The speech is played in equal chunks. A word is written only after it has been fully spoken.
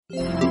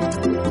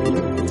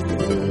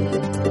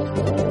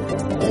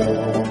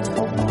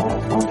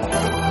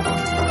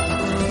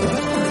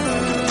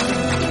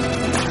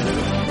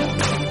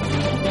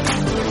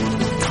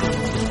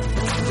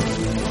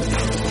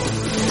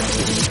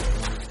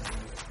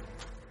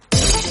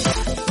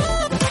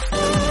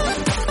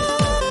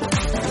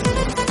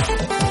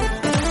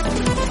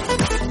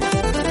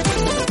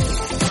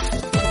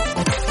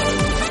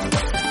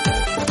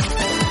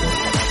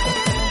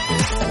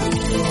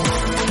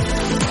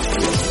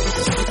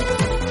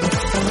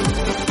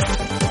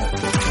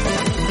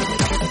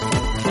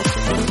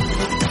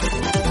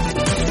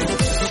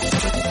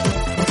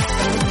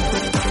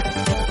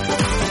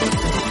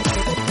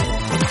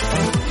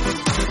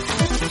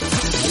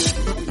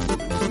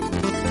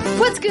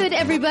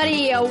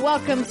Everybody,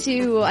 welcome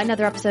to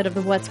another episode of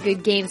the What's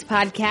Good Games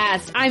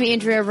podcast. I'm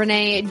Andrea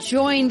Renee,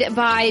 joined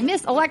by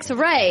Miss Alexa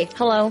Ray.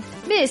 Hello.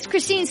 Miss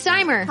Christine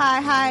Steimer.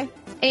 Hi.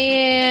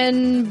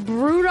 And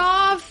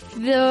Rudolph,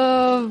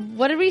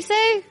 what did we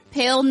say?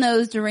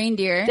 Pale-nosed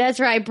reindeer. That's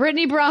right,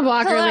 Brittany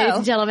Brombacher, Hello. ladies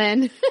and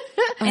gentlemen.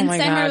 And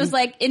Steimer was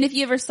like, and if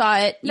you ever saw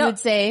it, you would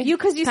say, you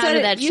said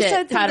it, that you shit.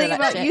 said Powder something that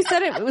about, shit. you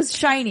said it was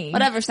shiny.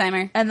 Whatever,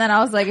 Steimer. And then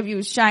I was like, if it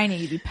was shiny,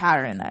 you'd be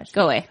powdering that shit.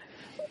 Go away.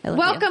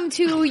 Welcome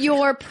to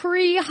your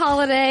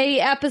pre-holiday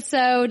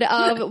episode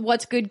of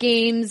What's Good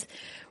Games,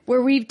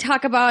 where we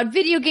talk about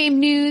video game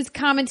news,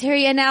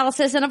 commentary,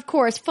 analysis, and of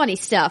course, funny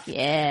stuff.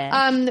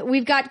 Yeah.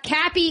 We've got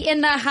Cappy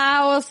in the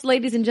house,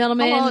 ladies and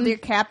gentlemen. Hello, dear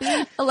Cappy.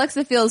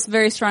 Alexa feels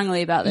very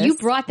strongly about this. You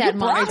brought that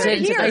monster I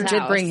into this did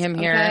house, bring him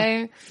here.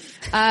 Okay?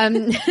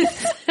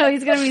 So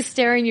he's going to be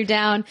staring you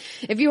down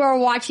if you are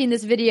watching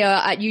this video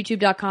at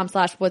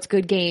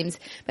youtube.com/whatsgoodgames.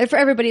 But for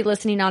everybody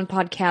listening on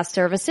podcast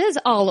services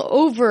all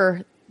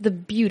over the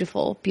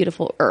beautiful,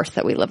 beautiful earth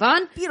that we live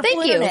on. Beautiful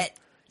Thank you. internet.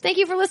 Thank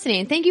you for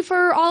listening. Thank you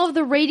for all of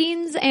the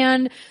ratings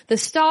and the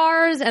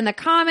stars and the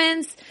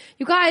comments.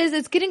 You guys,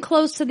 it's getting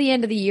close to the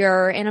end of the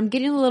year and I'm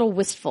getting a little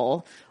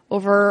wistful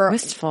over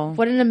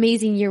what an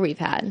amazing year we've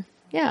had.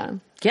 Yeah.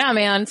 Yeah,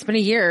 man. It's been a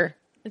year.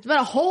 It's been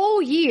a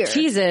whole year.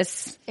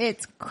 Jesus.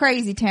 It's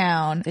crazy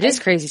town. It is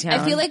crazy town.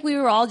 I feel like we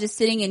were all just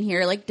sitting in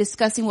here, like,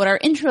 discussing what our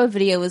intro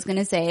video was going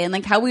to say and,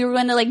 like, how we were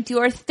going to, like, do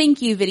our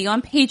thank you video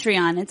on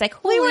Patreon. It's like,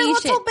 holy We were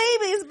shit. little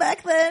babies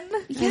back then.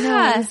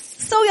 Yeah.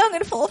 So young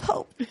and full of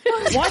hope.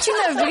 Watching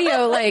that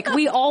video, like,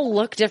 we all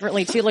look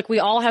differently, too. Like, we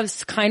all have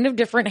kind of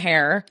different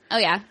hair. Oh,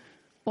 yeah.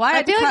 Well,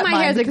 I feel like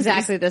my hair's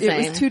exactly the It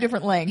same. was two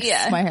different lengths.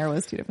 Yeah. My hair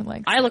was two different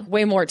lengths. I look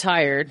way more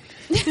tired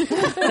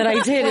than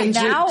I did in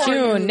now or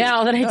June. you-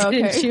 Now than I did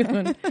Okay. in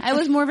June. I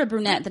was more of a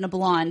brunette than a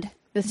blonde.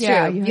 That's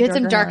Yeah, true. you You had had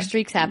some darker dark hair.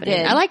 streaks happening.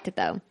 Did. I liked it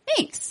though.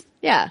 Thanks.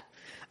 Yeah. Are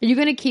you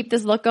going to keep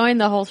this look going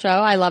the whole show?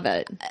 I love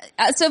it.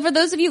 So for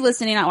those of you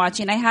listening, not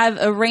watching, I have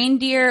a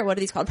reindeer, what are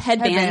these called?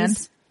 Headbands.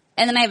 Headband.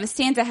 And then I have a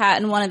Santa hat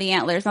and one of the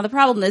antlers. Now the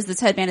problem is this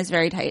headband is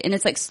very tight and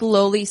it's like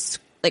slowly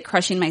like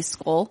crushing my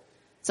skull.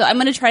 So I'm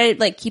going to try to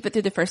like keep it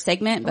through the first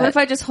segment. But What if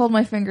I just hold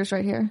my fingers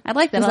right here? I'd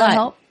like that Does a that lot.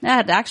 help?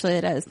 Yeah, actually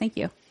it does. Thank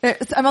you.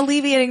 I'm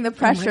alleviating the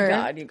pressure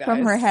God, you guys.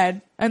 from her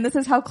head. And this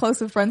is how close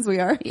of friends we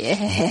are.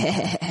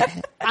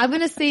 I'm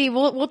going to see,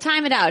 we'll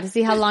time it out to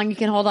see how long you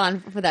can hold on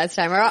for that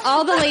time.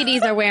 All the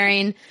ladies are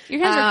wearing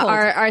Your hands are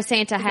cold. our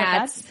Santa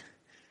hats.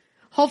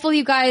 Hopefully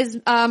you guys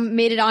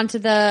made it onto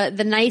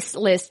the nice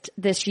list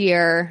this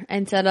year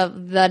instead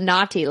of the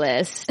naughty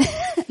list.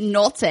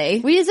 Naughty.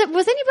 Was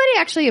anybody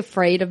actually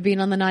afraid of being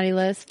on the naughty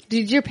list?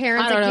 Did your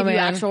parents I don't give know, you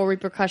man. actual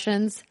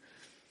repercussions?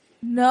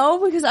 No,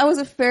 because I was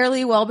a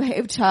fairly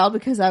well-behaved child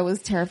because I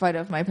was terrified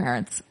of my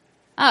parents.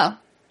 Oh.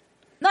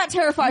 Not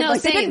terrified,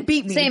 like they didn't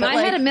beat me. Same. but, I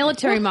like, had a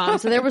military mom,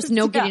 so there was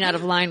no getting Yeah. out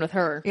of line with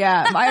her.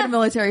 Yeah, I had a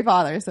military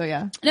father, so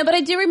yeah. No, but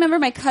I do remember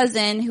my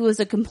cousin, who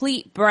was a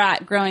complete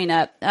brat growing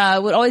up,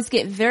 would always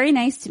get very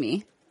nice to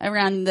me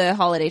around the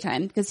holiday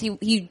time because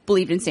he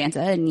believed in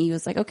Santa and he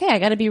was like, okay, I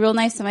gotta be real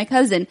nice to my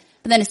cousin.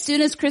 But then as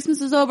soon as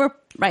Christmas was over,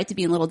 right to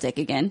being a little dick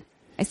again.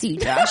 I see you,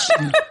 Josh.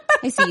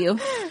 I see you.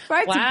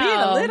 Right to be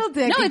Wow. a little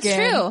dick No, it's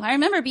again. true. I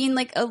remember being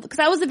like, because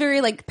I was a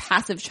very like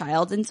passive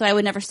child, and so I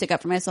would never stick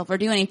up for myself or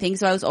do anything.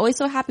 So I was always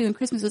so happy when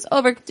Christmas was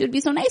over. 'Cause it would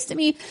be so nice to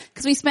me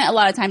because we spent a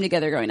lot of time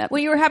together growing up.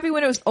 Well, you were happy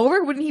when it was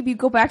over? Wouldn't he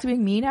go back to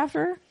being mean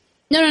after?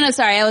 No.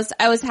 Sorry,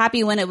 I was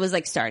happy when it was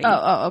like starting.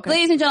 Oh, okay.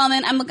 Ladies and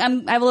gentlemen,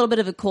 I have a little bit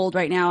of a cold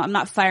right now. I'm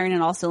not firing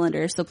on all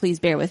cylinders, so please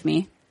bear with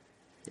me.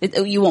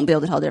 You won't be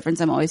able to tell the difference.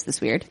 I'm always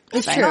this weird.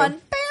 It's fine.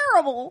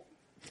 unbearable.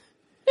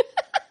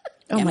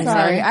 Oh my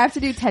Sorry, God. I have to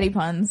do teddy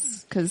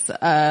puns because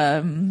I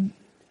don't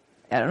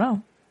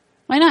know.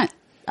 Why not?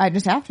 I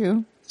just have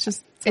to. It's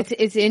just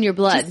It's in your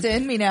blood. it's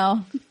in me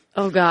now.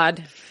 Oh,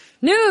 God.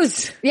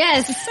 News!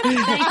 Yes. Thank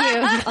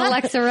you,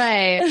 Alexa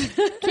Ray.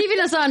 Keeping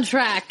us on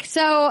track.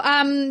 So,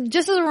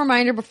 just as a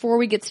reminder before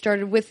we get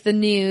started with the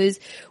news,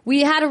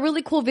 we had a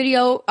really cool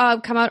video,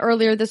 come out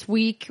earlier this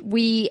week.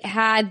 We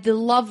had the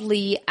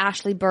lovely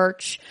Ashley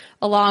Birch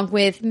along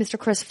with Mr.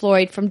 Chris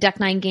Floyd from Deck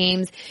Nine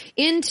Games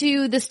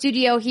into the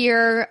studio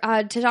here,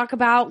 to talk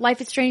about Life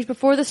is Strange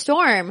Before the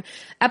Storm.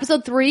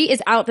 Episode 3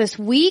 is out this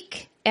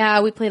week.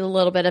 We played a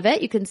little bit of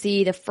it. You can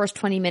see the first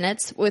 20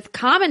 minutes with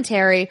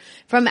commentary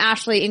from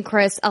Ashley and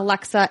Chris,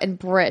 Alexa and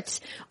Britt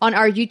on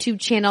our YouTube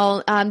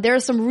channel.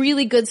 There's some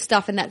really good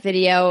stuff in that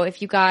video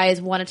if you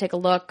guys want to take a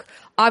look.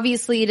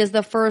 Obviously, it is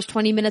the first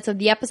 20 minutes of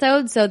the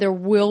episode, so there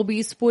will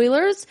be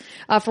spoilers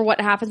for what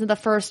happens in the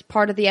first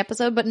part of the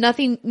episode, but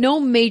no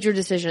major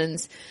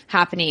decisions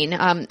happening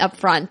up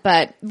front.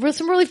 But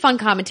some really fun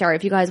commentary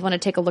if you guys want to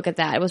take a look at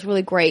that. It was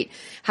really great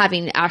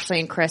having Ashley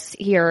and Chris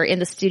here in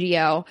the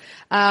studio.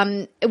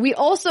 We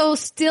also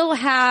still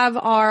have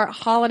our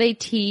holiday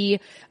tea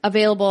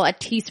available at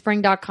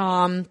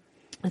teespring.com.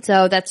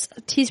 So that's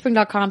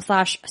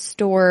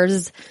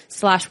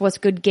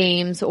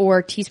teespring.com/stores/what'sgoodgames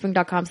or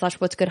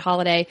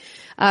teespring.com/what'sgoodholiday.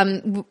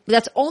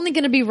 That's only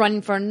going to be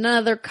running for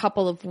another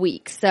couple of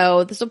weeks.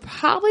 So this will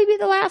probably be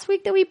the last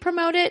week that we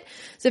promote it.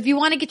 So if you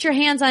want to get your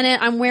hands on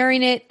it, I'm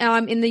wearing it,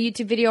 in the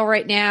YouTube video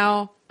right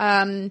now.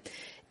 Can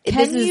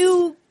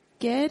you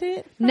get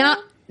it? Not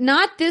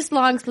this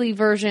long sleeve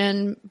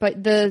version,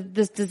 but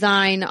this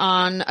design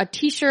on a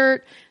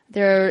t-shirt.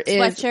 There is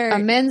Sweatshirt. a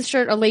men's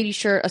shirt, a lady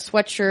shirt, a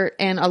sweatshirt,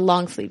 and a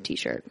long sleeve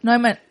t-shirt. No, I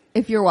meant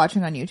if you're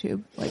watching on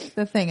YouTube. Like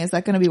the thing, is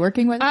that going to be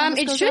working by the time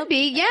this It goes should up?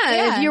 be,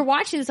 yeah. If you're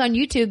watching this on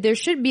YouTube, there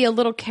should be a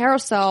little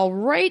carousel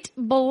right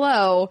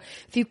below.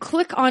 If you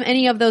click on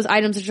any of those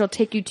items, it will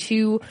take you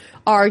to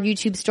our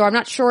YouTube store. I'm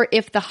not sure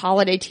if the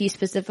holiday tee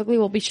specifically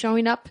will be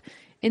showing up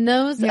in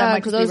those. Yeah, it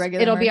might just be those,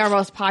 regular it'll be merch. our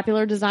most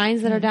popular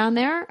designs that are down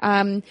there.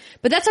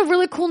 But that's a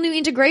really cool new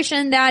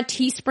integration that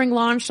Teespring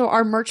launched. So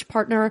our merch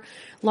partner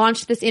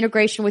launched this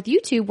integration with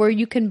YouTube where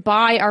you can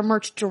buy our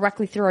merch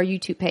directly through our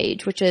YouTube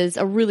page, which is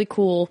a really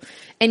cool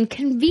and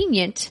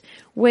convenient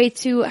way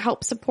to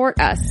help support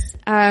us.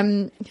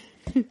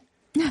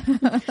 You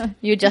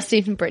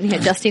adjusting, Brittany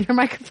adjusting her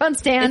microphone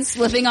stand. It's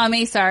slipping on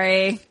me.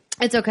 Sorry.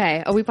 It's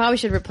okay. Oh, we probably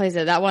should replace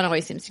it. That one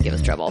always seems to give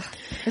us trouble.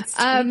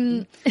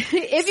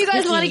 If you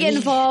guys want to get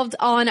involved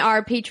on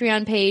our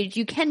Patreon page,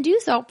 you can do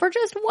so for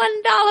just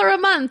 $1 a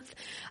month.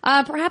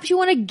 Perhaps you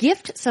want to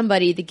gift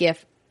somebody the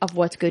gift of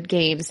What's Good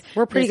Games.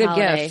 We're pretty this good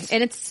holiday. gifts.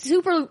 And it's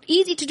super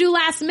easy to do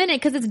last minute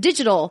because it's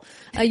digital.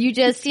 You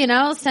just,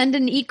 send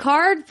an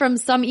e-card from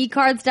some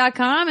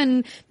ecards.com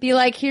and be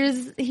like,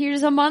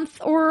 here's a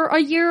month or a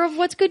year of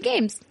What's Good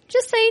Games.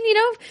 Just saying,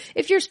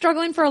 if you're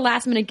struggling for a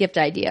last minute gift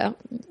idea,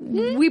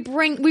 we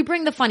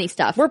bring the funny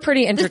stuff. We're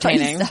pretty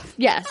entertaining.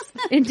 Yes,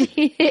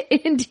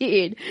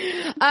 indeed.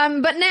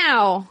 But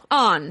now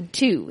on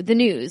to the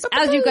news.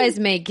 As you guys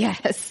may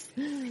guess,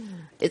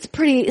 it's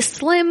pretty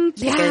slim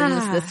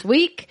pickings this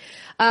week.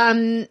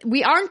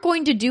 We aren't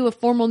going to do a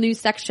formal news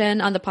section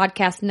on the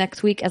podcast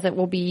next week as it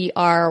will be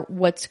our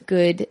What's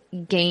Good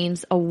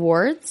Games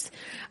Awards,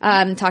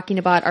 talking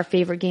about our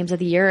favorite games of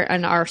the year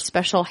and our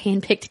special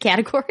handpicked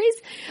categories.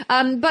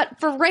 But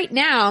for right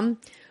now,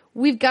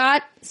 we've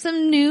got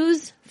some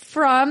news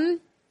from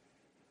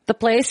The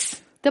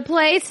place.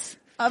 Famitsu.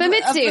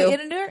 Of the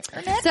internet?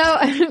 So,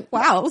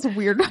 Wow, that was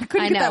weird. I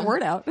couldn't I get know. that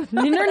word out.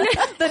 The internet.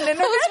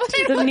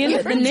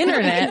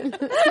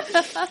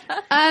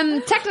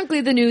 Technically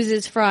the news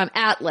is from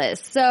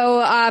Atlas.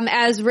 So,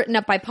 as written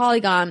up by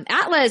Polygon,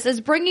 Atlas is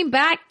bringing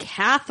back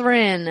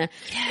Catherine.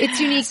 Its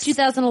unique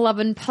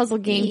 2011 puzzle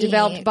game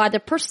developed by the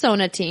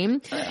Persona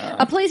team.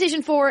 A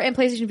PlayStation 4 and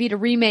PlayStation Vita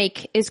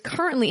remake is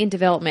currently in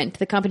development,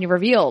 the company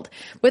revealed,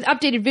 with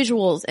updated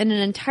visuals and an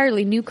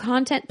entirely new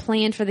content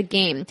planned for the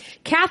game.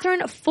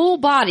 Catherine, full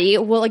body,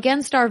 will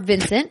again star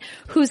Vincent,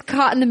 who's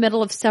caught in the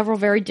middle of several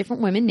very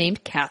different women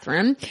named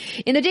Catherine.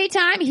 In the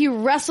daytime, he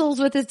wrestles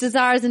with his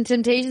desires and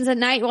temptations. At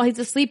night, while he's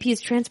asleep, he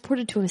is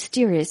transported to a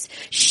mysterious,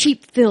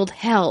 sheep-filled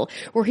hell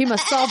where he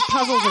must solve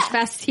puzzles as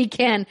fast as he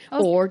can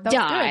or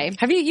die.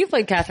 Have you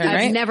played Catherine, I've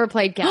right? never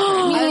played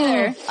Catherine. Me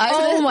neither.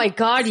 Oh my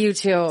god, you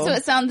two. So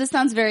this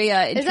sounds very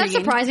intriguing. Is that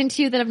surprising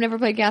to you that I've never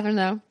played Catherine,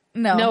 though?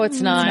 No,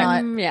 it's not.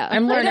 Yeah.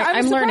 I'm learning.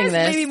 I'm learning surprised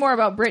this. Maybe more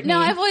about Brittany. No,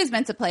 I've always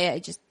meant to play it. I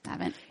just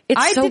haven't.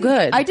 It's so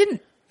good. I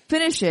didn't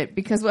finish it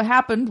because what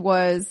happened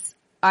was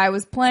I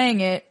was playing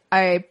it.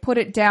 I put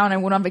it down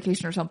and went on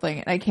vacation or something,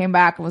 and I came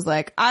back and was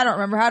like, I don't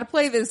remember how to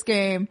play this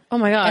game. Oh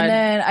my god. And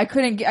then I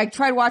couldn't. I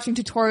tried watching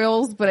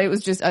tutorials, but it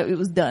was just it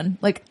was done.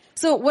 Like,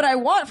 so what I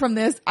want from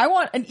this, I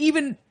want an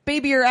even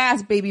babier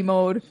ass baby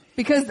mode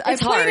because I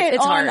played hard. it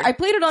It's on. hard. I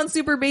played it on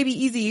Super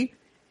Baby Easy,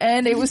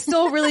 and it was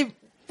still really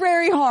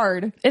very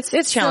hard. It's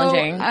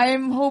challenging.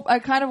 So I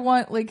kind of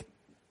want like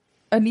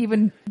an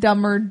even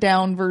dumber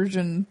down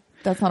version.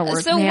 That's not a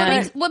word. So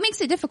Man. what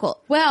makes it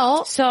difficult?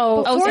 Well,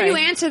 So- before sorry. you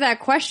answer that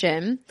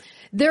question,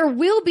 there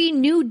will be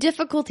new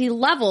difficulty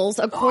levels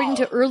according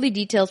to early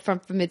details from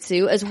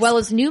Famitsu, as well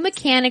as new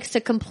mechanics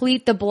to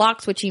complete the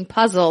block switching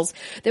puzzles.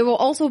 There will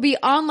also be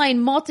online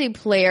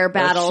multiplayer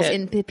battles shit.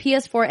 in the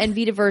PS4 and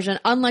Vita version,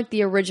 unlike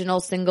the original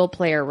single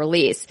player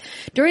release.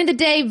 During the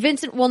day,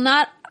 Vincent will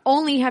not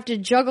only have to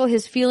juggle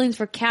his feelings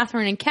for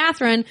Catherine and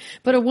Catherine,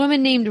 but a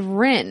woman named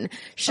Rin.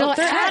 They're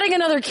adding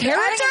another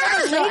character.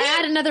 They'll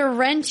add another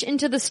wrench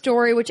into the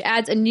story, which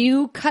adds a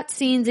new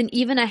cutscenes and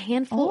even a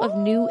handful of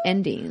new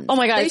endings. Oh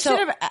my god! They should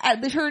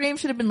have. Her name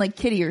should have been like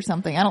Kitty or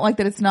something. I don't like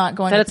that it's not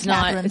going. That with it's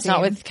not. Catherine's It's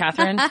not name. with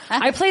Catherine.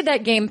 I played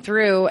that game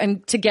through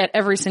and to get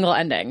every single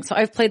ending. So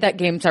I've played that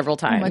game several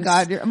times. Oh my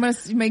god! I'm gonna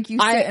make you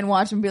sit and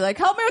watch and be like,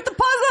 "Help me with the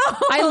puzzle."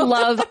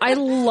 I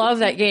love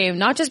that game.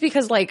 Not just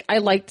because like I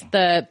liked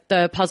the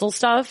puzzle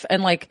stuff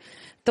and like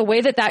the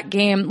way that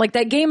game, like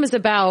that game is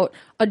about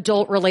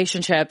adult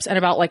relationships and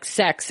about like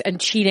sex and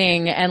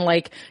cheating and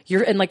like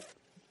like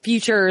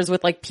futures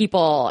with like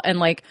people and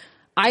like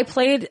I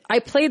played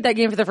that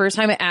game for the first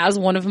time as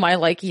one of my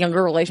like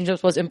younger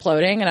relationships was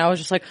imploding and I was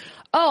just like,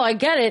 oh, I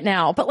get it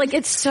now. But like,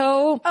 it's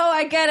so. Oh,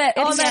 I get it.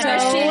 All men are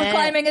sheep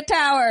climbing a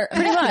tower.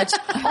 Pretty much.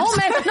 All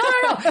men.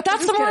 No.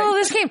 That's the moral of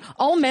this game.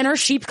 All men are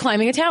sheep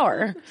climbing a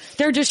tower.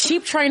 They're just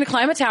sheep trying to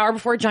climb a tower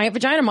before a giant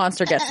vagina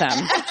monster gets them.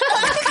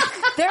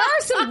 There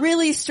are some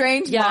really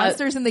strange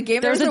monsters in the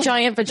game. There's a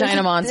giant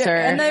vagina monster.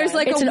 And there's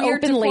like it's a an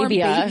weird open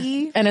labia.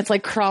 Baby. And it's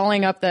like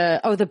crawling up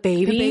the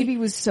baby. The baby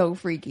was so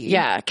freaky.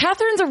 Yeah.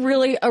 Catherine's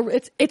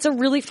it's a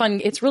really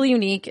fun, it's really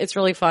unique. It's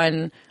really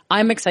fun.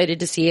 I'm excited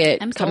to see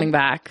it coming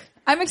back.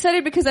 I'm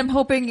excited because I'm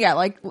hoping,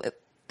 like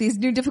these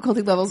new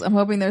difficulty levels, I'm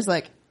hoping there's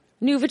like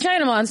new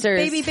vagina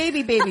monsters.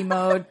 Baby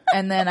mode.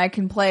 And then I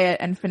can play it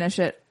and finish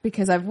it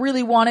because I've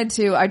really wanted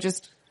to. I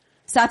just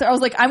sat there. I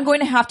was like, I'm going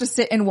to have to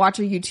sit and watch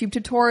a YouTube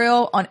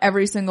tutorial on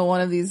every single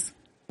one of these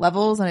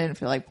levels. And I didn't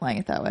feel like playing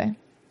it that way.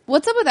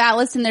 What's up with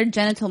Atlas and their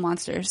genital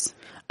monsters?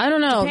 I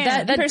don't know.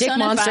 Japan. That dick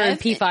monster in 5?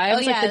 P5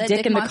 was like the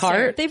dick in the monster.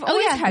 cart. They've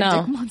always had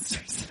dick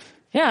monsters.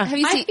 Yeah. Have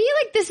you I seen? feel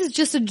like this is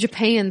just a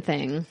Japan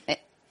thing.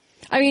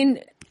 I mean,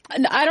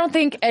 I don't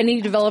think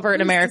any developer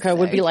in America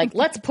would be like,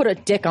 let's put a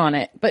dick on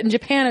it. But in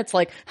Japan, it's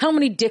like, how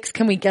many dicks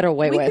can we get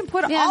away We with? can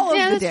put all of the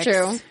that's dicks.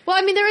 true. Well,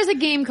 I mean, there is a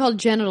game called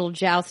Genital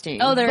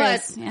Jousting. Oh, there but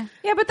is. Yeah.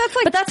 Yeah, but that's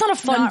like, But that's not a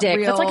fun not dick.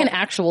 real. That's like an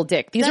actual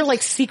dick. These are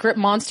like secret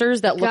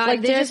monsters that look God,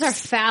 like they dicks.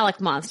 just are phallic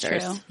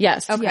monsters. True.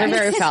 Yes, they're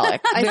very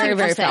phallic. I see Very, what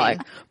very you're saying.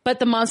 phallic. But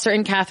the monster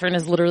in Catherine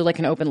is literally like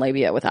an open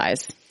labia with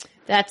eyes.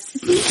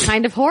 That's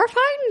kind of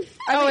horrifying.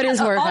 It is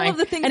horrifying. All of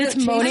the things and that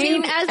it's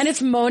moaning, change- and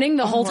it's moaning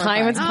the whole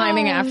time it's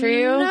climbing after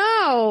you.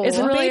 No. It's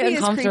really baby is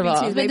uncomfortable.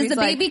 creepy, too. But does the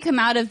Baby's baby come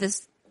out of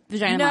this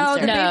vagina no,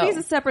 monster? the No. baby's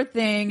a separate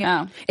thing.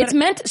 Oh. It's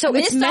meant, so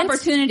it's Missed meant,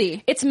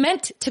 opportunity. it's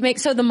meant to make,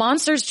 so the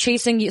monsters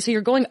chasing you, so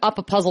you're going up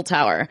a puzzle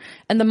tower,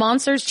 and the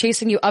monsters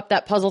chasing you up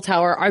that puzzle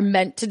tower are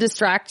meant to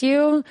distract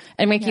you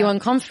and make you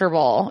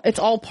uncomfortable. It's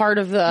all part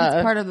of the,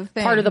 It's part of the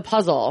thing. part of the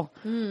puzzle.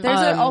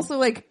 There's also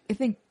like, I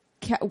think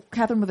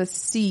Catherine with a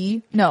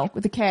C. No,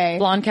 with a K.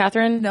 Blonde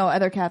Catherine? No,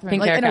 other Catherine. Pink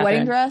Like hair in a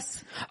wedding Catherine.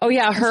 dress. Oh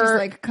yeah, She's her,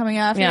 like coming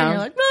after you yeah. and you're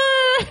like,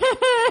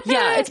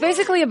 yeah, it's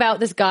basically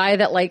about this guy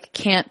that like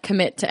can't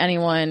commit to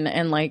anyone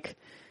and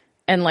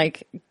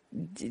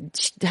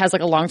has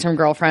like a long-term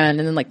girlfriend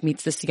and then like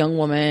meets this young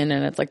woman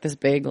and it's like this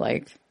big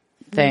like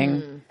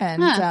thing.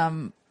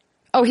 and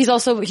Oh, he's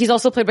also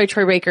played by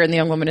Troy Baker and the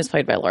young woman is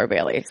played by Laura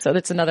Bailey. So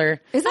that's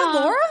another. is that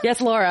Laura? Yes,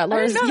 Laura.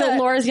 Laura's know that.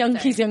 Laura's young.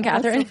 He's young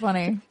That's Catherine. so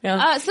funny.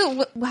 Yeah.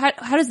 So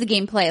how does the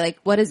game play? Like,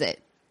 what is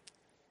it?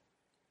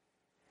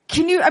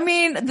 Can you? I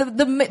mean,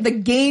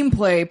 the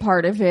gameplay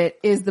part of it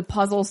is the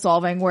puzzle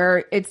solving,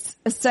 where it's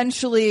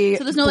essentially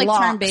So there's no like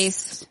blocks. turn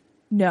based.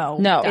 No,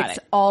 No. it's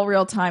all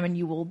real time, and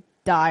you will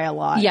die a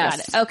lot.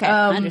 Yes. Okay,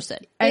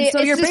 understood. And so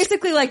It's you're just-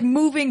 basically like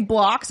moving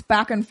blocks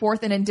back and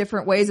forth and in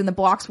different ways, and the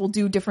blocks will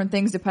do different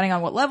things depending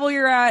on what level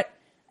you're at.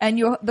 And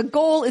the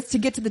goal is to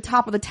get to the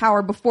top of the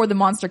tower before the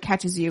monster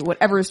catches you,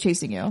 whatever is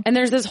chasing you. And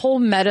there's this whole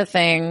meta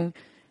thing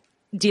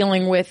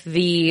dealing with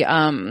the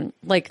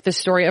like the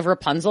story of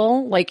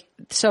Rapunzel. Like,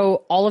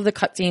 so all of the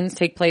cutscenes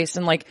take place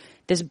in like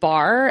this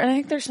bar, and I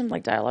think there's some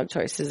like dialogue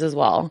choices as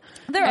well.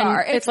 There And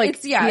are. It's like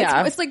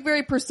it's like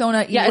very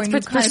Persona-y. Yeah, it's when you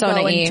kind of go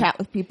Persona-y. and chat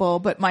with people,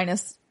 but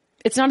minus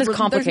it's not as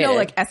complicated. There's no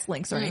like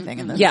S-links or anything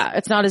in this. Yeah,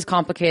 it's not as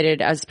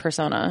complicated as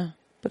Persona,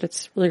 but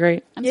it's really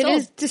great. It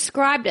is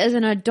described as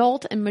an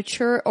adult and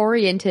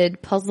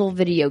mature-oriented puzzle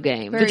video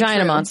game.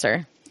 Vagina true.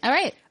 monster. All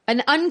right.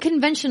 An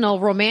unconventional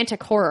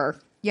romantic horror.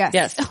 Yes.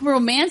 Yes.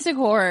 Romantic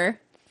horror.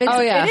 It's, Oh,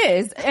 yeah. It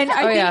is. And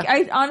I think, yeah.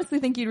 I honestly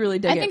think you'd really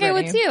dig it. I think I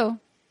would Brittany. too.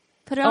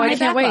 Put it Oh, on I my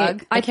can't wait.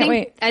 backlog. I can't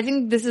wait. I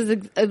think this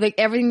is like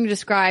everything you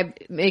described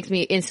makes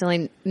me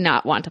instantly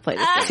not want to play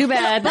this game. Too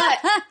bad.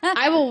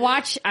 I will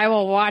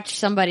watch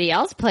somebody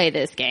else play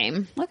this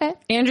game. Okay.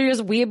 Andrea's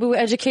Weeaboo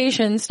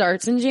education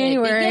starts in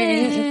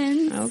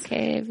January.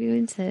 Okay, if you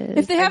insist.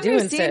 If they have do new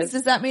insist. scenes,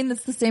 does that mean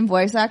it's the same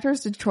voice actors?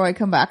 Did Troy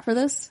come back for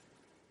this?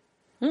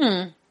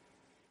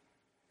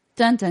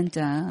 Dun dun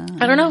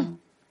dun. I don't know.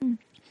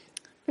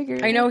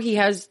 Figured. I know he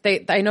has.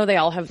 I know they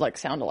all have like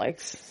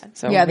sound-alikes.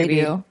 So Yeah, maybe,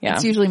 they do. Yeah,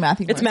 It's usually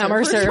Matthew It's Matt for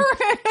Mercer, sure.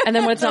 and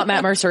then when it's not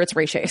Matt Mercer, it's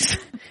Ray Chase.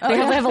 They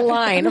have a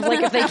line of like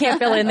if they can't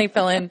fill in, they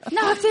fill in.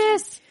 Not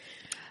this.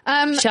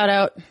 Shout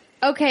out.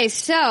 Okay,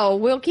 so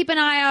we'll keep an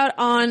eye out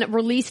on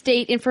release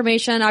date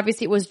information.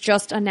 Obviously, it was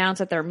just announced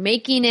that they're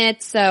making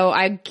it, so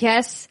I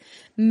guess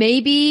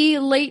maybe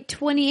late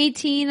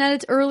 2018 at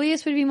its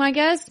earliest would be my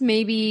guess.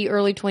 Maybe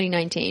early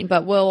 2019,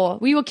 but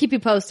we will keep you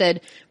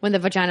posted when the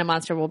vagina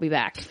monster will be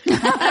back.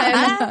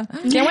 Can't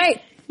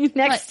wait.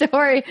 Next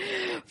story.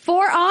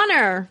 For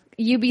Honor,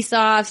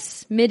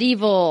 Ubisoft's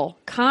medieval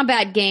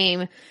combat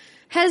game,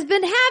 has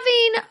been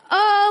having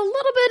a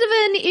little bit of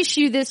an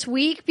issue this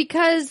week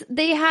because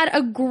they had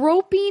a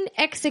groping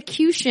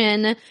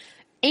execution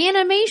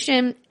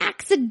animation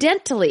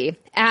accidentally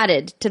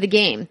added to the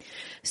game.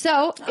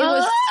 So it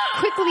was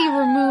quickly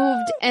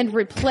removed and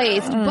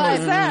replaced. But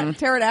What's that?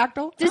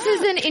 Pterodactyl? this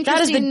is an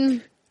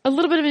interesting, a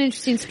little bit of an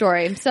interesting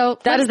story. So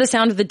That is the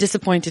sound of the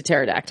disappointed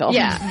pterodactyl.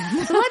 yeah.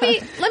 So let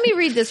me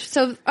read this.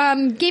 So,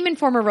 Game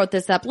Informer wrote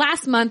this up.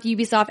 Last month,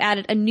 Ubisoft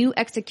added a new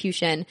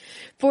execution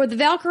for the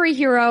Valkyrie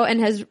hero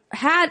and has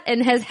had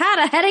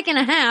a headache and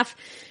a half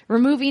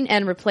removing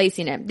and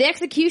replacing it. The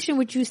execution,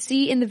 which you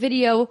see in the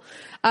video,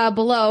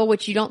 below,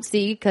 which you don't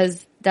see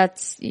because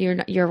you're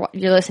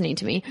listening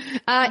to me,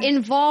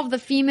 involved the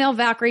female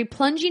Valkyrie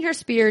plunging her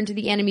spear into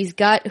the enemy's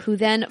gut, who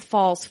then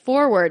falls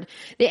forward.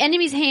 The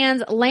enemy's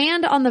hands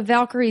land on the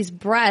Valkyrie's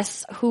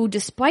breasts, who,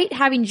 despite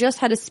having just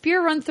had a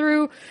spear run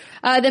through,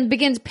 then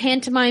begins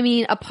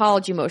pantomiming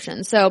apology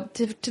motions. So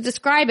to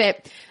describe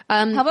it,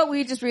 How about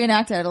we just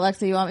reenact it,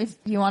 Alexa? You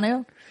want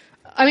to?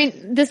 I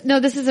mean, this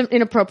is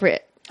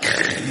inappropriate.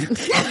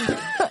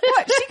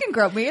 What? She can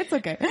grope me. It's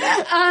okay.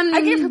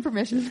 I gave her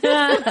permission.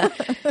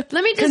 Let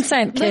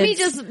me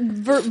just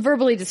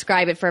verbally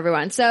describe it for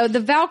everyone. So the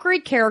Valkyrie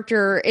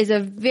character is a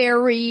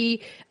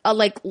very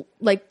like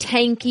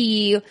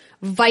tanky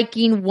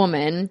Viking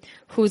woman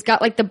who's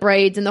got like the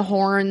braids and the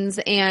horns,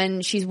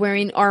 and she's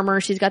wearing armor.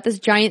 She's got this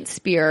giant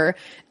spear.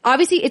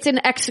 Obviously, it's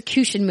an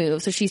execution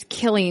move, so she's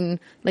killing,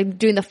 like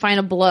doing the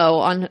final blow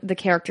on the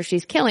character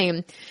she's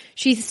killing.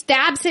 She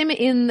stabs him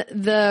in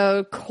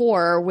the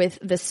core with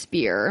the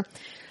spear,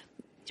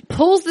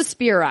 pulls the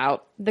spear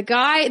out. The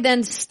guy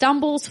then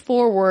stumbles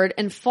forward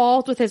and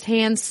falls with his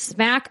hands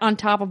smack on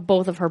top of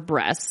both of her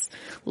breasts,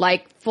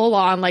 like full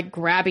on, like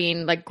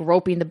grabbing, like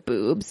groping the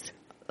boobs.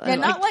 Yeah,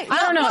 not like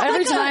I don't know.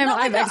 Every time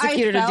I've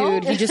executed a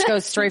dude, he just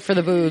goes straight for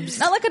the boobs.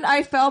 Not like an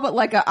I fell, but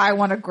like a I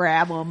want to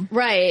grab him.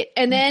 Right.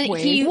 And then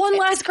one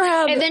last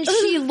grab. And then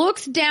she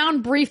looks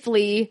down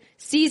briefly,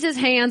 sees his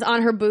hands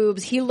on her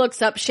boobs. He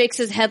looks up, shakes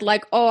his head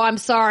like, "Oh, I'm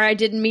sorry. I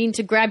didn't mean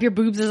to grab your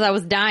boobs as I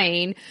was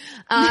dying."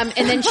 And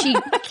then she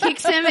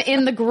kicks him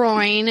in the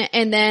groin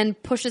and then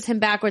pushes him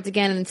backwards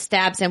again and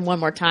stabs him one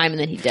more time. And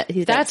then he's dead.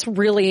 That's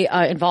really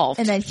involved.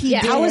 And then he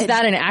How is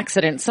that an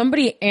accident?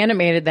 Somebody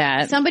animated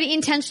that. Somebody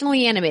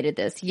intentionally animated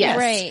this. Yes.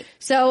 Right.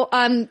 So,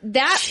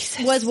 that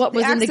was what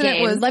was in the accident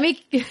game. was- Let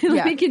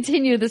me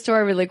continue the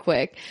story really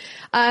quick.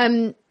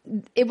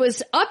 It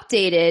was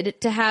updated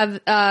to have,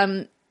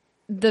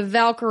 the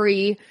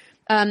Valkyrie,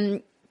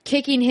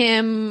 kicking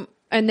him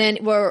and then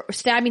we're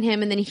stabbing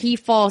him, and then he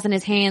falls and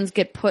his hands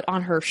get put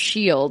on her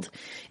shield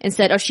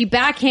instead. Oh, she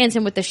backhands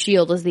him with the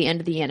shield as the end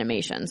of the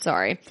animation.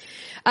 Sorry.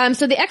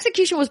 So the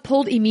execution was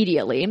pulled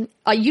immediately.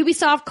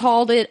 Ubisoft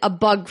called it a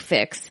bug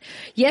fix.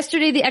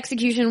 Yesterday, the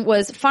execution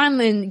was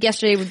finally,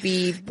 yesterday would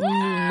be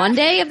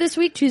Monday of this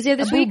week, Tuesday of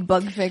this week.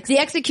 bug fix. The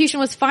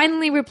execution was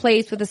finally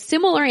replaced with a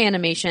similar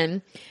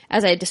animation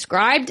as I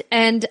described,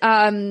 and,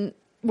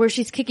 where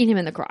she's kicking him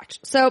in the crotch.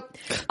 So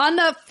on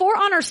the For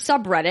Honor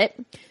subreddit,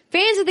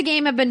 fans of the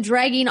game have been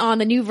dragging on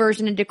the new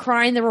version and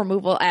decrying the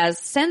removal as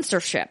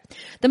censorship.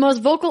 The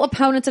most vocal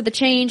opponents of the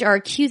change are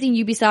accusing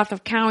Ubisoft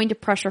of cowing to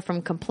pressure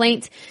from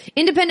complaints.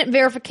 Independent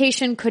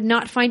verification could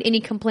not find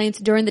any complaints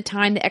during the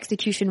time the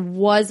execution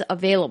was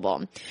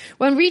available.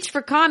 When reached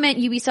for comment,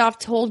 Ubisoft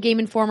told Game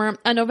Informer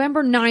on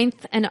November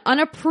 9th an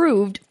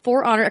unapproved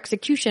For Honor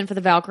execution for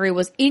the Valkyrie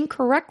was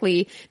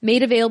incorrectly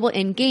made available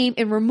in-game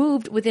and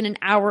removed within an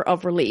hour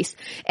of release.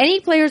 Any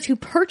players who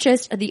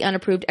purchased the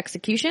unapproved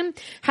execution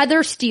had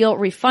their steel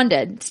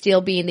refunded,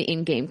 steel being the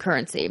in-game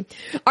currency.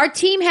 Our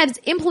team has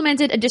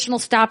implemented additional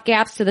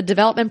stopgaps to the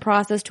development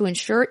process to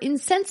ensure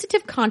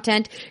insensitive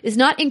content is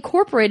not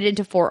incorporated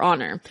into For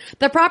Honor.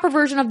 The proper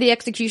version of the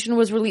execution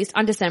was released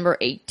on December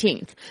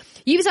 18th.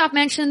 Ubisoft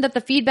mentioned that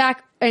the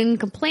feedback and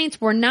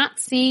complaints were not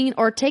seen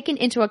or taken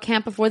into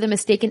account before the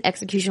mistaken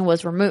execution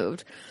was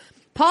removed.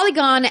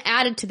 Polygon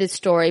added to this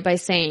story by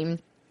saying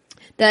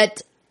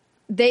that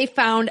they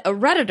found a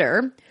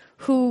Redditor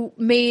who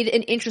made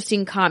an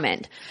interesting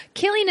comment.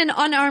 Killing an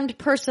unarmed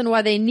person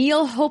while they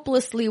kneel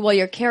hopelessly while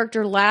your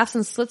character laughs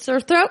and slits their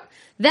throat?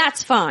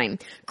 That's fine.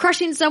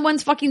 Crushing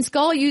someone's fucking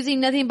skull using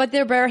nothing but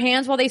their bare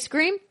hands while they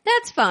scream?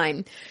 That's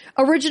fine.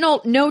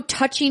 Original no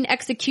touching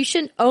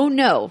execution? Oh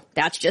no,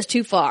 that's just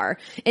too far.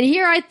 And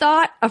here I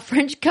thought a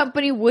French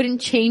company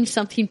wouldn't change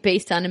something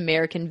based on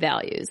American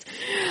values.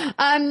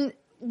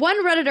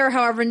 One Redditor,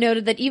 however,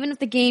 noted that even if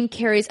the game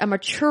carries a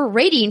mature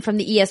rating from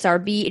the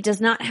ESRB, it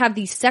does not have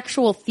the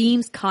sexual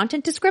themes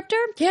content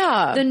descriptor.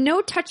 Yeah. The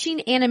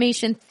no-touching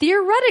animation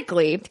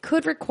theoretically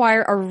could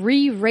require a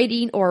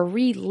re-rating or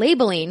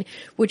relabeling,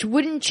 which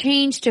wouldn't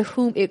change to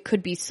whom it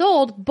could be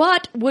sold,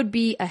 but would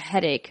be a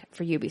headache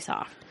for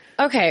Ubisoft.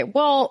 Okay,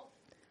 well,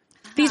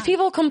 These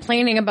people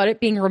complaining about it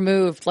being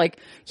removed, like,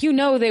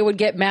 they would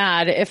get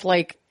mad if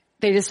like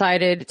they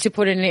decided to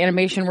put in an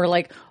animation where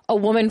like a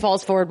woman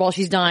falls forward while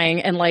she's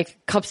dying and like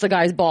cups the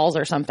guy's balls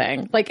or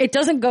something. Like, it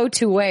doesn't go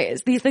two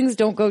ways. These things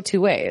don't go two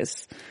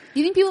ways.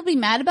 You think people would be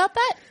mad about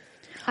that?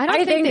 I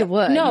don't think they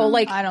would. No,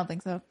 like, I don't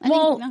think so.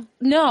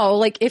 no,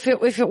 like if it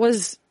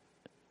was,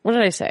 what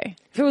did I say?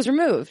 If it was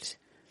removed.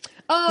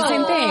 Oh,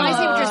 same thing. I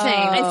see what you're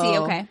saying. I see.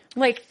 Okay.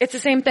 Like, it's the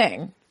same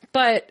thing.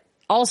 But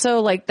also,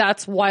 like,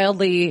 that's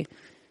wildly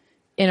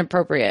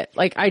inappropriate.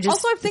 Like, I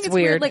think it's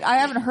weird. Like, I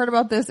haven't heard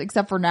about this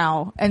except for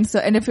now. And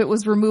if it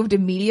was removed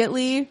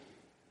immediately,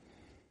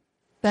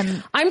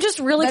 then I'm just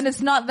really, then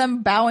it's not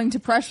them bowing to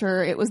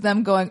pressure. It was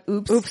them going,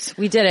 oops,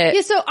 we did it.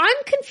 Yeah, so I'm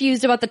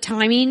confused about the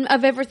timing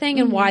of everything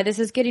and why this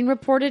is getting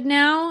reported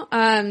now.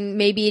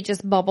 Maybe it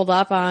just bubbled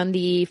up on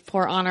the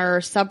For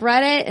Honor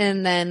subreddit,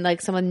 and then like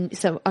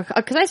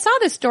because I saw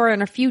this story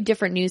on a few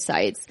different news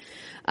sites.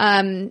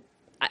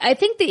 I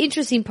think the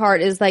interesting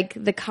part is like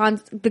the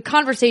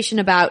conversation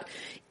about,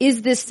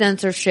 is this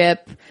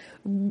censorship?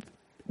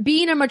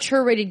 Being a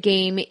mature rated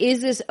game,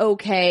 is this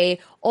okay?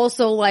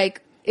 Also,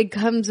 like, it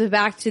comes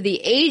back to the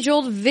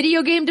age-old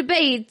video game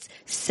debates,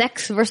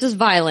 sex versus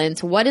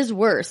violence. What is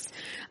worse?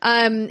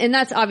 And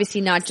that's obviously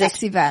not just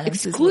Sexy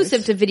violence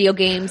exclusive to video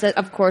games. That,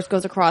 of course,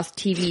 goes across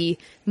TV,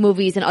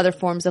 movies, and other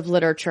forms of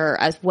literature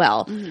as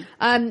well.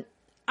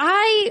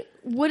 I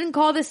wouldn't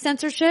call this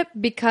censorship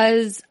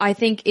because I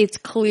think it's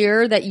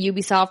clear that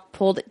Ubisoft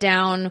pulled it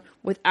down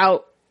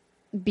without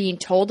being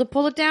told to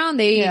pull it down.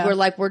 They were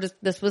like,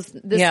 this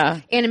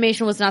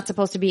animation was not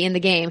supposed to be in the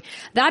game.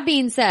 That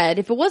being said,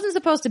 if it wasn't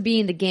supposed to be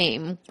in the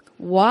game,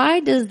 why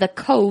does the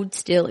code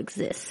still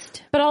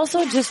exist? But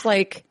also just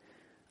like,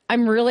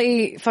 I'm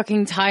really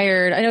fucking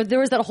tired. I know there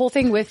was that whole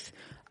thing with,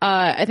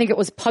 I think it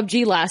was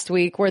PUBG last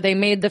week where they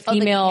made the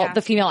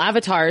female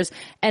avatars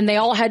and they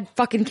all had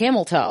fucking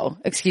camel toe.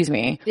 Excuse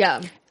me.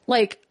 Yeah.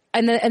 Like,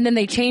 and then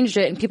they changed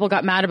it and people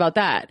got mad about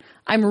that.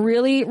 I'm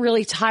really,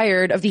 really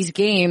tired of these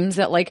games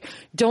that like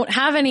don't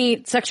have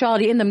any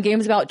sexuality in them.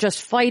 Games about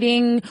just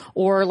fighting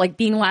or like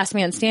being last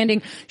man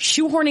standing,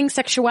 shoehorning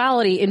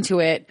sexuality into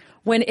it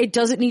when it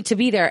doesn't need to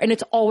be there. And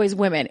it's always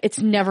women. It's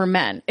never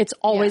men. It's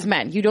always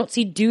men. You don't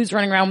see dudes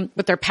running around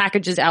with their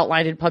packages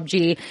outlined in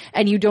PUBG,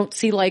 and you don't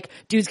see like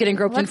dudes getting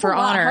groped in For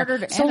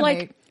Honor. So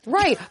like,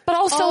 right. But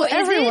also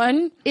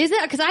everyone. Is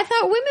it? Because I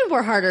thought women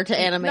were harder to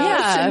animate.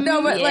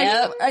 No, but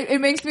like, it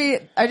makes me,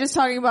 I'm just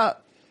talking about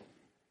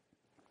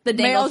the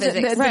dangle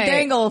physics. The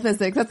dangle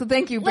physics. That's the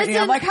thank you, Brittany.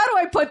 Listen, I'm like, how do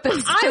I put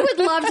this? I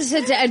would love to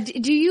sit down.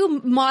 Do you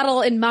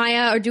model in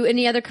Maya or do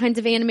any other kinds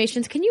of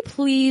animations? Can you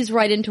please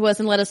write into us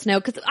and let us know?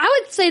 Because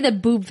I would say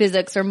that boob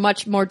physics are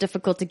much more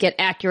difficult to get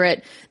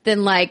accurate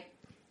than like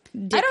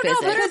dick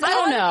physics. I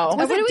don't know.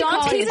 What do we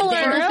call it? People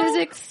Dangle are-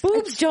 physics?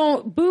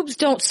 Boobs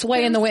don't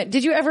sway in the wind.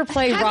 Did you ever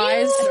play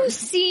Rise? Have you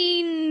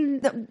seen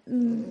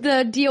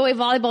the DOA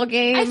volleyball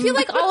game? I feel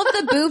like all of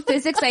the boob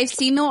physics I've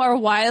seen though are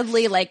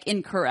wildly like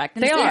incorrect.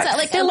 They are.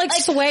 They like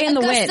sway in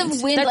the a gust wind.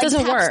 of wind That like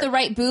doesn't taps work. the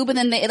right boob and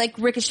then it like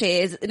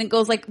ricochets and it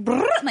goes like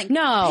brrr, like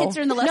hits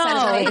her in the left side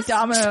of the face.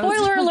 Dominoes.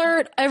 Spoiler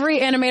alert, every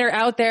animator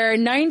out there,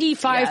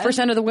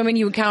 95% of the women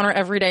you encounter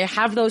every day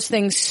have those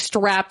things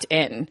strapped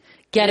in.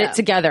 Get it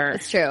together.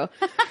 It's true.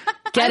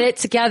 Get it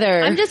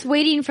together. I'm just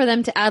waiting for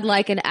them to add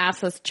like an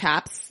assless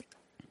chaps,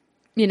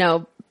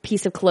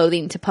 piece of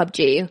clothing to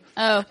PUBG.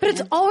 Oh, But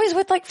it's always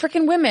with like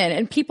freaking women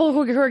and people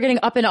who are getting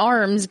up in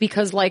arms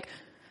because like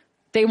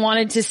they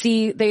wanted to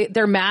see,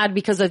 they're mad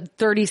because a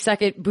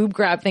 30-second boob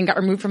grab thing got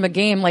removed from a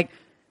game. Like,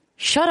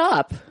 shut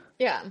up.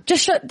 Yeah.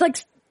 Just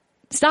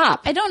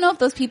stop. I don't know if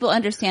those people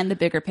understand the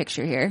bigger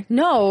picture here.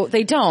 No,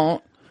 they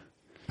don't.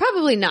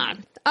 Probably not.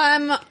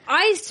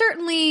 I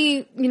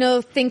certainly,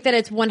 think that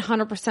it's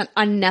 100%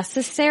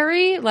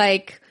 unnecessary.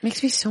 Like,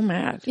 Makes me so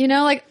mad.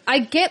 like I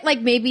get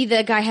like maybe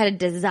the guy had a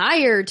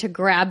desire to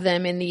grab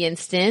them in the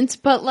instance,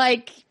 but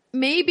like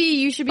maybe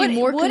you should be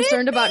more would it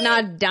concerned about be?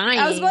 not dying.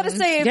 I was about to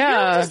say, if you're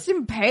just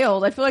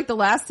impaled, I feel like the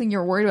last thing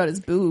you're worried about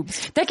is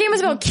boobs. That game is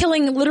about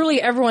killing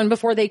literally everyone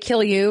before they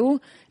kill you.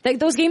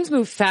 Those games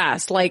move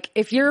fast. Like,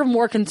 if you're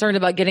more concerned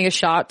about getting a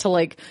shot to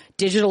like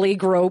digitally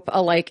grope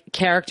a like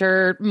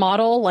character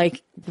model,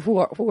 like who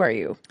are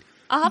you?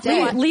 I'll have to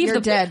watch. You're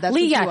dead. That's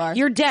what you are.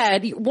 You're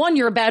dead. One,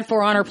 you're a bad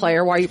For Honor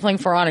player. Why are you playing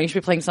For Honor? You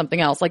should be playing something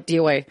else like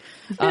DOA,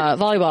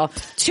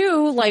 volleyball.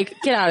 Two, like,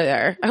 get out of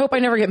there. I hope I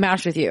never get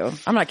matched with you.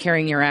 I'm not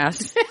carrying your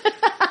ass.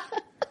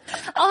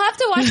 I'll have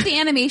to watch the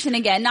animation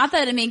again. Not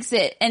that it makes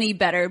it any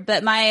better,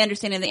 but my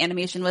understanding of the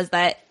animation was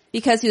that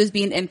because he was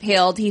being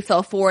impaled, he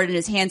fell forward and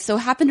his hand so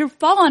happened to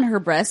fall on her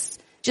breasts,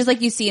 just like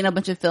you see in a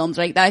bunch of films,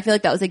 right? I feel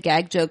like that was a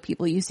gag joke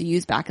people used to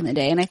use back in the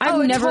day. And It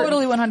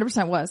totally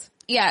 100% was.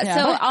 Yeah,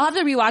 so I'll have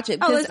to rewatch it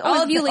because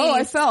all of you ladies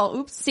I fell.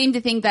 Oops. seem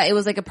to think that it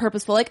was like a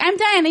purposeful, like, I'm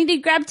dying, I need to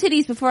grab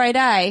titties before I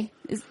die.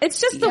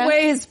 It's just the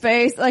way his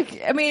face,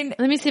 like, I mean,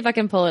 Let me see if I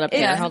can pull it up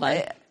here. Hold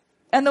on.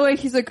 and the way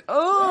he's like,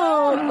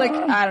 oh, like,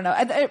 I don't know.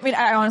 I mean,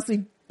 I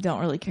honestly don't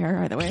really care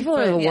either way. People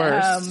are the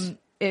worst.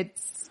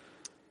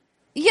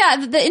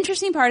 Yeah, the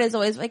interesting part is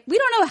always like, we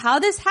don't know how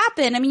this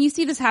happened. I mean, you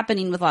see this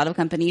happening with a lot of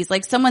companies.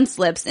 Like someone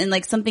slips and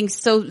like something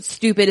so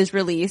stupid is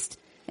released.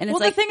 And it's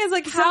Well, like, the thing is,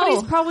 like, how?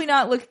 somebody's probably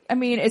not I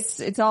mean,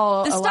 it's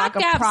all The a lack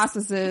of stopgaps-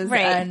 processes right.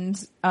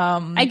 and,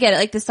 I get it.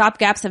 Like the stop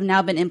gaps have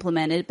now been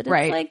implemented, but it's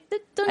Right. like,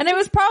 and it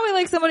was probably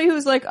like somebody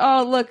who's like,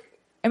 oh, look,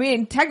 I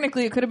mean,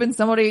 technically it could have been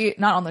somebody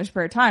not on their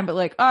spare time, but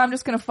like, oh, I'm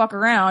just going to fuck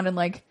around and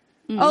like,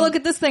 oh, look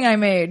at this thing I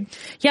made.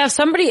 Yeah,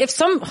 if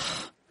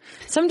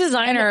some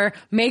designer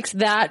makes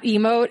that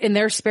emote in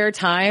their spare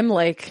time,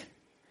 like,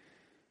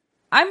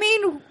 I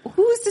mean,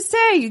 who's to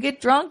say? You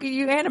get drunk and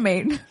you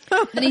animate.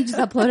 then you just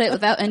upload it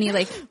without any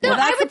like. Well, I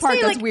that's the would part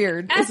say, that's like,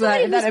 weird. as Is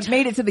that, somebody that who's it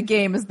made it to the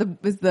game is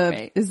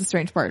the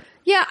strange part.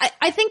 Yeah,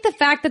 I think the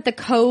fact that the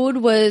code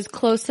was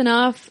close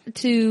enough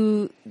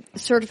to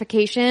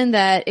certification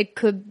that it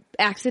could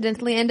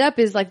accidentally end up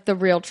is like the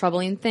real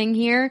troubling thing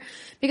here,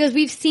 because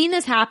we've seen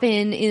this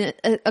happen in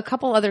a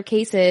couple other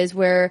cases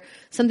where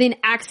something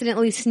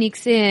accidentally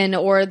sneaks in,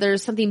 or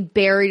there's something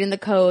buried in the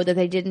code that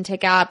they didn't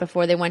take out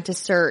before they went to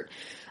cert.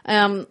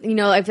 You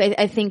know,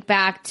 I think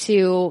back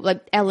to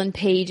like Ellen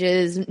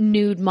Page's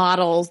nude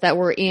models that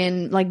were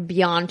in like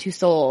Beyond Two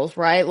Souls,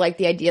 right? Like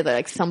the idea that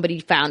like somebody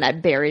found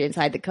that buried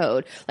inside the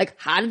code. Like,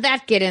 how did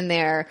that get in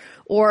there?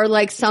 Or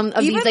like some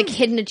of these like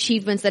hidden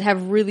achievements that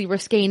have really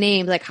risque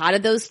names. Like, how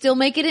did those still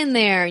make it in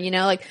there? You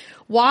know, like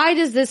why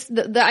does this,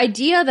 the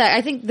idea that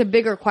I think the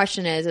bigger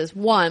question is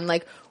one,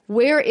 like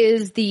where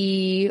is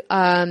the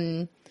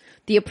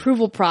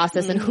approval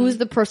process and who's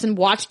the person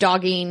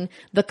watchdogging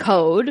the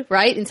code,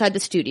 right? Inside the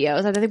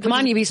studios. I think come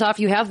on, Ubisoft,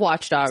 you have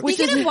Watch Dogs.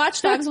 Speaking of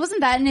Watch Dogs,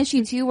 wasn't that an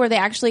issue too, where they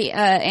actually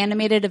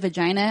animated a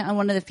vagina on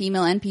one of the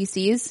female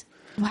NPCs?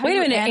 Wait a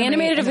minute,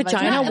 animated a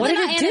vagina? What did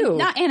it do?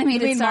 Not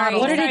animated. Sorry.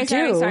 What did it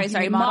do?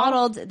 Sorry.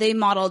 Modeled. They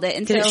modeled it.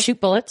 And Did so, it shoot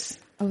bullets?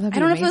 Oh, I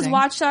don't know if it was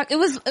Watch Dogs. It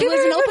was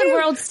an open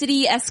world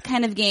city-esque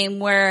kind of game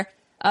where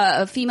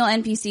a female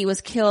NPC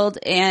was killed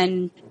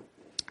and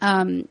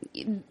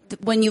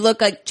when you look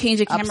like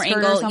change a camera Upskirt or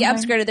angle, something?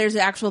 upskirt, there's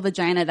an actual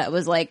vagina that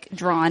was like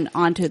drawn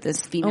onto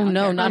this female. Oh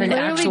no, character. not an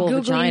actual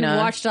vagina.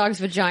 Watch Dogs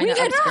vagina.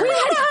 Can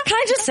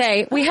I just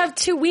say, we have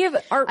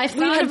I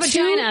found a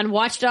vagina on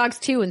Watch Dogs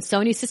 2 and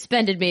Sony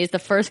suspended me is the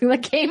first thing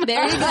that came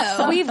There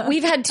you go.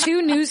 We've had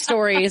two news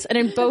stories, and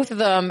in both of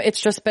them, it's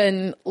just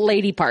been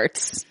lady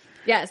parts.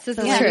 Yes, this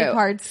is Yeah, true.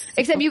 parts.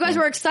 Except you guys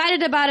were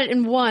excited about it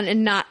in one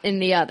and not in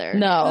the other.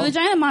 No. The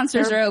vagina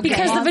monsters are okay.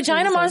 Because the Monsters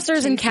vagina are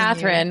monsters in chasing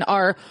Catherine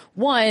are,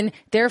 one,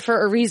 there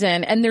for a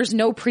reason, and there's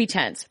no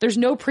pretense. There's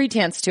no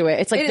pretense to it.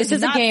 It's like, It this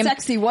is a not game.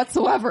 sexy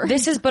whatsoever.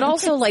 This is, but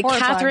also like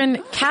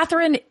Horrifying.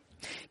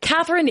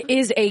 Catherine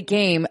is a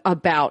game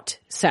about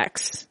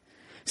sex.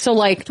 So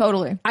like,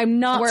 Totally. I'm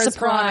not Whereas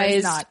Piranha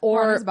is surprised not.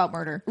 or Piranha's about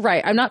murder.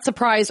 Right. I'm not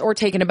surprised or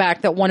taken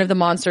aback that one of the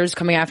monsters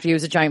coming after you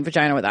is a giant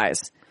vagina with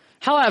eyes.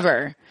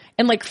 However,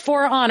 and like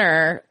For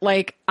Honor,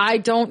 like I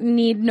don't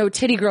need no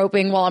titty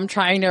groping while I'm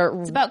trying to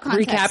about context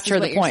recapture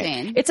is the what you're point.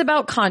 saying. It's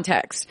about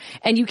context.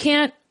 And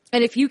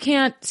if you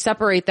can't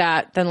separate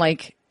that, then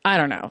like, I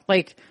don't know,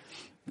 like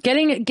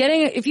getting,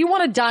 if you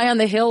want to die on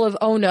the hill of,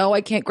 oh no,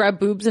 I can't grab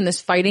boobs in this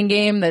fighting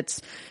game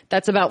that's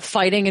about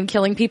fighting and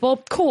killing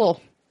people.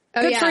 Cool.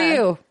 Oh, Good yeah. for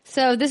you.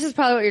 So this is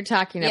probably what you're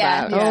talking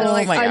Yeah. about. Yeah. So, Oh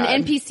like, my an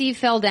God. NPC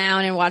fell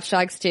down in Watch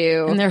Dogs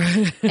 2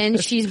 and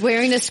she's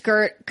wearing a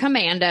skirt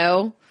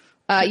commando.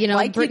 You know,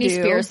 Like you Britney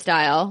do. Spears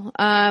style.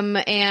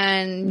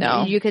 And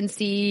No. you can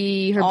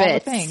see her All the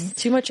bits. things.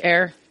 Too much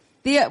air.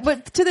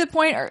 But to the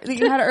point that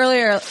you had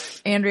earlier,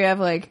 Andrea, of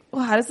like,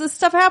 well, how does this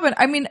stuff happen?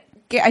 I mean,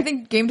 I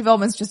think game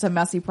development is just a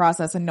messy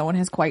process and no one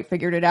has quite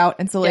figured it out.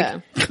 And so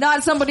like,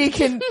 not somebody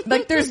can,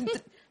 like there's,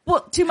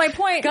 well, to my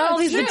point. Got all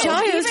these true.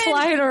 vaginas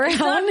flying around.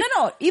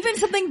 No, even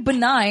something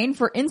benign,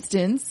 for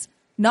instance,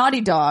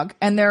 Naughty Dog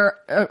and their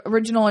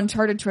original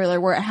Uncharted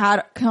trailer where it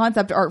had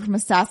concept art from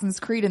Assassin's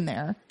Creed in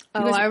there.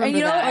 Oh, I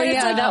remember that. and Oh, it's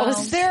yeah, like, that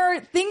was- there are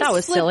things that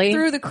was slip silly.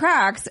 through the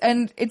cracks,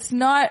 and it's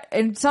not.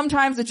 And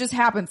sometimes it just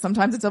happens.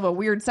 Sometimes it's of a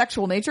weird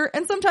sexual nature,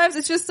 and sometimes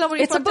it's just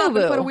somebody It's a fucked up and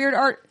boo-boo. put a weird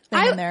art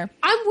thing in there.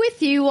 I'm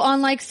with you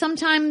on like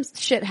sometimes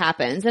shit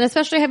happens, and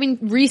especially having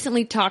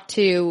recently talked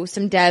to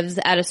some devs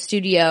at a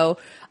studio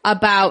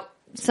about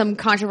some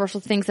controversial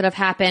things that have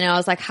happened. I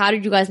was like, how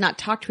did you guys not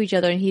talk to each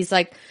other? And he's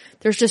like,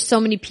 there's just so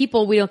many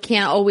people,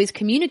 can't always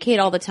communicate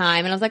all the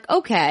time. And I was like,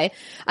 okay,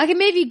 I can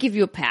maybe give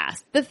you a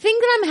pass. The thing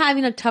that I'm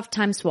having a tough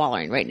time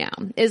swallowing right now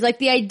is like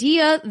the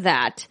idea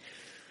that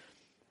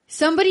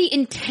somebody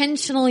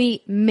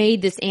intentionally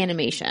made this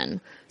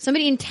animation.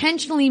 Somebody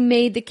intentionally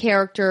made the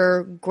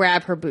character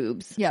grab her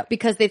boobs. Yep.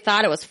 Because they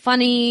thought it was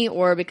funny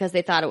or because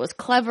they thought it was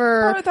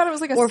clever. Or I thought it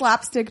was like a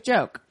slapstick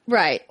joke.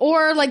 Right.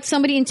 Or like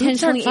somebody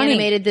intentionally funny.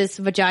 animated this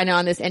vagina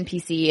on this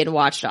NPC in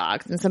Watch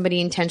Dogs and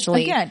somebody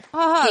intentionally Again,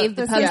 haha, Gave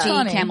the this is PUBG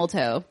funny. camel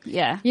toe.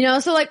 Yeah. You know,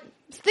 so like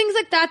things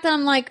like that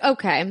I'm like,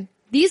 okay,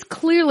 these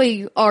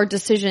clearly are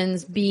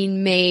decisions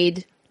being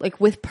made like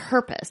with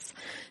purpose.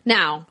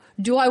 Now,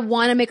 do I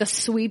want to make a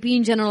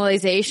sweeping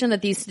generalization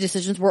that these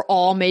decisions were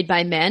all made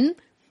by men?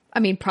 I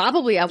mean,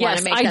 probably I want Yes,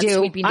 to make I that do.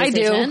 sweeping I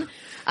do.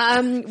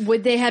 decision.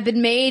 Would they have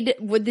been made,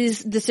 would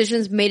these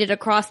decisions made it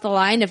across the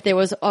line if there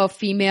was a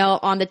female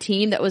on the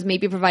team that was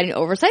maybe providing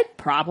oversight?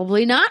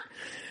 Probably not.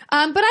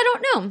 But I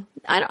don't know.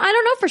 I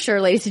don't know for sure,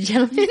 ladies and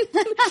gentlemen.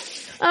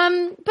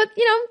 But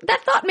you know,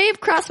 that thought may have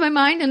crossed my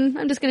mind, and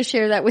I'm just going to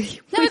share that with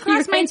you. No, it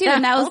crossed mine too,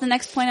 and that was now. the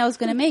next point I was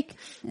going to make.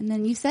 And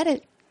then you said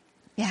it.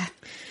 Yeah.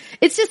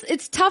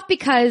 It's tough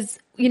because,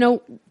 you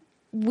know,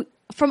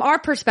 from our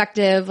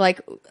perspective,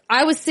 like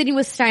I was sitting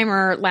with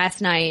Steimer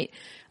last night,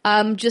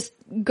 just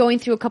going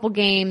through a couple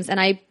games, and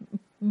I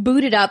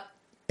booted up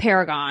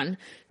Paragon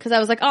because I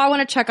was like, oh, I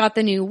want to check out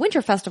the new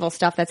Winter Festival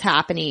stuff that's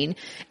happening.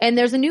 And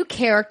there's a new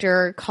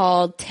character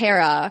called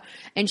Terra,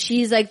 and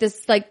she's like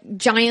this like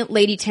giant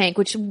lady tank,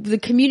 which the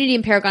community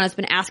in Paragon has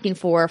been asking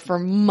for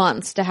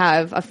months to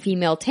have a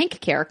female tank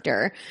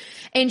character.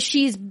 And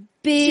she's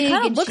big, She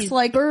kinda and looks she's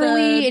like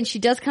burly, the- and she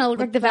does kind of look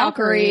like the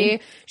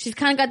Valkyrie. She's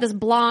kind of got this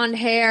blonde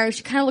hair.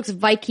 She kind of looks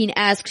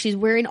Viking-esque. She's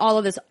wearing all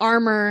of this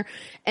armor.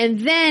 And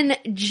then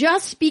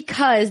just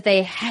because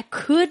they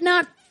could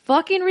not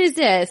fucking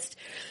resist,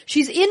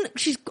 she's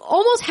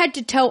almost head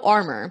to toe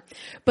armor,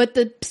 but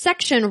the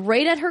section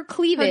right at her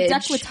cleavage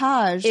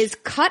decolletage is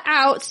cut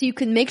out so you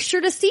can make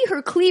sure to see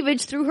her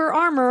cleavage through her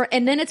armor,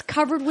 and then it's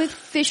covered with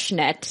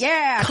fishnet.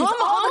 Yeah, 'cause Come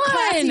all the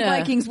classy on.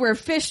 Vikings wear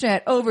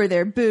fishnet over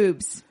their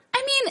boobs.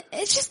 I mean,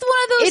 it's just one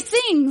of those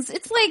things.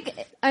 It's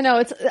like, I know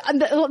it's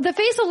the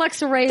face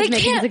Alexa Ray is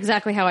making is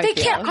exactly how I They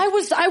feel. can't.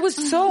 I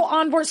was so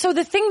on board. So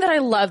the thing that I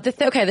love, the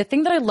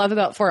thing that I love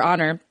about For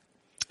Honor,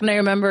 and I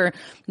remember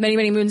many,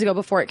 many moons ago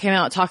before it came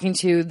out, talking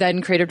to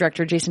then creative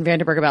director Jason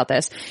Vanderberg about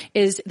this,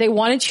 is they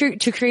wanted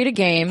to create a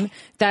game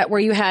where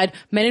you had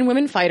men and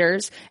women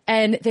fighters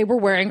and they were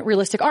wearing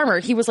realistic armor.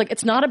 He was like,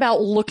 it's not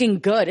about looking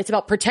good. It's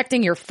about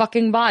protecting your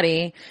fucking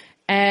body.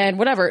 And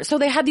whatever. So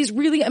they had these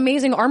really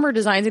amazing armor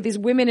designs of these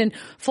women in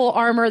full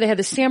armor. They had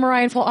the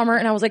samurai in full armor.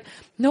 And I was like,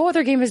 no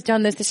other game has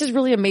done this. This is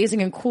really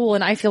amazing and cool.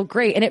 And I feel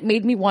great. And it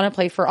made me want to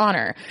play For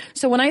Honor.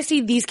 So when I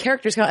see these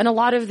characters come out,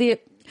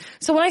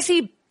 and when I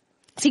see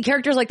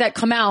characters like that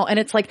come out, and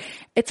it's like,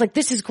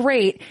 this is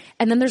great.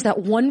 And then there's that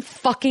one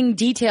fucking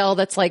detail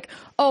that's like,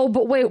 oh,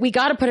 but wait, we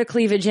got to put a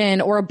cleavage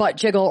in or a butt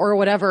jiggle or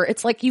whatever.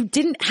 It's like, you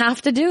didn't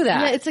have to do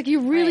that. Yeah, it's like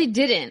you really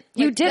didn't.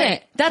 You Like, didn't.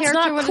 that That's character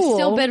not would have cool.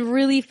 Still been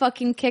really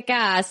fucking kick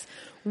ass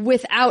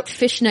without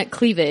fishnet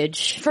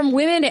cleavage. From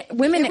women It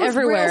was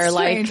everywhere. real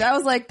Like, strange. I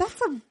was like,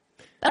 that's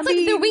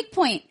like their weak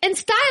point. And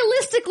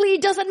stylistically,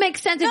 it doesn't make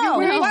sense. If No, you're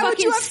wearing why would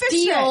fucking you have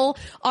fishnet? steel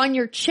on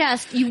your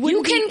chest, you you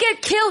wouldn't can be-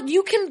 get killed.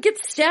 You can get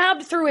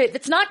stabbed through it.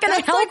 It's not going to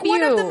That's help like you.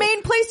 one of the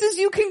main places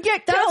you can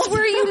get killed. That's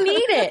where you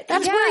need it.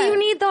 That's Yeah. where you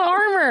need the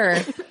armor.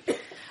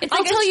 It's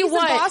I'll like a tell you she's a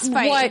boss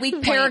fight, what weak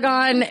point.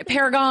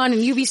 Paragon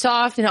and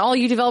Ubisoft and all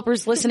you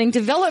developers listening,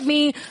 develop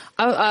me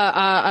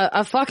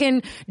a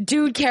fucking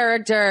dude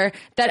character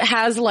that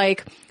has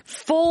like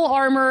full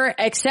armor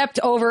except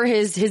over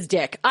his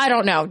dick. I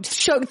don't know.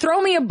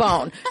 Throw me a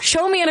bone.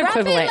 Show me an Wrap it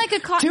in equivalent. like a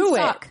cotton Do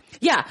sock. it.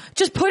 Yeah,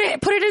 just put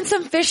it in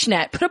some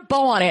fishnet. Put a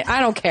bow on it.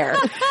 I don't care.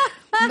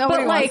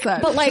 Nobody but wants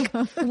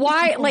that.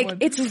 why? Like,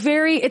 it's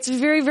very,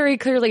 very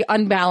clearly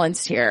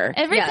unbalanced here.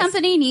 Every Yes.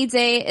 company needs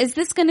is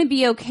this going to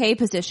be okay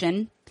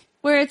position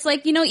where it's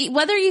like, you know,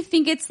 whether you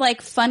think it's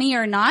like funny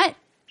or not,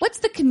 what's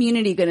the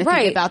community going to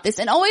Right. think about this?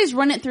 And always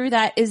run it through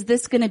that. Is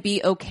this going to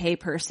be okay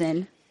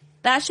person?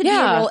 That should be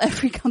Yeah. a role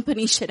every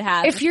company should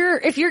have. If you're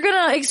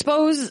gonna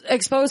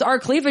expose our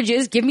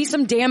cleavages, give me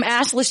some damn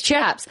assless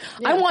chaps.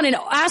 I want an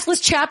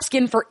assless chap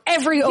skin for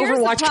every Here's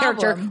the Overwatch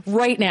character problem.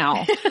 right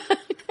now.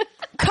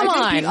 Come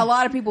I think on, a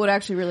lot of people would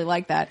actually really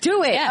like that.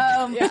 do it.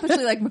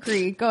 Especially like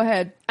McCree. Go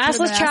ahead. Put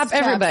him in Assless chap ass chaps.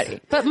 everybody.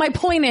 But my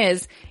point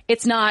is,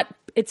 it's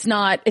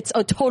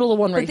a total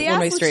one-way But the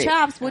one-way assless street.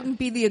 chaps wouldn't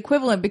be the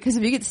equivalent because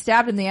if you get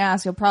stabbed in the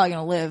ass, you're probably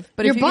going to live.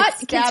 But Your if you butt get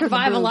can stabbed in the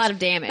survive a boobs- lot of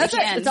damage. That's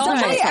right. It's all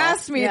Somebody mental.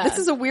 asked me, Yeah. this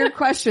is a weird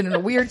question and a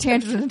weird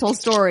tangential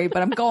story,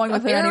 but I'm going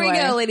with it Here anyway. we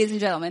go, ladies and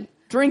gentlemen.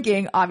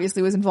 Drinking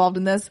obviously was involved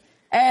in this,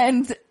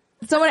 and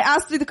someone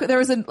asked me there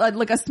was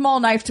a small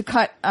knife to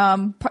cut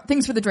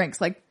things for the drinks,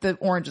 like the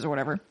oranges or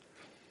whatever.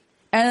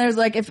 And there's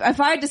like, if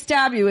I had to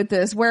stab you with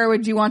this, where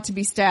would you want to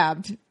be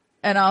stabbed?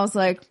 And I was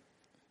like,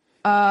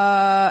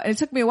 and it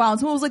took me a while. And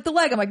someone was like, the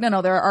leg. I'm like,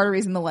 no, there are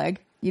arteries in the leg.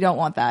 You don't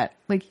want that.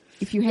 Like,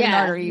 if you hit an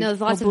Yeah, artery, no,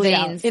 there's lots you'll of bleed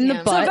out. veins. In the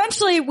Yeah. butt. So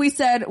eventually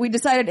we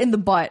decided in the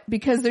butt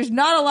because there's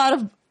not a lot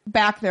of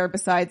back there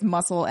besides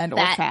muscle and or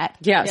Fat. fat.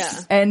 Yes.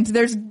 Yeah. And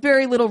there's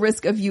very little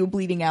risk of you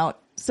bleeding out.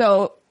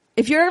 So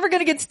if you're ever going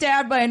to get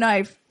stabbed by a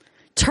knife,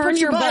 Turn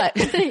your butt.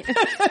 get your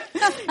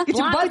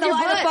butt in the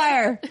line of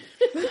fire.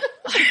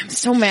 I'm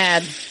so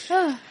mad.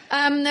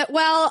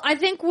 Well, I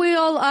think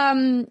we'll,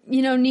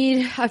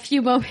 need a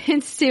few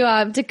moments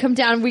to come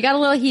down. We got a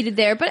little heated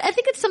there, but I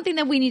think it's something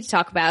that we need to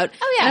talk about.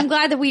 Oh, yeah. And I'm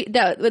glad that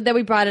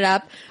we brought it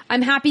up.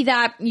 I'm happy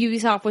that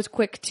Ubisoft was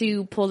quick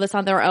to pull this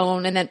on their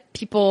own and that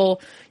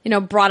people,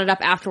 brought it up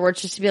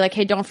afterwards just to be like,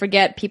 hey, don't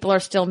forget people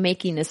are still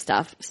making this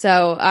stuff.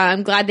 So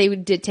I'm glad they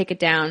did take it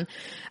down.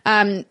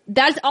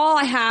 That's all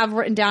I have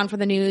written down for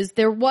the news.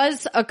 There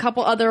was a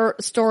couple other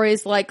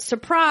stories like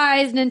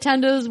surprise,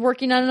 Nintendo's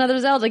working on another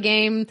Zelda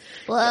game.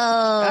 Whoa.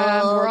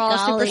 We're all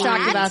super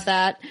shocked about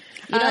that.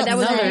 That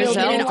was know revealed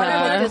Zelda. in One of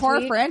October their this core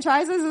week.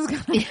 franchises is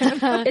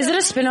gonna Is it a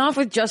spinoff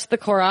with just the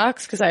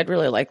Koroks? Because I'd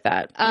really like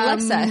that.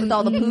 Alexa with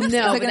all the poops. no, Is it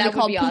but gonna that be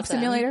called would be Poop awesome.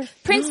 Simulator?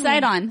 Prince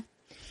Sidon.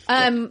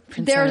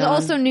 There's Zion.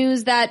 also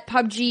news that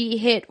PUBG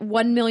hit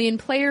 1 million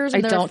players in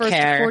I their don't first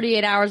care.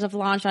 48 hours of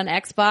launch on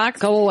Xbox.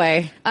 Go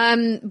away.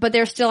 But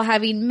they're still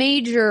having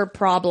major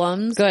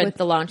problems Good. with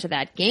the launch of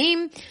that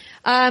game.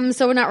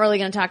 So we're not really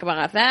going to talk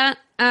about that.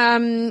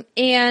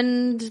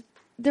 And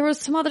there was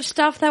some other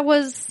stuff that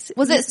was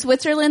Was it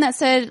Switzerland that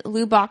said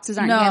loot boxes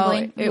aren't No,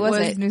 gambling? it Who was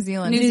it? New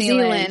Zealand. New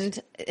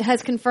Zealand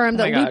has confirmed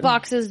Oh that my loot God.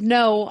 boxes,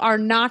 are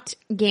not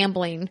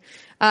gambling.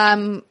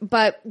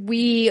 But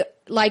we,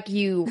 like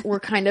you, were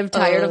kind of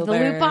tired of the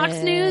Over loot box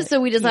it. news, so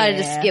we decided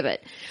to Yeah. skip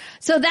it.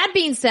 So that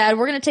being said,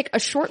 we're going to take a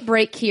short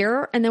break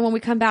here, and then when we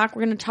come back,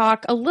 we're going to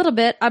talk a little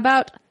bit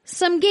about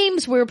some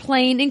games we're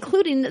playing,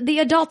 including the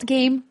adult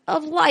game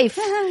of life.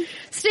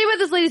 Stay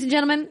with us, ladies and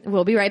gentlemen.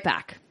 We'll be right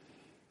back.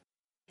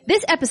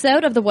 This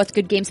episode of the What's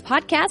Good Games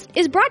podcast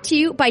is brought to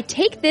you by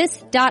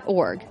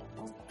TakeThis.org.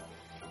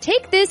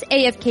 Take This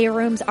AFK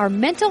rooms are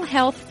mental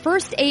health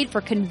first aid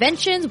for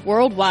conventions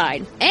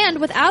worldwide.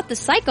 And without the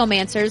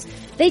psychomancers,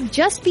 they'd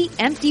just be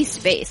empty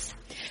space.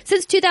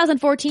 Since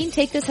 2014,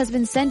 Take This has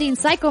been sending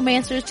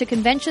psychomancers to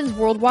conventions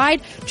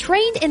worldwide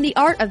trained in the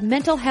art of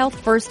mental health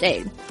first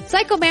aid.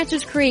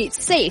 Psychomancers create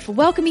safe,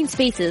 welcoming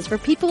spaces for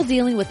people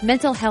dealing with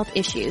mental health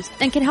issues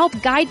and can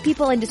help guide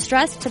people in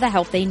distress to the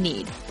help they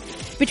need.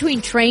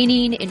 Between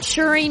training,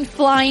 insuring,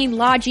 flying,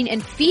 lodging,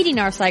 and feeding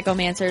our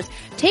psychomancers,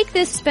 Take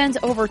This spends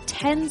over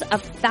tens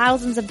of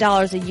thousands of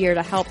dollars a year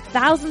to help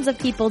thousands of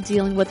people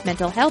dealing with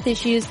mental health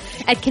issues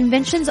at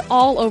conventions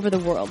all over the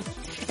world.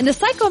 And the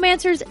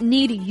psychomancers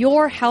need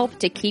your help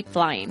to keep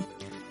flying.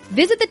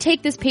 Visit the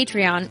Take This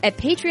Patreon at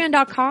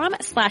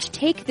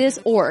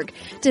patreon.com/takethisorg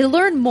to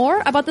learn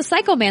more about the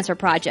Psychomancer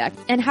Project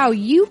and how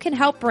you can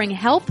help bring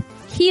help,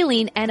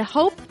 healing, and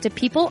hope to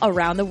people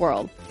around the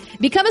world.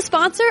 Become a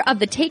sponsor of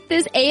the Take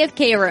This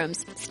AFK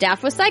rooms,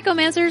 staffed with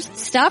psychomancers,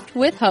 stuffed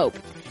with hope.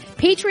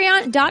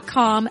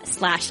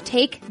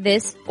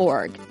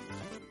 Patreon.com/takethisorg.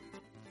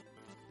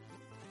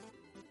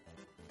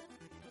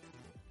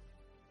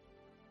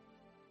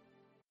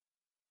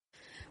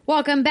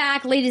 Welcome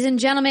back, ladies and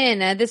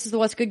gentlemen. This is the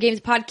What's Good Games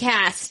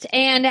podcast.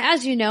 And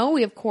as you know,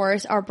 we of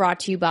course are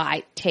brought to you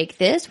by Take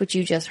This, which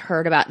you just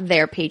heard about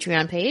their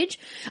Patreon page.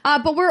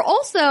 But we're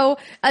also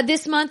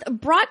this month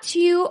brought to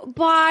you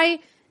by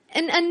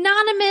an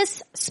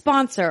anonymous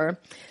sponsor.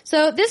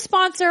 So this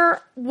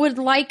sponsor would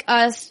like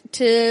us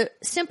to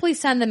simply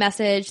send the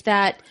message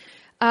that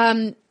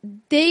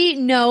they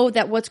know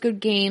that What's Good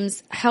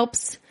Games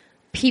helps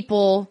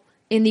people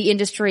in the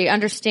industry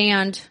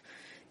understand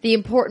the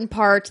important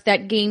part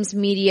that games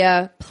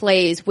media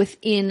plays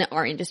within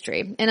our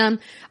industry. And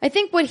I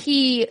think what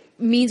he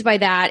means by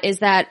that is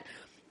that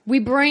we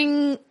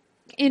bring,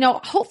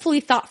 hopefully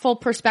thoughtful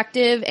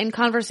perspective and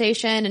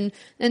conversation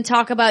and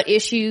talk about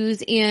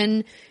issues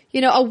in,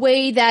 a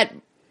way that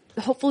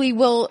hopefully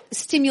will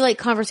stimulate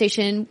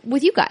conversation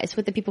with you guys,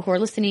 with the people who are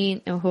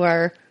listening and who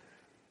are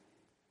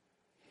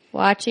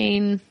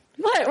watching.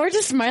 What? We're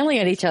just smiling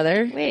at each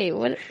other. Wait,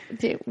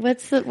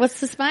 what's the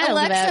smile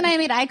Alexa about? and I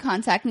made eye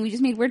contact and we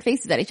just made weird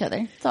faces at each other.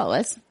 That's all it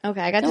was.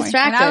 Okay, I got Don't worry.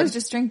 distracted. And I was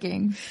just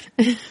drinking.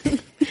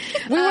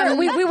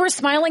 We were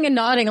smiling and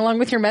nodding along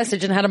with your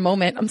message and had a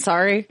moment. I'm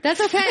sorry. That's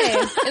okay.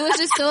 It was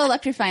just so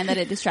electrifying that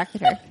it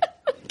distracted her.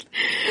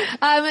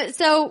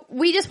 So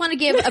we just want to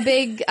give a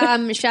big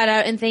shout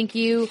out and thank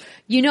you.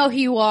 You know who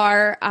you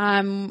are.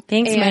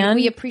 Thanks, and man.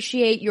 We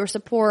appreciate your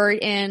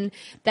support and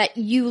that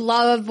you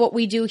love what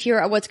we do here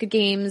at What's Good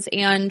Games,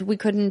 and we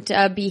couldn't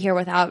be here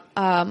without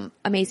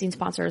amazing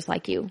sponsors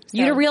like you. So,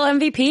 You're the real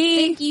MVP.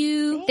 Thank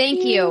you.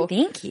 thank you.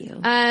 Thank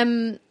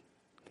you.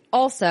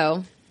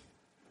 Also,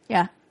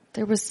 Yeah.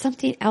 there was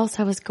something else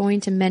I was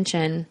going to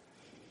mention.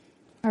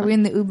 Are we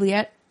in the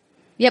oubliette?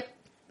 Yep,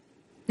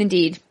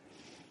 indeed.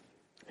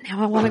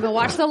 Now I want to go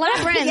watch The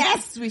Labyrinth.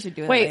 Yes, we should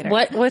do it Wait, later.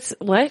 what?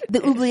 What? The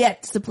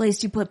oubliette's the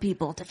place you put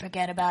people to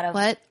forget about it.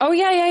 What? Oh,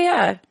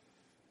 yeah.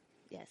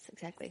 Yes,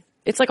 exactly.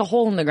 It's like a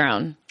hole in the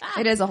ground.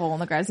 It is a hole in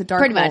the ground. It's a dark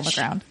Pretty hole in much. the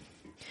ground.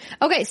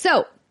 Okay,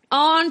 so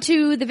on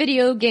to the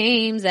video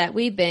games that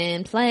we've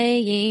been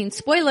playing.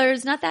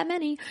 Spoilers, not that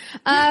many.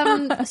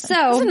 That's a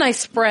So nice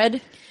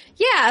spread.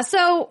 yeah,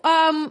 so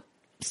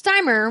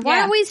Steimer, why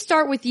Yeah. don't we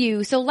start with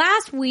you? So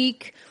last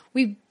week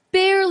we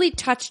barely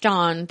touched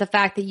on the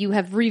fact that you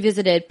have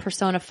revisited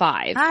Persona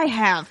 5. I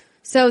have.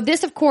 So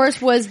this, of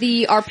course, was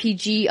the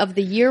RPG of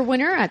the Year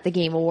winner at the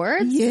Game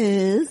Awards.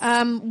 Yes.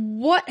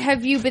 What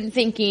have you been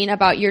thinking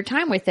about your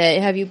time with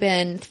it? Have you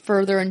been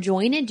further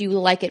enjoying it? Do you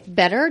like it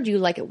better? Do you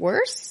like it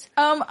worse?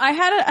 I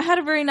had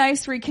a very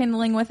nice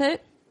rekindling with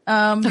it.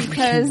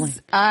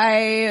 Because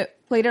I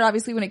played it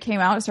obviously when it came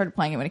out. I started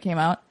playing it when it came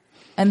out.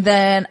 And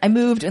then I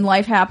moved and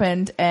life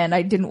happened and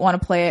I didn't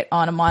want to play it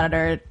on a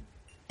monitor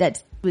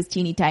that was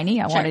teeny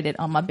tiny. I wanted it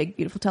on my big,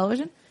 beautiful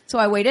television. So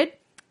I waited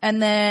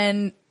and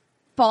then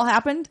fall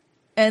happened.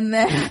 And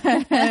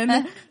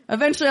then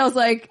eventually I was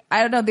like,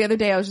 I don't know, the other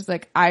day I was just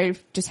like, I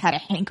just had a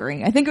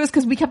hankering. I think it was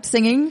because we kept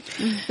singing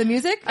the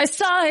music. I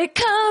saw it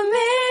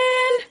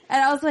coming.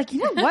 And I was like, you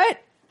know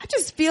what? I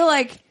just feel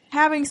like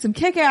having some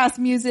kick-ass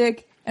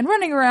music and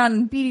running around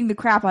and beating the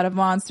crap out of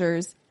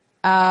monsters.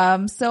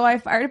 So I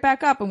fired it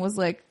back up and was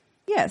like,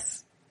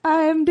 yes,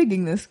 I'm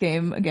digging this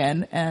game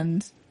again.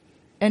 And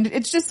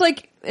it's just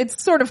like,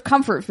 it's sort of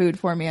comfort food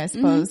for me, I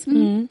suppose.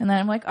 And then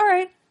I'm like, all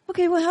right,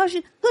 okay, well, who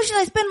should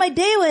I spend my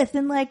day with?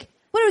 And like,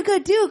 what are we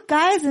going to do,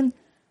 guys? And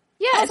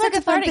Yeah, all it's like sorts a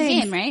of fun farting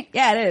things. game, right?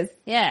 Yeah, it is.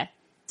 Yeah.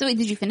 So wait,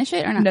 did you finish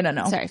it or not?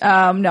 No. Sorry.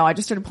 No, I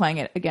just started playing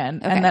it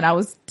again. Okay. And then I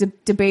was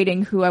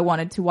debating who I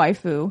wanted to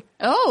waifu.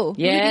 Oh.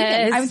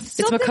 Yes. I'm It's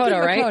still thinking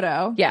Makoto, right?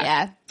 Makoto. Yeah.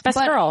 Yeah. Best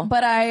girl.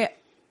 But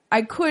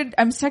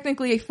I'm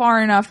technically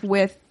far enough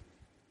with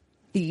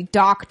the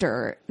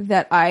doctor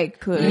that I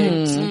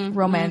could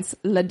romance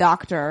Le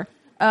Doctor.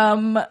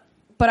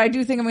 But I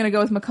do think I'm going to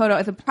go with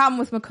Makoto. The problem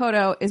with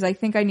Makoto is I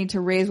think I need to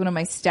raise one of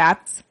my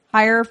stats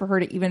higher for her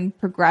to even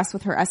progress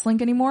with her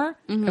S-Link anymore,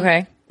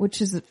 Okay.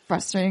 which is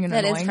frustrating and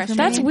That is annoying for me.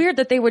 That's weird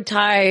that they would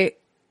tie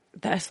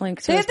the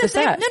S-Link to They have the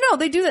set. no,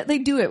 they do that. They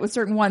do it with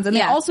certain ones, and they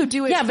Yeah. also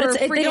do it. Yeah, but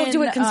for they don't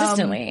do it friggin',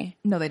 consistently.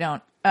 No, they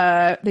don't.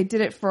 They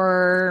did it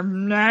for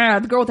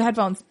the girl with the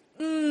headphones.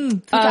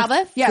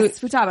 Futaba? Yes,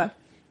 Futaba.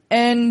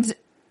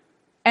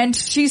 And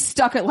she's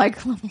stuck at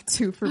like level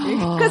 2 for me.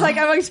 Cause like,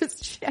 I'm like,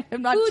 just, shit,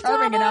 I'm not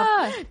charming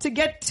enough to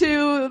get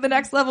to the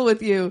next level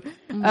with you.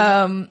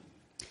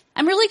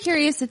 I'm really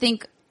curious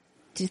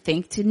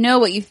to know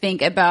what you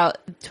think about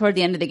toward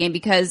the end of the game,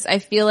 because I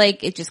feel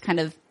like it just kind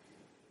of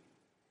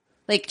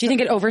like, Do you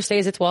think it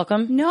overstays its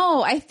welcome?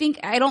 no, I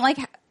don't like,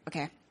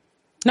 okay.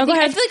 No, go I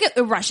ahead. feel like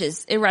it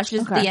rushes the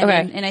Okay. ending,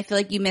 Okay. and I feel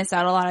like you miss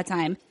out a lot of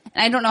time.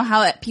 And I don't know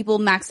how people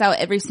max out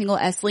every single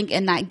S-Link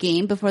in that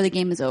game before the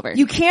game is over.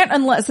 You can't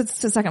unless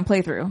it's the second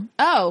playthrough.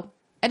 Oh,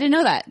 I didn't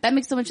know that. That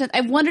makes so much sense.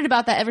 I've wondered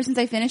about that ever since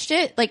I finished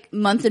it, like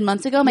months and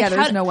months ago. I'm Yeah, like,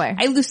 there's no way.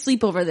 I lose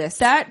sleep over this.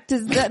 That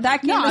game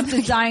No, is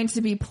designed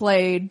to be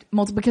played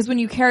multiple, because when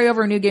you carry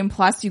over a new game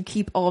plus, you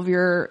keep all of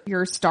your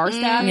star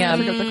stats. Yeah. I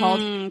forget what they're called.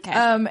 Okay.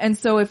 And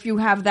so if you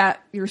have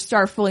your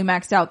star fully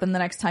maxed out, then the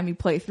next time you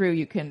play through,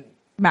 you can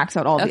max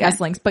out all the Okay.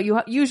 S-Links, but you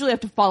usually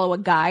have to follow a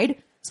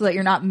guide so that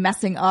you're not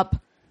messing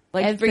up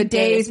like Every the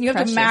day days, is and you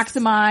have to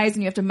precious. maximize, and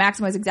you have to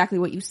maximize exactly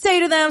what you say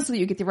to them so that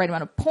you get the right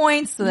amount of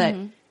points so that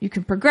you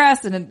can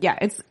progress. And then, yeah,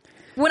 it's,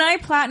 when I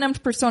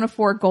platinumed Persona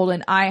 4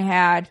 Golden, I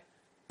had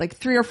like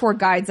 3 or 4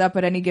 guides up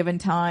at any given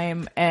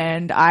time,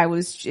 and it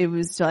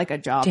was like a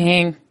job.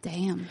 Dang.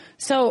 Damn.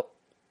 So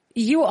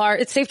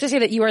it's safe to say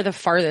that you are the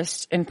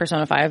farthest in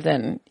Persona 5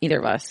 than either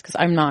of us, because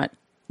I'm not.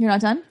 You're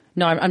not done?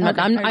 No, I'm not.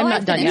 I'm Oh, not I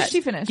done finished. yet.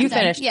 She finished. You I'm done.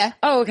 finished. Yeah.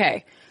 Oh,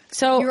 okay.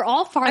 So You're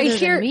all farther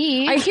than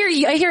me. I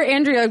hear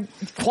Andrea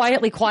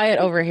quiet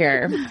over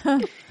here.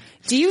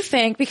 Do you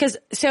think, because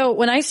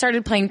when I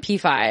started playing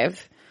P5,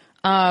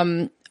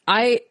 I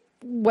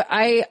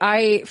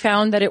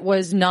found that it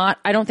was not,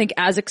 I don't think,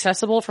 as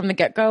accessible from the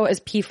get-go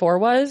as P4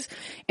 was.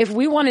 If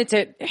we wanted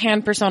to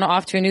hand Persona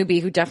off to a newbie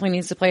who definitely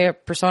needs to play a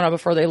Persona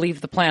before they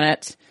leave the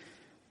planet,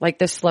 like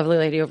this lovely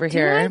lady over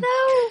here.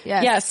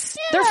 Yes.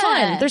 They're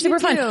fun. They're super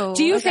fun.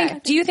 Do you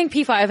think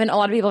P5, and a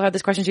lot of people have had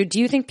this question too,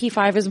 do you think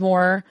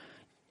P5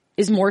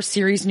 is more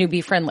series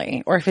newbie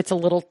friendly, or if it's a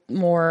little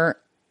more?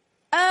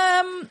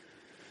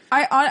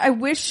 I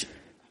wish,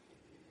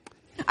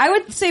 I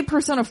would say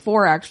Persona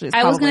 4 actually is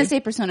I was probably. going to say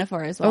Persona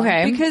 4 as well.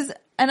 Okay. Because,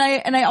 and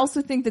I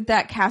also think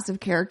that cast of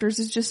characters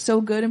is just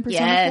so good in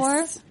Persona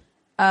Yes.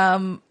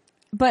 4.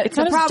 But It's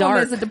the not as problem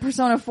dark. is that the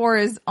Persona 4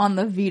 is on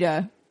the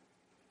Vita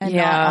and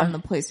Yeah. not on the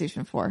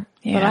PlayStation 4.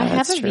 Yeah, But I have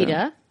that's a true.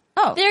 Vita.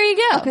 Oh, There you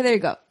go. Okay, there you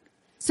go.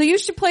 So you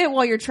should play it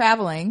while you're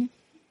traveling,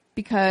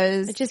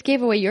 because I just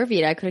gave away your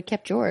Vita. I could have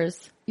kept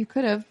yours. you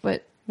could have,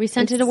 but We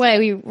sent it away.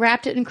 We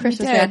wrapped it in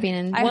Christmas did. wrapping,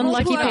 and I One hope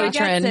lucky whoever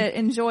patron. gets it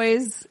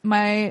enjoys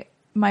my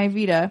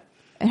Vita.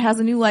 It has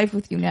a new life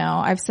with you now.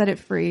 I've set it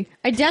free.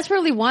 I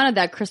desperately wanted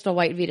that crystal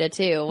white Vita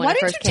too when Why it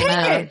didn't first you came take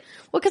out. it?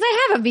 Well, because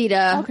I have a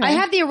Vita. Okay. I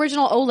have the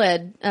original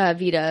OLED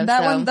Vita. That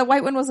so. one, the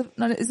white one is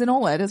an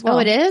OLED as well. Oh,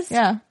 it is?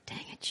 Yeah. Dang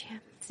it, Jim.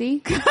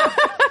 See?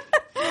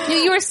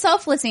 you were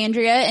selfless,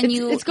 Andrea, and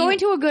It's going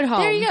to a good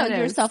home. There you go. It You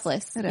were is.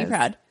 selfless. It Be is.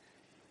 proud.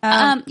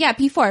 Yeah,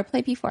 P4.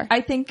 Play P4.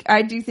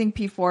 I do think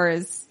P4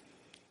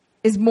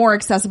 is more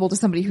accessible to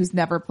somebody who's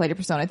never played a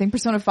Persona. I think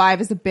Persona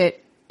 5 is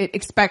it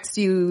expects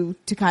you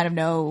to kind of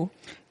know.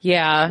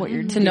 Yeah, What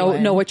you're to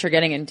doing. know what you're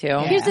getting into.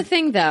 Here's the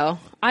thing, though.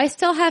 I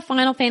still have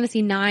Final Fantasy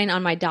IX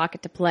on my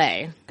docket to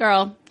play.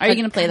 Girl, are you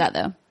going to play that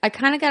though? I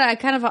kind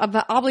of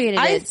obligated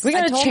it. We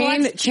gotta I told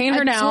chain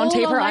her I down, told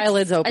tape her Alex-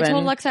 eyelids open. I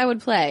told Alexa I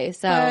would play,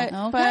 so But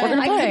We're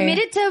gonna play.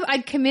 I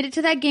committed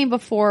to that game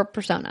before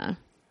Persona.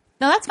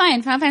 No, that's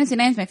fine. Final Fantasy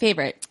IX is my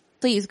favorite.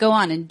 Please go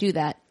on and do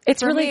that.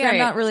 It's for really me, great. I'm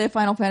not really a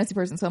Final Fantasy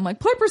person, so I'm like,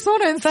 play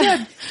Persona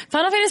instead.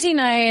 Final Fantasy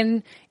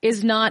IX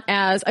is not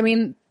as, I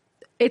mean,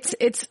 it's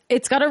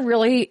got a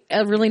really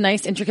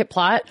nice intricate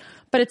plot,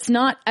 but it's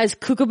not as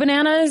cuckoo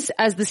bananas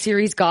as the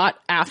series got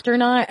after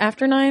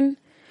nine.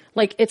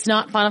 Like, it's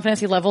not Final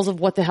Fantasy levels of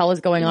what the hell is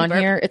going on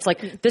here. It's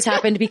like, this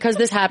happened because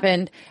this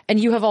happened, and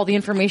you have all the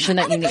information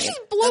that you need. She's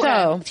blowing.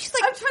 So, She's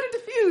like, I'm trying to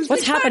diffuse.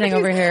 What's I'm trying to happening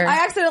over diffuse. here?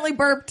 I accidentally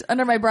burped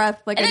under my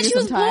breath, like And I then do she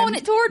was sometimes. blowing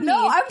it toward me.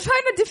 No, I'm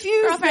trying to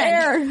diffuse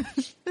Girlfriend.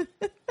 the air.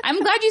 I'm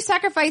glad you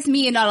sacrificed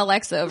me and not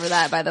Alexa over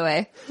that, by the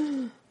way.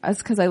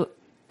 That's because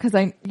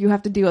you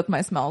have to deal with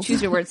my smells.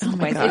 Choose your words. Oh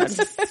my God.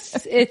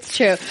 It's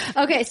true.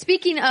 Okay,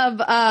 speaking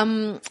of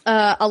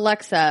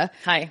Alexa,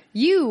 Hi.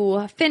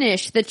 you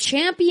finished the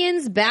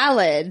Champions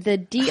Ballad, the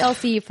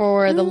DLC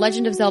for The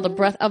Legend of Zelda: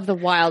 Breath of the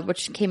Wild,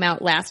 which came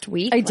out last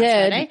week. I last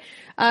did.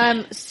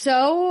 Friday.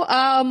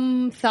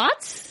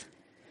 Thoughts?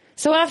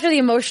 So after the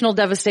emotional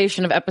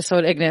devastation of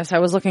episode Ignis, I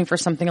was looking for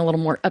something a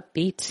little more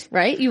upbeat.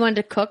 Right? You wanted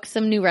to cook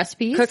some new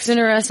recipes? Cook some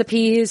new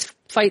recipes,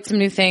 fight some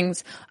new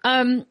things.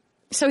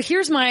 So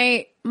here's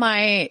my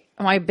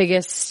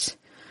biggest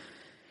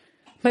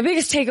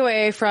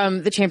takeaway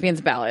from the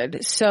Champions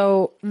Ballad.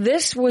 So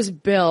this was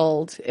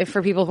billed, if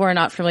for people who are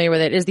not familiar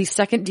with it, is the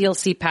second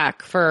DLC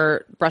pack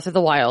for Breath of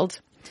the Wild.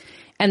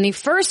 And the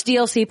first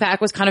DLC pack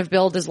was kind of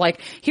billed as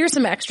like, here's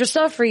some extra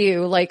stuff for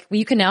you. Like,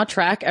 you can now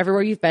track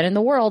everywhere you've been in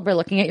the world by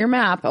looking at your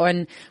map.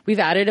 And we've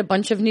added a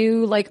bunch of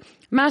new, like,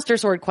 Master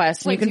Sword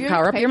quests. Wait, And do you you can have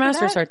power to up pay your for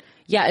Master that? Sword.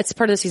 Yeah, it's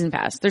part of the season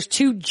pass. There's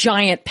 2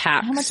 giant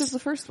packs. How much is the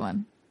first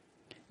one?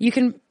 You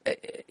can,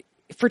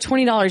 for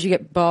 $20, you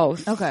get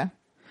both. Okay.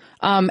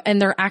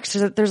 And there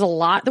was a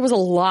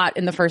lot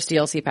in the first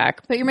DLC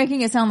pack. But you're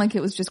making it sound like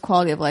it was just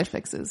quality of life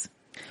fixes.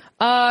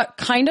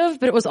 Kind of,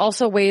 but it was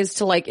also ways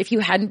to, like, if you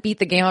hadn't beat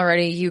the game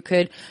already, you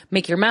could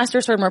make your Master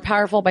Sword more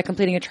powerful by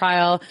completing a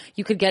trial.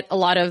 You could get a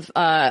lot of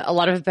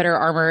better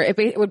armor.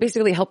 It would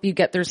basically help you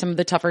get through some of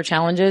the tougher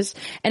challenges.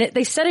 And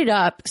they set it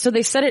up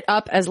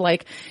as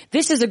like,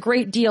 this is a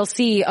great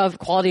DLC of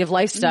quality of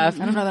life stuff.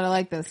 I don't know that I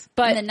like this.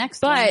 But, And the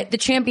next one. the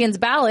Champions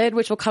Ballad,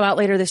 which will come out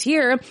later this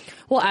year,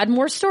 will add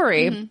more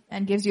story.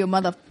 And gives you a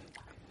mother.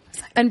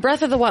 And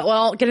Breath of the Wild,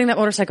 well, getting that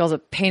motorcycle is a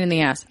pain in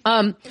the ass.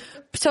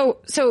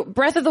 So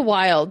Breath of the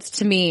Wild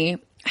to me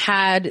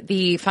had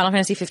the Final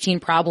Fantasy 15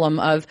 problem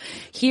of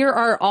here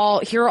are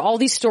all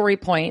these story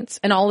points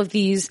and all of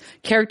these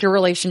character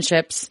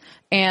relationships,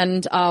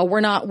 and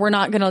we're not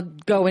gonna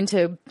go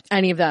into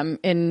any of them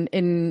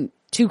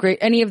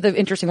any of the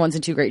interesting ones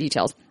in too great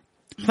details.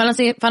 Final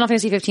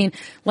Fantasy 15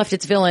 left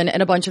its villain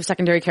and a bunch of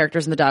secondary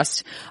characters in the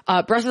dust.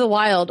 Breath of the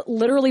Wild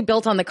literally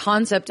built on the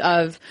concept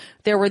of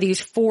there were these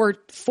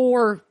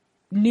four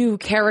new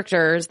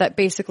characters that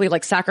basically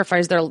like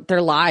sacrificed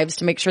their lives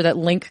to make sure that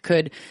Link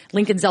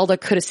and Zelda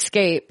could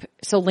escape,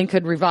 so Link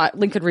could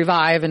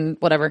revive and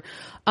whatever.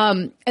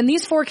 And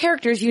these 4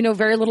 characters, you know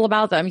very little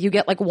about them. You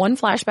get like one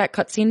flashback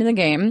cutscene in the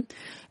game,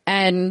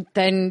 and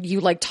then you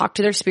like talk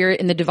to their spirit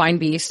in the Divine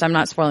Beast. I'm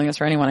not spoiling this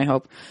for anyone, I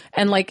hope.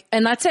 And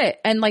that's it.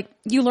 And like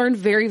you learn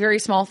very, very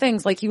small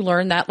things. Like you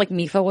learn that like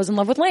Mipha was in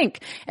love with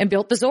Link and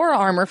built the Zora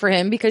armor for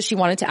him because she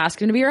wanted to ask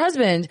him to be her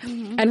husband.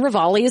 Mm-hmm. And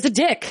Rivali is a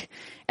dick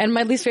and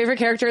my least favorite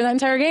character in that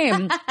entire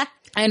game.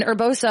 And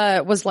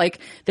Urbosa was like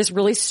this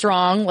really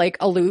strong, like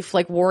aloof,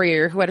 like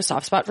warrior who had a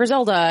soft spot for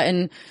Zelda,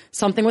 and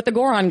something with the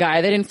Goron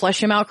guy. They didn't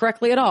flesh him out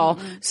correctly at all.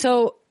 Mm-hmm.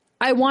 So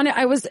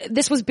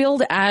this was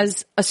billed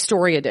as a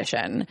story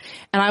edition.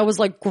 And I was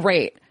like,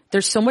 great.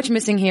 There's so much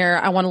missing here.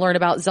 I want to learn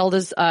about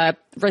Zelda's,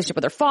 relationship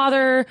with her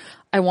father.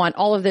 I want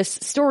all of this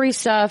story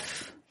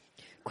stuff.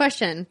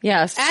 Question.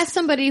 Yes. As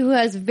somebody who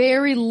has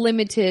very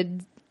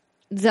limited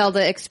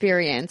Zelda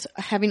experience,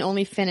 having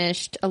only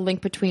finished A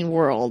Link Between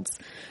Worlds,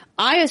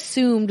 I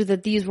assumed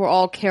that these were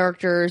all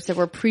characters that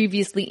were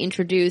previously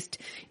introduced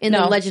in the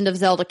Legend of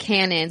Zelda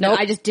canon. Nope.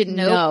 I just didn't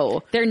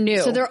know. They're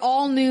new. So they're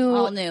all new.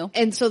 All new.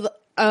 And so they're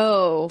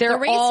all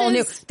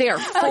new. They are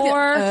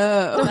 4.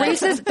 The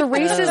races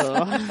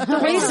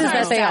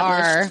that they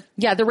are.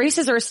 Yeah, the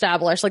races are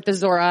established, like the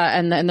Zora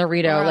and the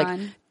Rito, Goron. like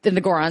and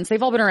the Gorons.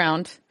 They've all been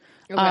around.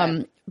 Okay.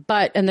 And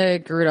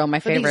the Gerudo, my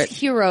favorite. These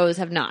heroes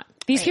have not.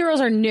 These heroes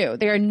are new.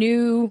 They are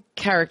new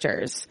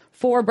characters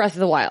for Breath of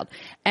the Wild.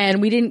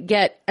 And we didn't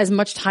get as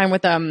much time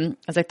with them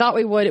as I thought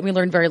we would, and we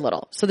learned very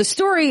little. So the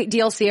story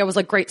DLC, I was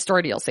like, great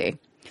story DLC.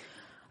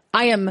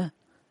 I am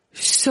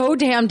so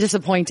damn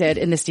disappointed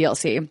in this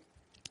DLC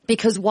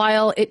because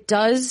while it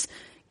does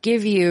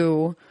give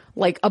you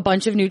like a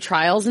bunch of new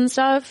trials and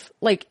stuff,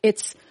 like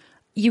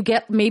you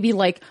get maybe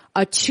like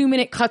a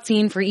 2-minute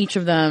cutscene for each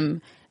of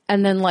them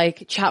and then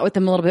like chat with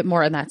them a little bit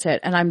more and that's it.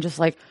 And I'm just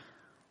like,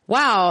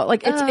 wow,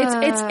 like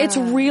it's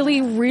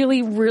really,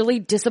 really, really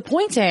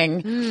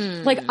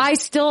disappointing. Like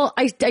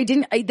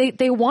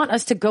they want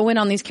us to go in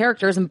on these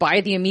characters and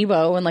buy the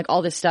amiibo and like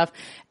all this stuff.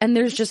 And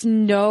there's just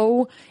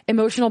no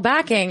emotional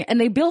backing, and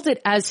they built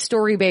it as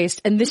story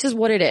based. And this is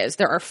what it is.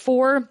 There are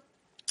 4.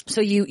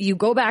 So you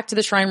go back to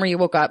the shrine where you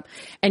woke up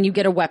and you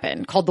get a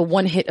weapon called the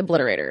one-hit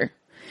obliterator.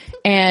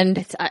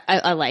 And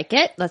I like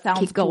it. Let's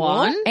keep go cool.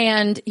 on.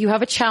 And you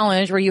have a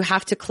challenge where you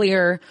have to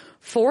clear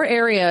 4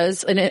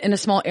 areas in a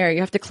small area.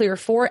 You have to clear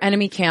 4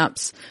 enemy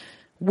camps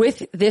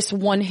with this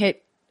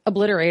one-hit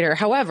obliterator.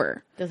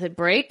 However, Does it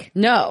break?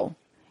 no.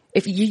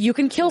 If you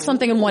can kill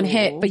something in one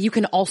hit, but you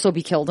can also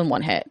be killed in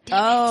one hit.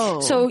 Oh.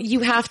 So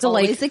you have to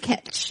Always like a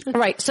catch.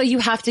 right. So you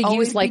have to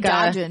Always use be like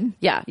dodging.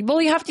 yeah. Well,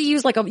 you have to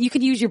use like you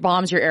could use your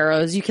bombs, your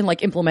arrows. You can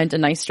like implement a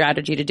nice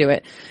strategy to do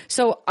it.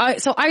 So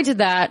I did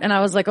that, and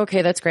I was like,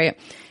 okay, that's great.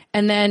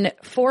 And then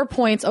 4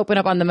 points open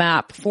up on the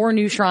map. 4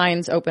 new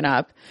shrines open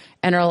up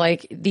and are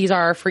like, these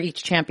are for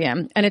each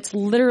champion. And it's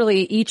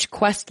literally each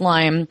quest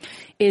line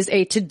is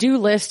a to-do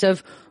list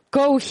of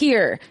go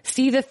here,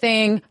 see the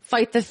thing,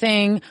 fight the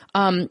thing,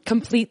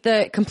 complete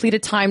a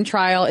time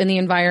trial in the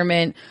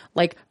environment,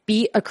 like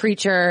beat a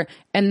creature,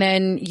 and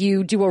then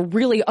you do a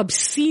really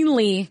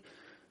obscenely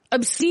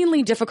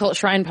difficult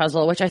shrine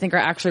puzzle, which I think are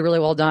actually really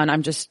well done.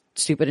 I'm just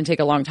stupid and take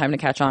a long time to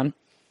catch on.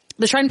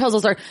 The shrine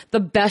puzzles are the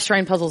best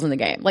shrine puzzles in the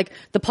game. Like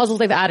the puzzles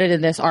they've added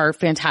in this are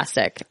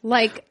fantastic.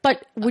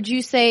 But would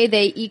you say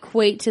they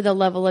equate to the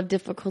level of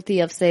difficulty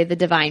of, say, the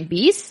Divine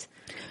Beast?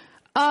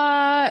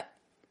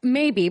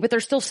 Maybe, but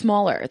they're still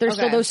smaller. They're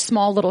still Okay. those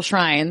small little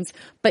shrines,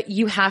 but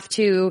you have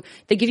to,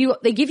 they give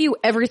you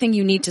everything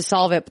you need to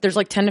solve it, but there's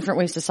like 10 different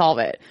ways to solve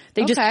it.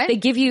 Okay. They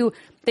give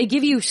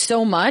you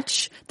so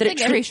much that Like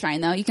every shrine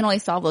though, you can only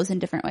solve those in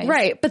different ways.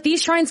 right. But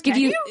these shrines give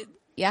you,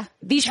 Yeah.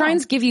 these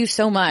shrines give you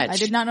so much. I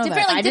did not know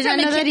Different, that. like, I did not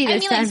know that either. I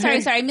mean,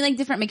 like, sorry. I mean, like,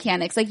 different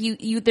mechanics. Like,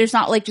 you, there's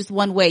not, like, just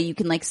one way you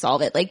can, like,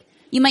 solve it. Like,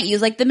 you might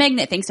use, like, the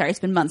magnet thing. Sorry, it's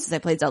been months since I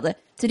played Zelda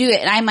to do it.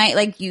 And I might,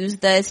 like, use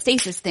the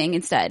stasis thing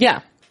instead.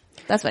 Yeah.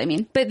 That's what I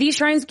mean. But these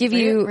shrines give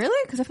you,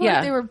 Really? Because I feel Yeah.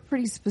 like they were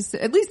pretty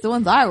specific. At least the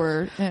ones I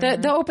were.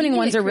 the opening You can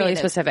ones get are really creative.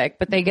 specific,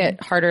 but they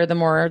get harder the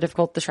more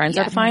difficult the shrines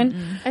are to find.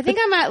 I think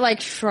I'm at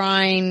like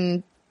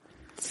shrine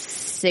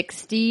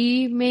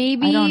 60,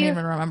 maybe. I don't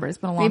even remember. It's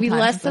been a long Maybe time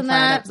less since than I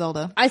fired that. up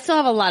Zelda. I still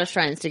have a lot of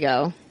shrines to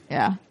go.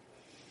 Yeah.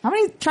 How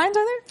many shrines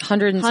are there?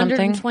 100 and something.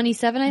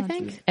 127, I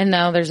think. And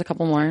now there's a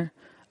couple more.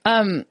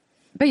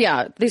 But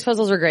yeah, these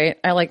puzzles are great.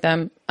 I like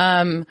them.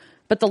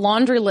 But the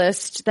laundry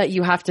list that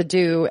you have to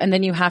do, and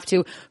then you have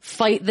to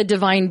fight the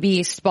Divine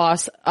Beast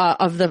boss,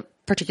 of the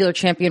particular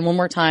champion one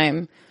more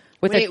time.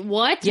 Wait,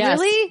 what? Yes,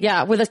 Really?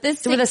 Yeah, with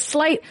a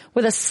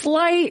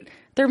slight,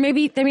 they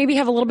maybe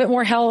have a little bit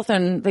more health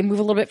and they move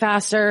a little bit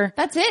faster.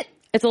 That's it.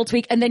 It's a little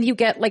tweak. And then you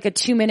get like a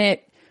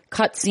 2-minute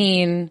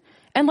cutscene.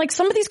 And like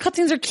some of these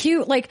cutscenes are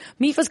cute. Like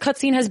Mifa's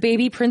cutscene has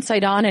baby Prince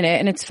Sidon in it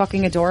and it's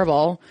fucking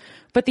adorable.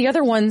 But the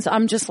other ones,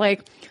 I'm just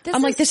like,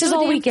 this is so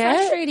all we damn get.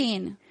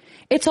 Frustrating.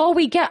 It's all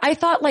we get. I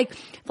thought like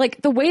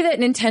the way that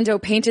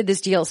Nintendo painted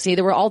this DLC,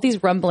 there were all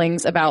these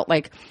rumblings about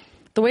like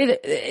the way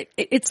that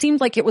it seemed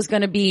like it was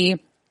going to be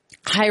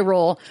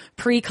Hyrule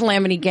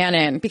pre-Calamity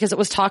Ganon, because it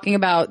was talking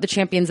about the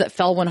champions that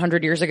fell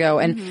 100 years ago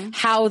and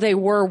how they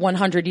were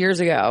 100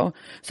 years ago.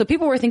 So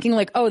people were thinking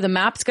like, oh, the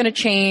map's going to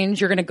change.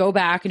 You're going to go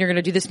back and you're going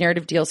to do this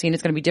narrative DLC and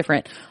it's going to be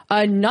different.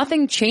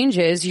 Nothing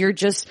changes. You're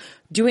just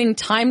doing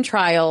time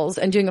trials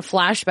and doing a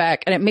flashback,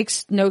 and it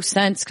makes no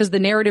sense because the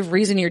narrative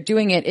reason you're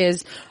doing it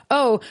is,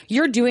 oh,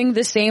 you're doing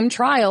the same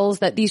trials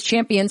that these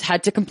champions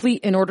had to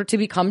complete in order to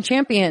become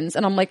champions.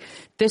 And I'm like,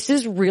 this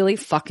is really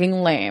fucking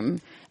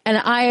lame. And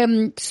I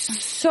am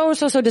so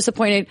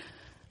disappointed.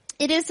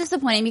 It is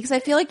disappointing because I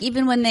feel like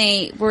even when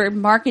they were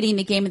marketing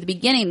the game at the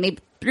beginning, they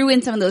threw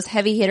in some of those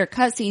heavy hitter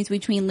cutscenes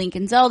between Link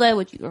and Zelda,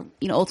 which are,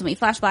 ultimately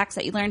flashbacks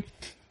that you learn.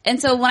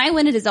 And so when I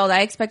went into Zelda,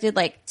 I expected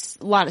like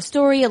a lot of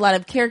story, a lot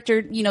of character,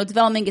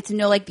 development, get to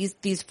know like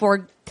these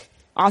 4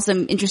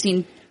 awesome,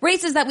 interesting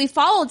races that we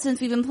followed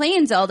since we've been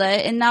playing Zelda.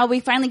 And now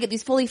we finally get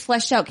these fully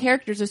fleshed out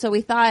characters, or so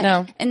we thought.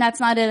 No. And that's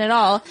not it at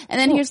all. And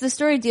then here's the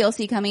story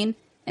DLC coming,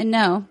 and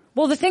no.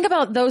 Well, the thing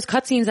about those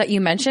cutscenes that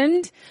you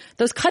mentioned,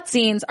 those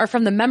cutscenes are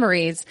from the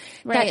memories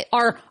that Right.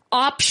 are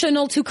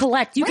optional to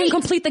collect. You can Right.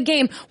 complete the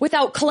game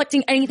without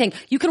collecting anything.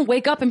 You can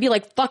wake up and be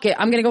like, fuck it,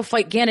 I'm going to go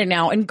fight Ganon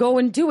now, and go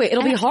and do it.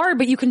 It'll be hard,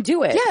 but you can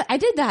do it. Yeah, I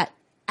did that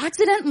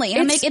accidentally. And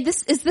I'm It's- like,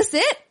 is this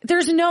it?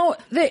 There's no,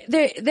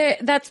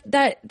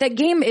 that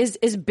game is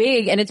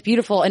big and it's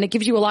beautiful and it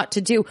gives you a lot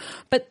to do.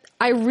 But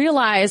I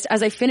realized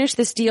as I finished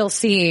this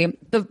DLC,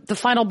 the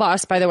final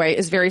boss, by the way,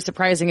 is very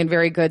surprising and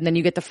very good. And then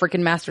you get the freaking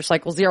Master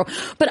Cycle Zero.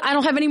 But I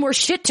don't have any more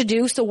shit to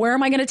do. So where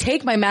am I going to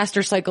take my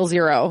Master Cycle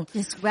Zero?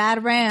 Just ride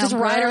around. Just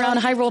ride around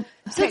Hyrule.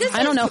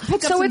 I don't know. pick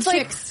up So some it's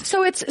like, chicks.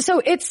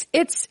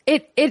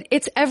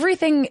 it's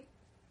everything.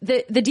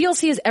 The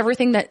DLC is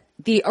everything that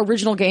the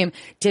original game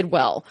did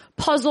well.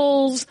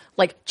 Puzzles,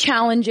 like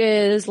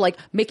challenges, like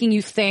making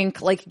you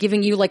think, like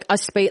giving you like a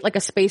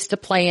space to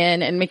play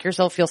in and make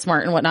yourself feel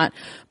smart and whatnot.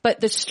 But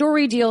the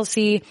story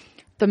DLC,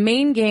 the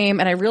main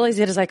game, and I realized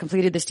it as I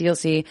completed this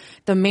DLC,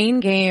 the main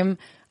game,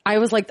 I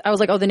was like,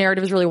 oh, the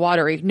narrative is really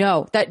watery.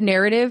 No, that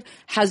narrative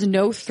has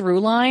no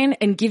through line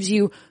and gives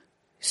you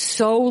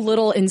so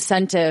little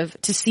incentive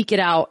to seek it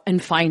out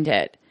and find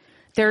it.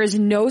 There is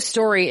no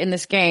story in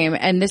this game,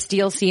 and this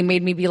DLC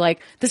made me be like,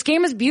 this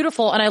game is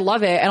beautiful and I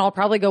love it, and I'll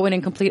probably go in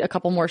and complete a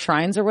couple more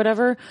shrines or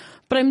whatever.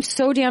 But I'm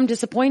so damn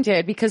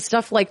disappointed because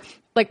stuff like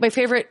my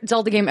favorite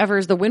Zelda game ever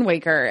is the Wind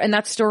Waker, and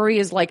that story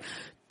is like,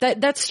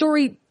 that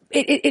story,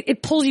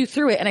 it pulls you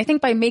through it. And I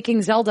think by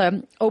making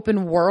Zelda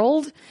open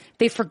world,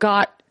 they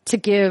forgot to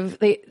give,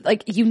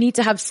 you need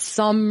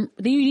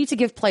to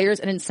give players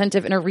an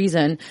incentive and a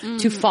reason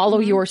to follow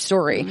your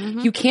story.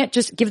 You can't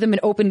just give them an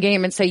open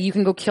game and say you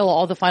can go kill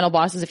all the final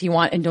bosses if you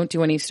want and don't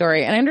do any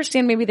story. And I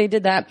understand maybe they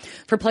did that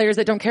for players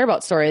that don't care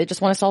about story. They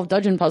just want to solve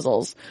dungeon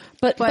puzzles.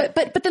 But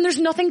then there's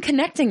nothing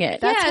connecting it.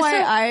 That's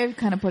why I've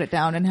kind of put it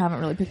down and haven't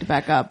really picked it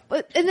back up.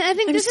 And I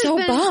think this so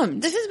has been,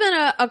 bummed. This has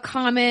been a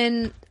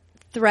common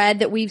thread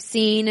that we've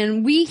seen,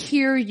 and we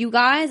hear you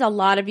guys, a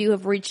lot of you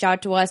have reached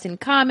out to us in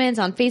comments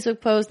on Facebook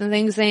posts and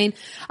things saying,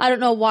 I don't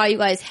know why you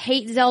guys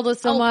hate Zelda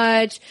so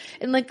much,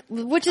 and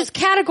which is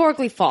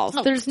categorically false.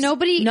 There's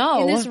nobody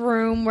in this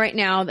room right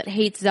now that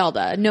hates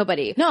Zelda.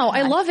 Nobody. No,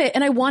 I love it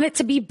and I want it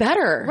to be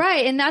better.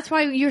 Right, and that's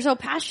why you're so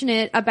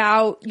passionate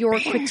about your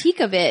critique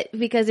of it,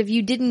 because if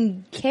you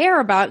didn't care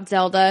about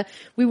Zelda,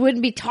 we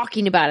wouldn't be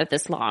talking about it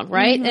this long,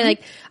 right? And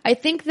I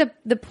think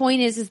the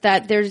point is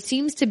that there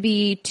seems to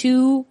be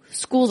two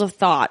schools of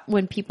thought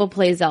when people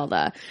play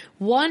Zelda.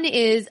 One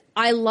is,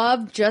 I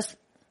love just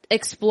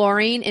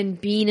exploring and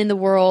being in the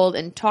world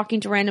and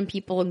talking to random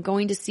people and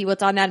going to see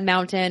what's on that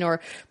mountain or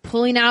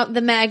pulling out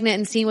the magnet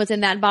and seeing what's in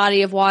that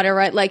body of water,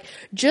 right? Like,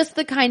 just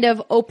the kind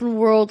of open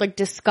world,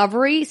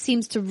 discovery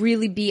seems to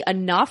really be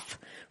enough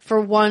for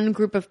one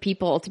group of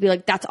people to be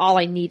like, that's all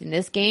I need in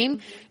this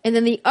game. And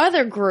then the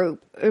other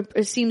group,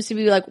 it seems to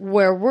be like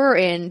where we're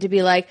in, to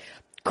be like,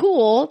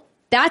 cool,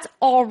 that's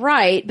all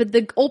right, but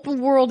the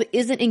open world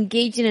isn't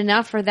engaging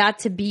enough for that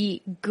to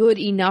be good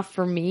enough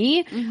for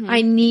me.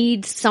 I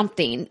need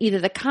something. Either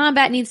the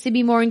combat needs to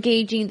be more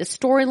engaging, the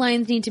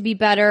storylines need to be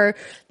better,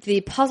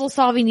 the puzzle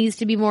solving needs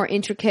to be more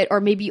intricate,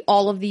 or maybe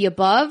all of the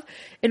above,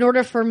 in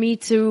order for me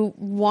to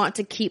want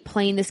to keep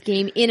playing this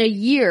game in a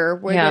year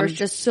where there's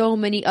just so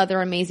many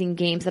other amazing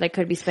games that I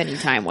could be spending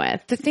time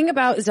with. The thing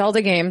about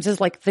Zelda games is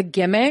the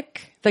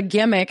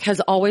gimmick has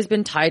always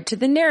been tied to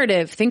the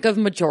narrative. Think of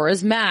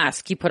Majora's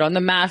Mask. You put on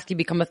the mask, you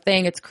become a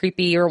thing, it's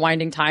creepy, you're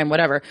rewinding time,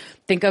 whatever.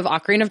 Think of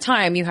Ocarina of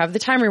Time, you have the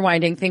time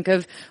rewinding. Think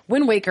of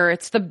Wind Waker,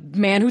 it's the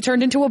man who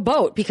turned into a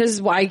boat because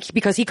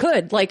he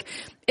could.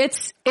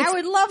 It's I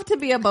would love to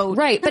be a boat.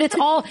 Right, but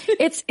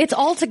it's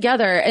all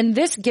together. And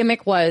this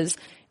gimmick was,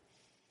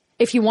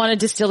 if you want to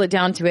distill it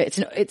down to it,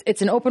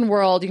 it's an open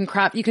world.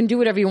 You can do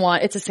whatever you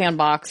want. It's a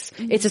sandbox.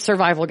 It's a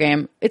survival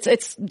game.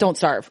 It's Don't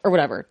Starve or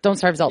whatever. Don't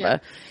Starve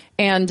Zelda.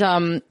 Yeah.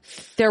 And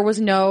there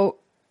was no,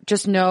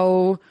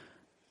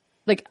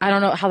 I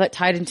don't know how that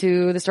tied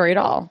into the story at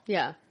all.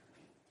 Yeah.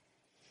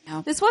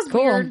 No. This was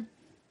weird.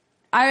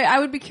 I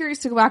would be curious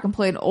to go back and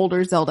play an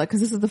older Zelda, because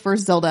this is the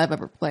first Zelda I've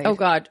ever played. Oh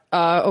God.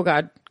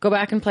 Go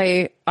back and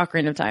play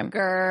Ocarina of Time.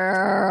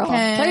 Girl.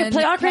 Play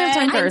Ocarina of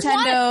Time first.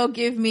 Nintendo,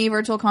 give me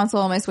Virtual Console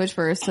on my Switch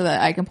first so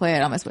that I can play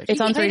it on my Switch. It's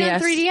on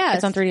 3DS.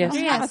 It's on 3DS. I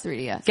don't have a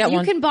 3DS. Get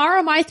one. You can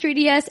borrow my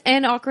 3DS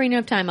and Ocarina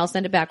of Time. I'll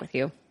send it back with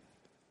you.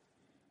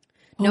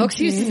 No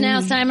excuses now,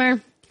 Steimer.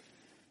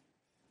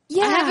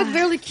 Yeah. I have a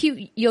really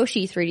cute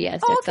Yoshi 3DS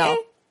XL.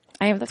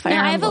 I have the Fire I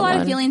have a Emblem lot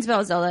one. of feelings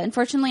about Zelda.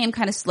 Unfortunately, I'm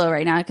kind of slow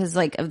right now because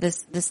of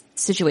this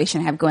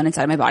situation I have going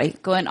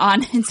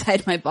on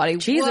inside my body.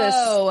 Jesus.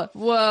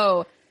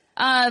 Whoa.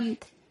 But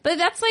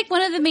that's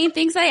one of the main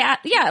things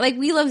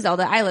we love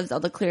Zelda. I love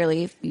Zelda,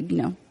 clearly,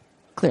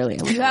 clearly.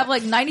 You have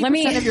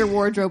 90% of your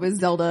wardrobe is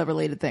Zelda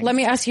related things. Let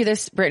me ask you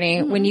this,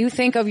 Brittany. When you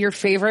think of your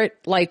favorite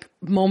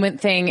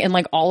moment thing in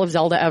all of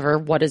Zelda ever,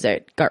 what is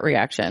it? Gut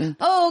reaction.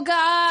 Oh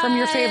God. From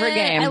your favorite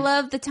game. I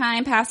love the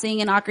time passing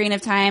in Ocarina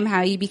of Time,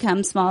 how you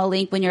become small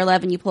Link when you're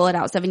 11, you pull it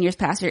out 7 years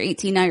past, you're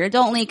 18, now you're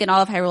adult Link, and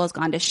all of Hyrule has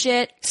gone to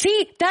shit.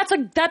 See, that's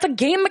a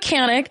game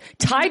mechanic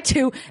tied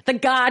to the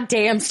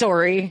goddamn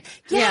story.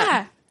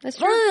 Yeah. That's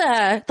true.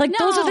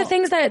 Those are the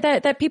things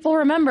that people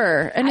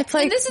remember. And it's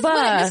and this is what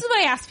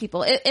I ask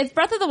people. If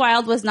Breath of the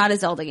Wild was not a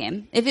Zelda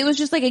game, if it was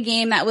just a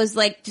game that was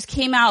just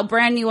came out,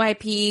 brand new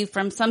IP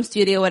from some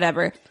studio,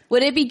 whatever,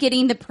 would it be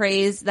getting the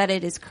praise that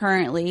it is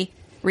currently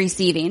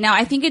receiving? Now,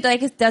 I think it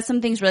does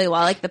some things really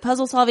well. The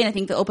puzzle solving, I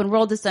think the open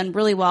world is done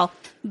really well.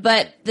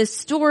 But the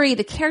story,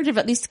 the character,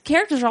 these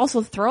characters are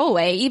also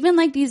throwaway. Even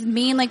these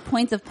main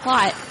points of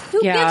plot.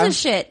 Who gives a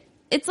shit?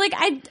 It's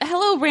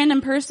hello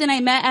random person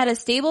I met at a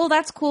stable.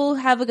 That's cool.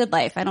 Have a good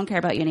life. I don't care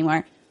about you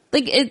anymore.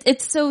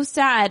 It's so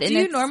sad. Do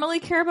you normally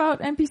care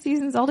about NPCs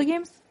in Zelda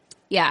games?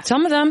 Yeah.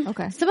 Some of them.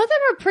 Okay. Some of them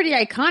are pretty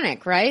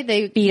iconic, right?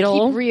 They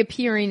Beetle. keep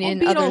reappearing in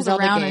Beetle's other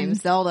Zelda around games. in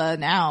Zelda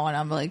now, and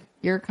I'm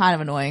you're kind of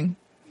annoying.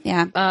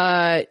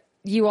 Yeah.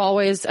 you're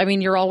always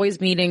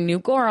meeting new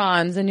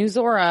Gorons and new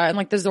Zora, and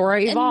like the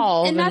Zora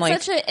evolve. And that's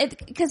like, such a,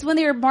 because when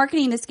they were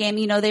marketing this game,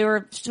 you know, they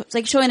were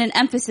like showing an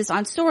emphasis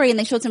on story, and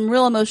they showed some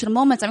real emotional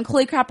moments. I'm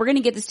holy crap, we're going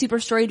to get the super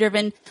story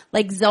driven,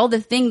 like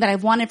Zelda thing that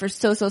I've wanted for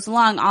so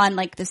long on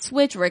like the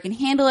Switch where it can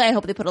handle it. I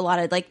hope they put a lot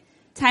of like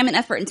time and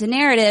effort into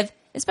narrative,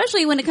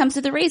 especially when it comes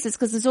to the races,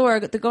 because the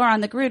Zora, the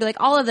Goron, the Gerudo, like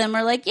all of them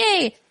are like,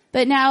 yay.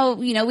 But now,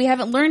 you know, we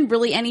haven't learned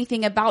really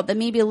anything about them,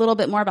 maybe a little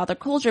bit more about their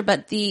culture,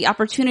 but the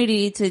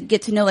opportunity to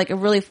get to know like a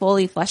really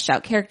fully fleshed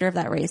out character of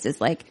that race is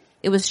like,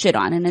 it was shit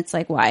on, and it's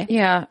like, why?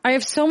 yeah, I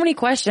have so many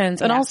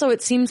questions. And also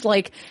it seems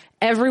like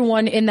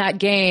everyone in that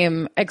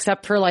game,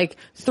 except for like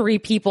 3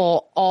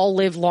 people, all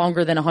live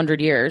longer than 100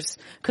 years.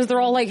 Cause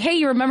they're all like, hey,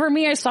 you remember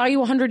me? I saw you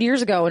 100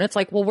 years ago. And it's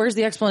like, well, where's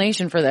the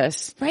explanation for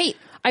this? Right.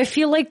 I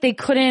feel like they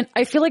couldn't,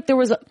 I'm sorry.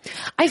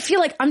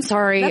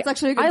 That's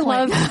actually a good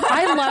point.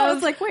 I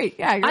was like, wait,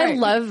 yeah, you're I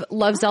right.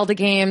 love Zelda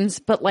games,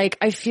 but like,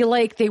 I feel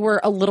like they were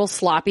a little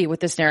sloppy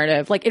with this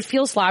narrative. Like, it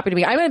feels sloppy to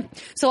me.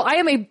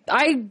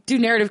 I do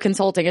narrative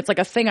consulting. It's like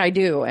a thing I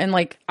do. And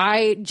like,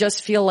 I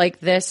just feel like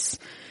this,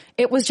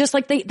 it was just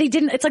like they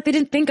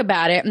didn't think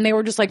about it, and they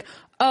were just like,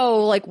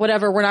 oh, like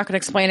whatever, we're not going to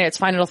explain it. It's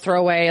fine. It'll throw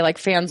away. Like,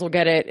 fans will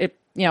get it.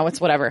 You know,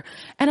 it's whatever.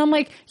 And I'm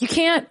like, you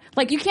can't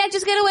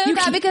just get away with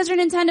that because you're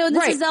Nintendo and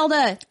this is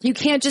Zelda. You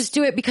can't just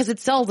do it because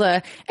it's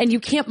Zelda, and you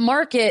can't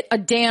market a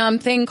damn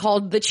thing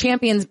called the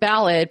Champion's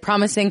Ballad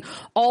promising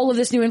all of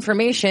this new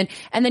information,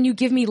 and then you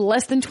give me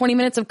less than 20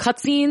 minutes of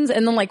cutscenes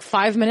and then like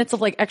 5 minutes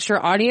of like extra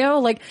audio.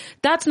 Like,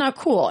 that's not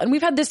cool. And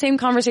we've had the same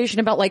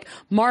conversation about like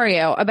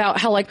Mario, about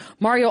how like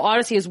Mario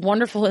Odyssey is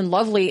wonderful and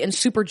lovely and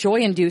super joy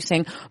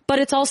inducing, but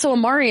it's also a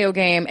Mario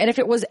game. And if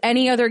it was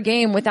any other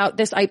game without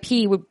this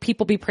IP, would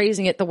people be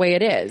praising it the way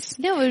it is?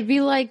 No, it would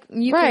be like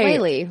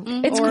ukulele.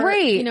 Right. It's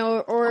great. You know,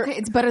 or Okay,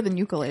 it's better than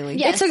ukulele.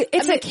 yes,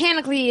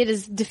 mechanically it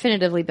is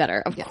definitively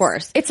better, of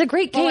course. It's a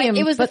great Well, game,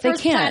 like, it was but the they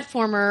first can't.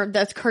 platformer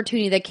that's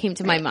cartoony that came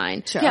to my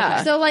mind. Sure, Yeah.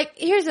 okay. So like,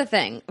 here's the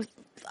thing.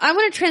 I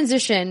want to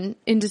transition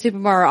into Super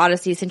Mario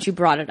Odyssey since you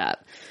brought it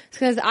up.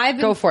 Because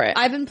Go for it.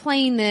 I've been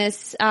playing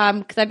this,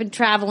 because I've been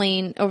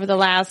traveling over the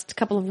last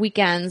couple of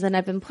weekends, and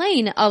I've been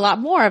playing a lot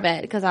more of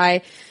it because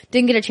I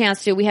didn't get a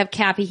chance to. We have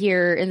Cappy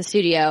here in the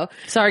studio.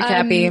 Sorry,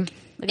 Cappy. Look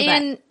at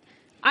And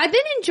I've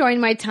been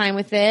enjoying my time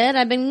with it.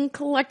 I've been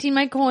collecting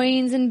my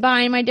coins and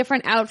buying my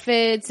different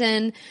outfits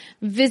and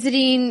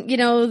visiting, you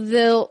know,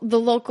 the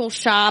local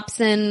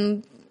shops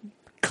and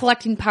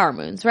collecting Power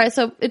Moons, right?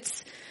 So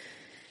it's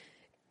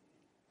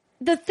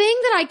the thing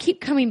that I keep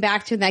coming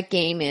back to in that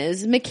game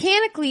is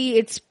mechanically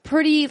it's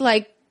pretty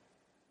like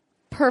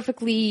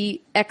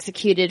perfectly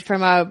executed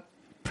from a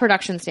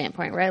production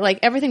standpoint, right? Like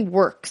everything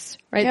works,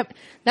 right? Yep.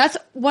 That's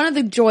one of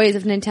the joys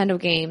of Nintendo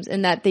games,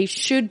 and that they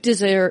should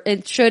deserve,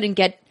 it should and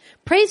get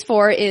praise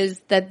for, is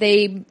that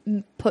they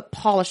put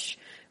polish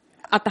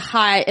at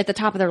the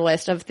top of their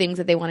list of things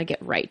that they want to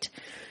get right.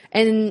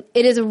 And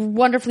it is a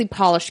wonderfully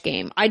polished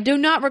game. I do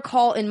not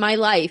recall in my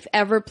life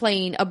ever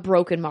playing a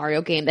broken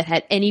Mario game that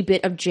had any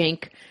bit of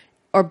jank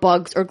or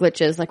bugs or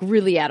glitches, like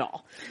really at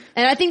all.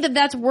 And I think that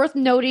that's worth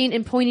noting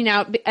and pointing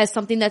out as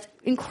something that's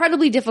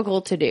incredibly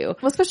difficult to do.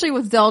 Well, especially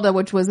with Zelda,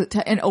 which was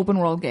an open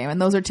world game,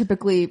 and those are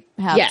typically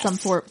have Yes.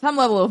 some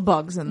level of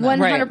bugs in them.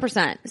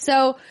 100%.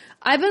 So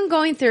I've been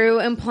going through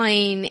and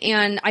playing,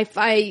 and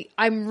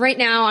I'm right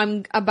now,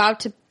 I'm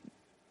about to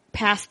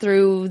pass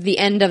through the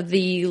end of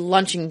the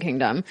Luncheon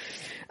Kingdom.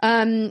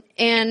 And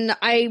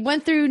I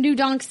went through New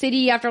Donk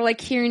City after like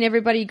hearing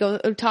everybody go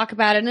talk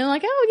about it, and I'm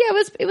like, oh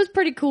yeah, it was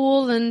pretty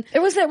cool. And It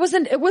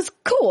was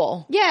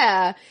cool.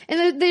 yeah,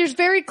 and there's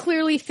very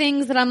clearly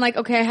things that I'm like,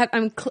 okay,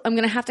 I'm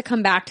gonna have to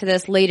come back to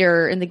this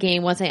later in the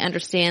game once I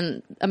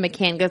understand a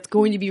mechanic that's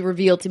going to be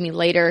revealed to me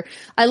later.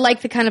 I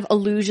like the kind of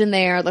illusion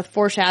there, the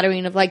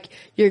foreshadowing of like,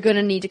 you're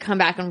gonna need to come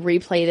back and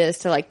replay this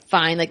to like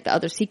find like the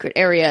other secret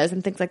areas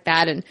and things like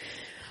that. And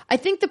I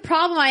think the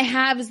problem I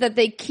have is that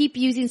they keep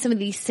using some of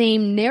these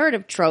same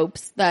narrative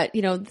tropes that,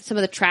 you know, some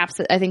of the traps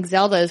that I think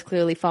Zelda is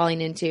clearly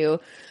falling into,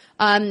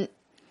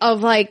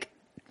 of like,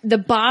 the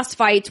boss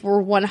fights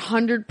were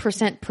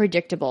 100%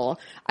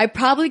 predictable. I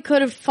probably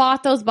could have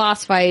fought those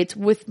boss fights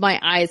with my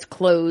eyes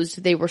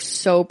closed. They were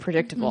so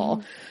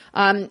predictable.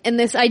 And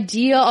this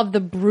idea of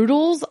the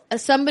Brutals,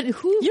 somebody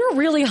who... You're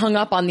really hung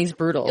up on these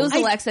Brutals. It was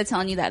Alexa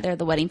telling you that they're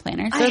the wedding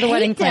planners. They're the I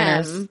wedding hate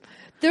planners. them.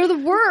 They're the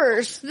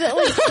worst. Like,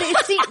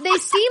 they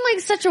seem like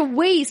such a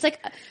waste. Like,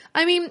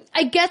 I mean,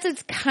 I guess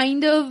it's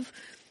kind of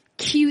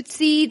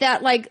cutesy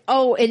that like,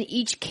 oh, in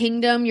each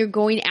kingdom you're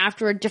going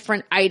after a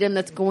different item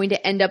that's going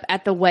to end up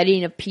at the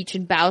wedding of Peach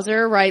and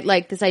Bowser, right?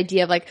 Like this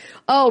idea of like,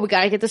 oh, we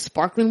gotta get the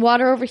sparkling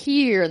water over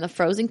here and the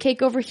frozen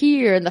cake over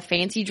here and the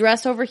fancy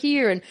dress over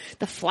here and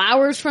the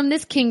flowers from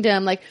this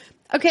kingdom. Like,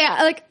 okay,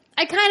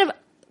 I kind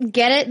of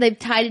get it. They've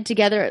tied it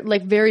together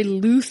like very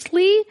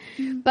loosely,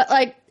 but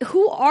like,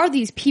 who are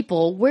these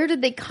people? Where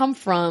did they come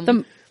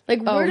from?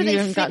 Like, where do you they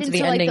haven't fit gotten to into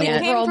the like ending the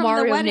yet. Came overall from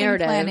Mario the wedding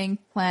narrative? planning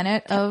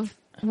planet of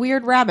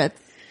weird rabbits.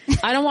 you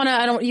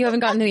haven't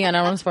gotten to the end. I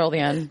don't want to spoil the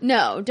end.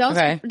 No, don't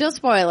Okay. don't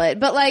spoil it.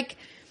 But like,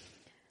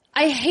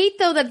 I hate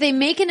though that they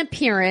make an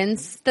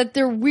appearance, that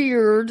they're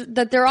weird,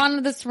 that they're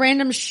on this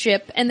random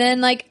ship, and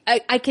then like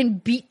I can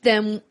beat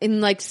them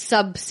in like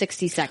sub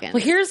 60 seconds.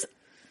 Well, here's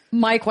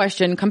my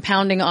question,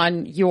 compounding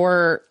on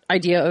your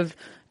idea of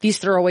these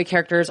throwaway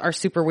characters are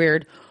super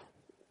weird.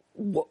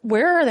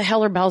 Where the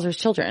hell are Bowser's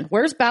children?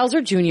 Where's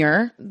Bowser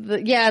Jr.? Where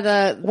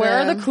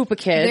are the Koopa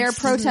kids? They're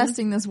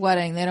protesting this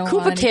wedding. They don't Koopa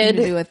want anything Kid.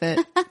 to do with it.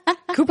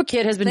 Koopa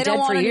Kid has been They dead don't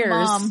want for a new years.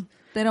 mom.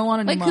 They don't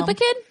want a new Wait, mom. Koopa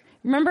Kid?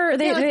 Remember,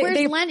 Yeah, like,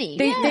 where's Lenny?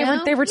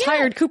 They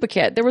retired Koopa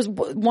Kid. There was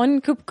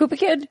one Koopa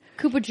Kid,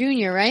 Koopa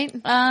Jr., right?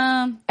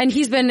 and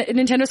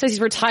Nintendo says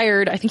he's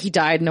retired. I think he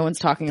died. No one's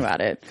talking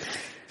about it.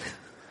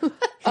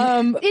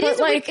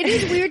 It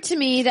is weird to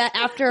me that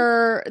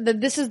after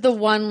this is the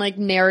one like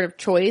narrative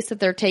choice that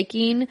they're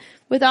taking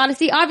with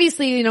Odyssey.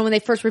 Obviously, you know, when they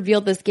first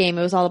revealed this game,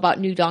 it was all about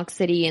New Donk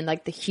City and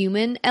like the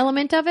human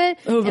element of it.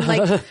 And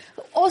like,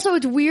 also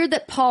it's weird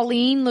that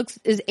Pauline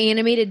is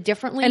animated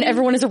differently. And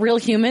everyone is a real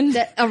human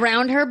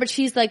around her, but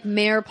she's like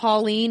Mayor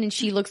Pauline and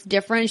she looks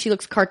different. She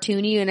looks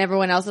cartoony and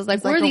everyone else is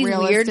like, where are these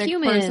weird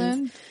humans?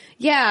 Person.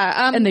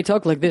 Yeah. and they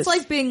talk like this. It's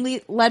like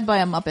being led by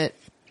a Muppet.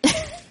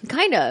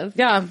 Kind of.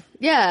 Yeah.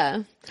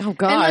 Yeah. Oh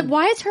God. And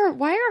like,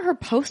 why are her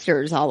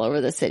posters all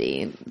over the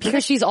city?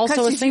 Because she's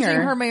also a she's singer.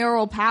 using her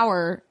mayoral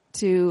power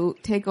to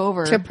take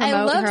over. To I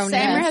promote love her own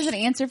Samer image. has an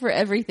answer for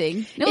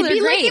everything. No, It'd they're be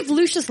great. like if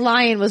Lucius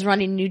Lyon was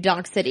running New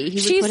Donk City. He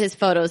would She's- put his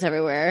photos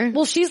everywhere.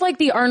 Well, she's like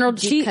the Arnold.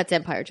 Deep Cuts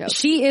Empire joke.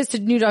 She is to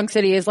New Donk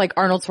City is like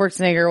Arnold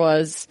Schwarzenegger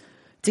was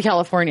to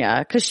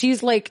California. Cause she's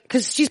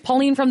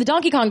Pauline from the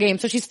Donkey Kong game.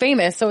 So she's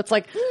famous. So it's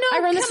like, I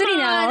run the come city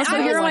now. on. So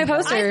I here are my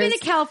was- posters. I've been a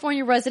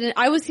California resident.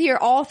 I was here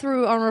all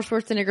through Arnold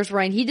Schwarzenegger's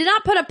reign. He did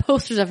not put up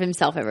posters of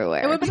himself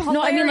everywhere. It would have been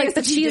no, I mean like hilarious that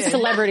if he she is did.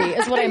 celebrity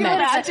is what I meant.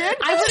 imagine?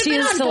 I would have She been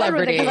is on board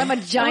with it celebrity. because I'm a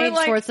giant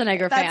like,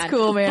 Schwarzenegger fan. that's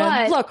cool, man.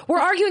 But Look, we're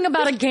arguing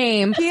about a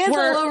game. He is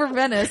where, all over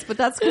Venice, but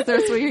that's because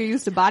that's what you're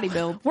used to body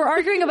build. We're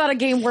arguing about a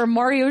game where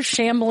Mario's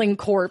shambling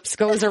corpse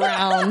goes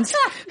around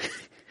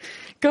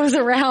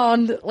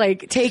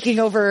like taking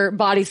over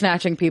body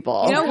snatching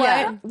people. You know what?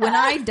 Yeah. When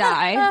I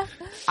die,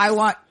 I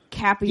want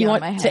Cappy You on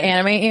want my head. to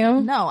animate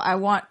you? No, I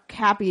want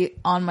Cappy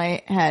on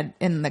my head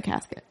in the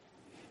casket.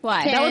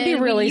 Why? That would be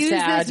Can we really use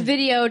sad. this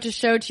video to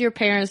show to your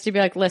parents to be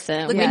like,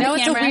 listen, we at know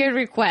the it's a camera. weird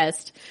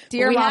request.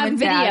 Dear but we Mom have and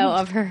video Dad.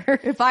 of her.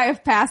 If I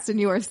have passed and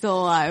you are still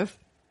alive,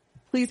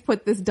 please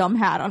put this dumb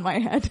hat on my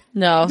head.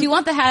 No. Do you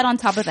want the hat on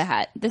top of the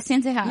hat? The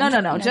Santa hat?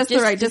 No, just the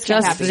right, just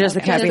Cappy. just the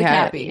Cappy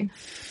hat. Cappy.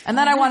 And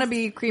then I want to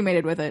be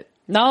cremated with it.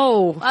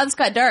 No. Wow, this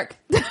got dark.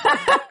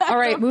 All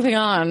right, moving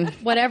on.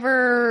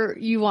 Whatever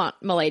you want,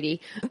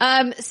 milady.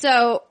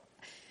 So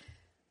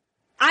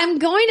I'm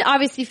going to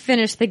obviously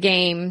finish the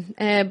game.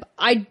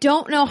 I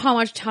don't know how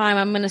much time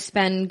I'm going to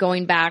spend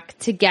going back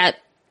to get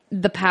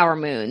the Power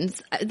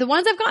Moons. The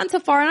ones I've gotten so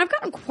far, and I've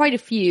gotten quite a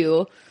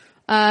few.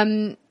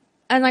 And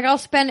like I'll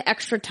spend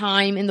extra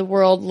time in the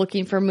world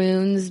looking for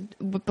moons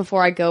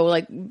before I go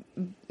like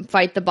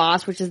fight the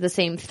boss, which is the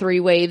same 3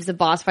 waves of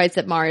boss fights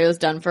that Mario's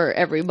done for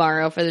every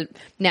Mario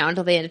now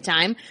until the end of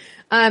time.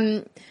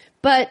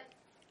 But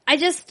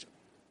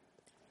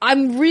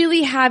I'm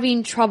really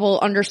having trouble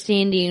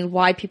understanding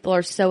why people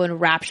are so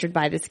enraptured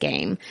by this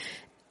game.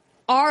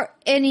 Are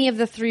any of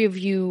the 3 of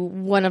you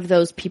one of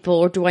those people,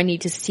 or do I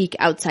need to seek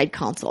outside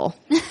counsel?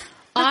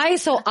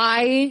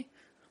 I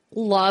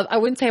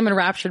wouldn't say I'm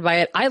enraptured by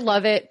it. I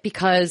love it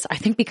because I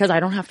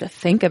don't have to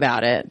think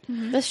about it.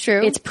 That's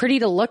true. It's pretty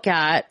to look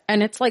at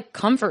and it's like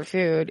comfort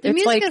food. the It's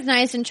music like, is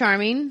nice and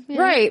charming.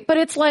 Yeah. right. But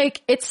it's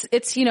like, it's,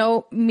 you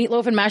know,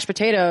 meatloaf and mashed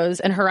potatoes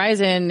and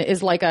Horizon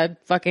is like a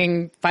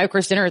fucking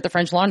 5-course dinner at the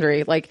French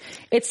Laundry. Like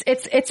it's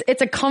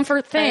a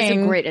comfort That thing.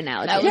 is a great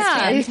analogy. That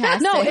was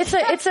fantastic. No,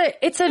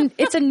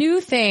 it's a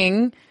new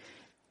thing,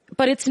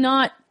 but it's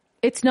not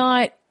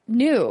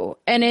new.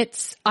 And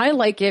I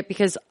like it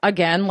because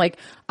again, like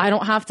I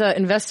don't have to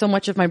invest so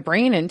much of my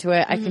brain into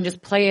it. I can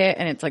just play it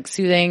and it's like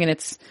soothing and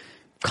it's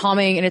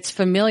calming and it's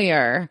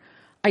familiar.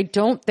 I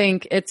don't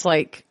think it's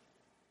like,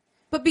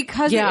 But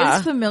because Yeah. it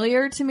is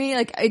familiar to me,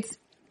 like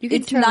You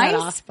can it's turn nice, that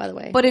off, by the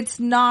way. but it's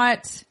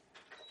not.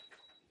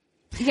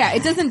 Yeah,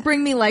 it doesn't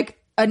bring me like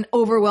an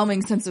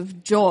overwhelming sense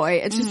of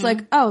joy. It's just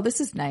like, oh,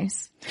 this is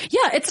nice.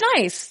 yeah, it's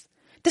nice.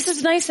 This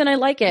is nice and I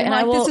like it. And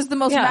I will, this is the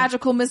most yeah.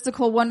 magical,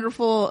 mystical,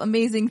 wonderful,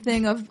 amazing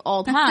thing of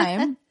all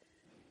time.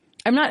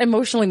 I'm not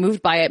emotionally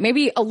moved by it.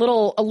 Maybe a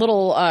little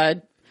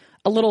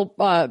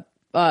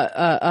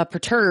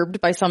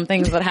perturbed by some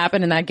things that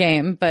happen in that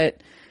game,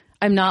 but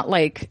I'm not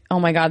like, oh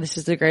my God, this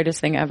is the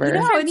greatest thing ever.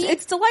 No,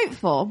 it's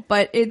delightful,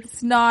 but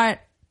it's not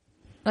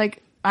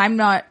like I'm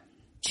not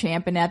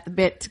champing at the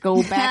bit to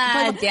go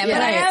back. Damn it.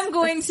 But I am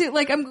going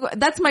to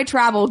that's my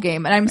travel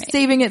game, and I'm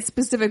saving it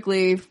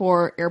specifically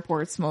for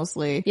airports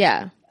mostly.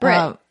 Yeah.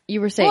 Britt,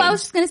 you were saying. Well, I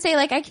was just going to say,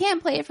 like, I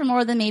can't play it for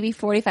more than maybe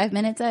 45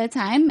 minutes at a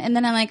time. And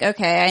then I'm like,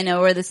 okay, I know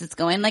where this is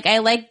going. Like, I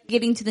like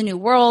getting to the new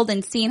world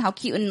and seeing how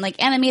cute and,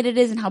 like, animated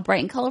it is and how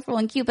bright and colorful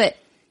and cute. But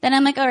then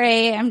I'm like, all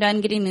right, I'm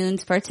done getting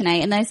moons for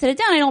tonight. And then I set it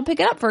down. I don't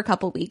pick it up for a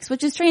couple weeks,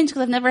 which is strange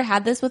because I've never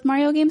had this with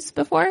Mario games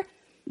before.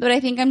 But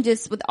I think I'm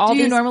just with all Do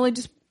you these. normally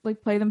just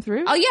like play them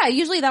through? Oh yeah,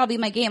 usually that'll be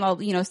my game.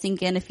 I'll,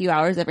 sink in a few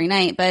hours every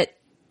night, but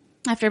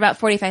after about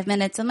 45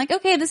 minutes, I'm like,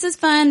 okay, this is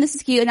fun. This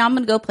is cute. And now I'm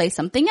going to go play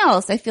something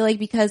else. I feel like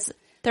because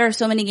there are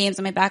so many games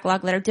on my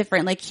backlog that are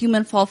different, like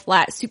Human Fall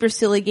Flat, super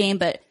silly game,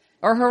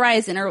 or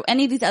Horizon, or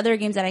any of these other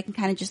games that I can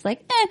kind of just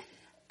like,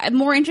 I'm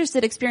more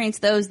interested to experience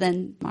those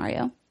than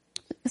Mario.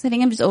 Because I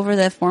think I'm just over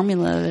the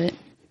formula of it.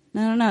 I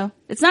don't know.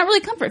 It's not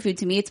really comfort food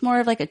to me. It's more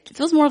of like it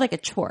feels more like a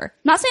chore.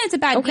 Not saying it's a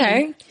bad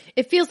game.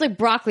 It feels like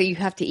broccoli you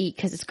have to eat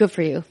because it's good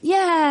for you.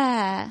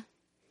 Yeah.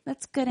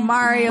 That's good.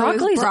 Mario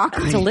Broccoli's is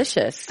broccoli.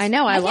 delicious. I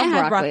know. I love can't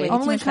have broccoli. broccoli.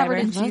 Only Too much covered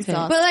in fiber. cheese Love it.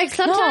 sauce. But like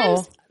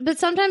sometimes, No.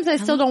 sometimes I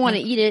still don't want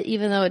to eat it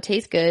even though it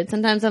tastes good.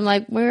 Sometimes I'm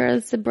like, where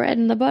is the bread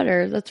and the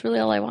butter? That's really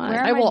all I want.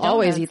 Where- I will my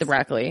always donuts. eat the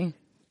broccoli.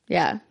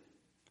 Yeah.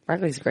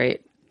 Broccoli's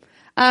great.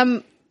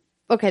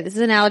 Okay, this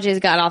analogy has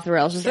got off the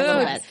rails just a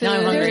little bit. Now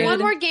I'm hungry. There's one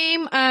more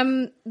game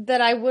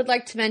that I would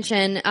like to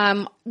mention.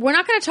 We're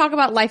not going to talk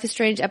about Life is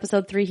Strange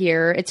episode 3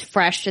 here. It's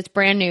fresh. It's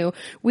brand new.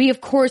 We,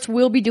 of course,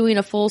 will be doing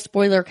a full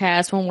spoiler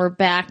cast when we're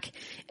back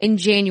in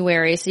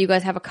January, so you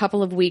guys have a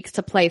couple of weeks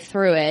to play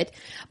through it.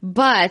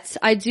 But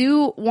I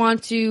do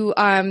want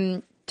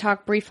to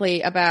talk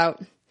briefly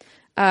about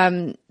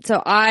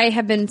so I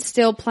have been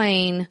still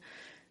playing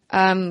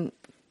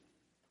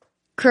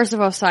Curse of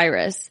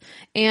Osiris.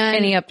 And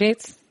Any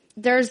updates?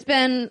 there's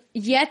been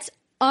yet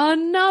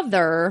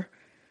another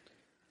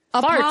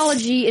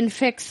apology and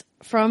fix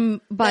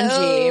from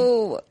Bungie.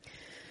 Oh.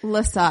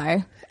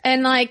 Lasai.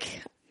 And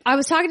like, I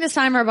was talking to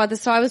Simon about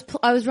this, so I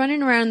was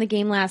running around the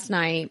game last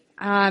night.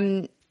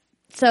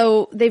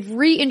 So they've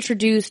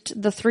reintroduced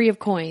the 3 of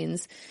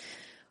Coins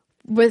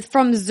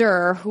from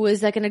Xur, who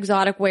is like an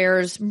exotic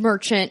wares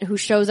merchant who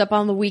shows up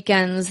on the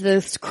weekends,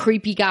 this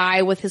creepy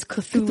guy with his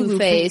Cthulhu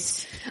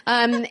face.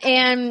 And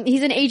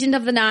he's an agent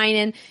of the 9,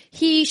 and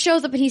he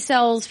shows up and he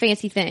sells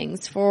fancy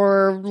things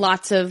for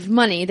lots of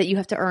money that you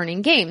have to earn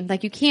in game.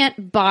 Like, you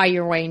can't buy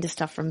your way into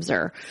stuff from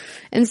Xur.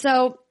 And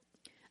so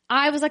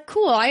I was like,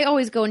 cool, I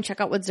always go and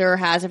check out what Xur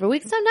has every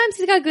week. Sometimes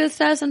he's got good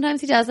stuff, sometimes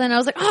he doesn't. And I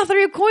was like,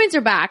 3 of Coins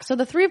are back. So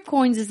the 3 of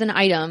Coins is an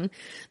item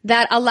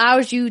that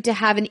allows you to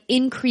have an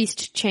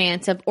increased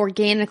chance of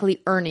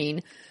organically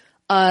earning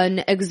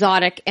an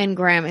exotic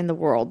engram in the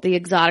world. The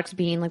exotics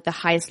being like the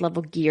highest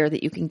level gear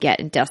that you can get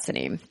in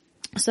Destiny.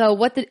 So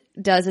what it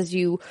does is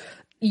you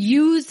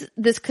use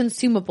this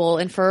consumable,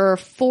 and for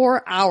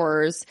 4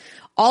 hours,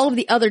 all of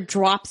the other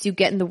drops you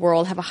get in the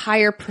world have a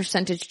higher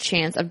percentage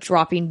chance of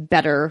dropping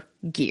better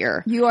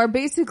gear. You are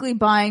basically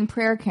buying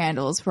prayer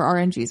candles for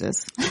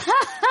RNGesus.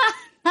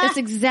 That's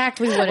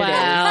exactly what it is.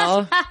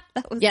 Wow.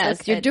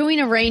 Yes, you're doing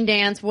a rain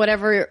dance,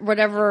 whatever,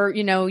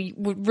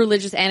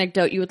 religious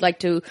anecdote you would like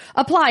to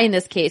apply in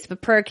this case,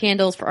 but prayer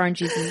candles for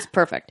RNGesus is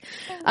perfect.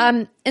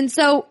 And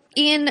so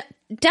in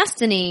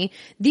Destiny,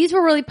 these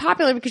were really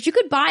popular because you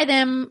could buy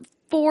them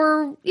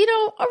for,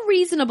 a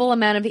reasonable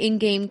amount of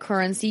in-game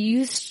currency. You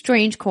use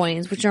strange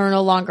coins, which are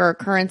no longer a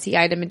currency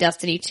item in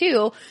Destiny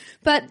 2.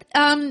 But,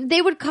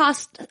 they would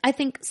cost, I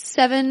think,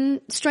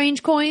 7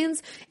 strange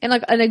coins. And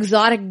like an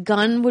exotic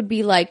gun would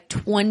be like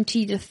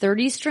 20 to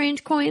 30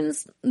 strange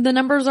coins. The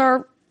numbers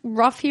are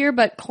rough here,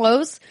 but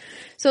close.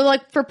 So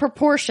like for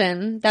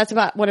proportion, that's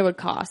about what it would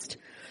cost.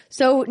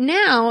 So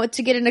now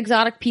to get an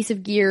exotic piece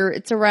of gear,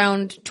 it's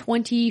around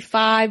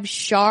 25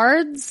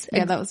 shards.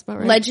 Yeah, that was about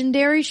right.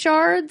 Legendary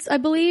shards, I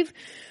believe.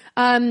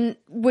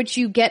 Which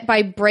you get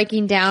by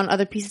breaking down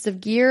other pieces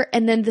of gear.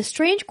 And then the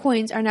strange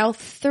coins are now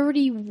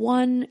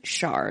 31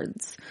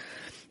 shards.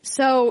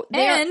 So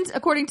And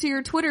according to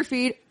your Twitter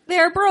feed,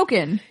 they're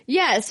broken.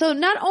 yeah, so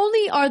not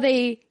only are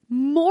they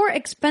more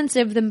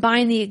expensive than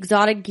buying the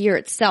exotic gear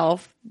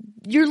itself,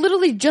 you're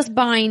literally just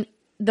buying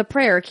the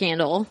prayer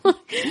candle.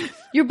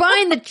 You're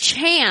buying the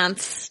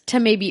chance to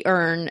maybe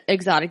earn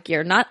exotic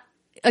gear, not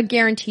a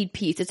guaranteed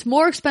piece. It's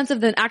more expensive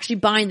than actually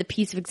buying the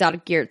piece of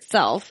exotic gear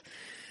itself.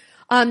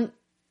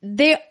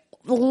 They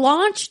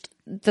launched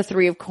the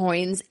 3 of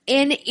Coins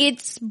and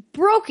it's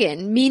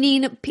broken,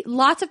 meaning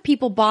lots of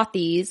people bought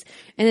these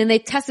and then they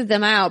tested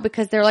them out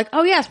because they're like,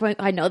 oh yes,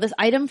 I know this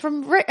item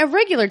from a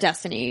regular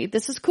Destiny.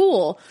 This is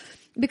cool.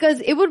 Because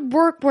it would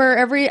work where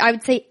I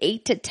would say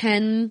 8 to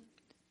 10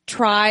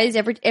 tries,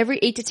 every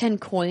 8 to 10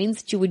 coins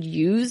that you would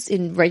use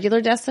in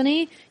regular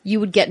Destiny, you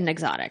would get an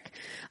exotic.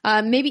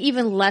 Maybe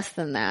even less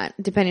than that,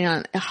 depending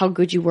on how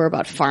good you were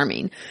about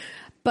farming.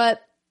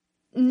 But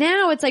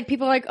now it's like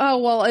people are like, oh,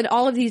 well, in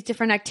all of these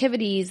different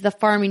activities, the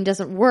farming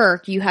doesn't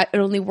work. It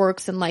only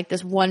works in like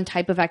this one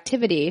type of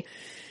activity.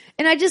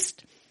 And I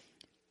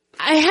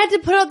had to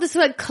put out this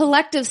like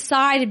collective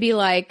sigh to be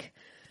like,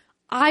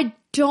 I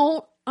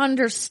don't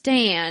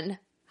understand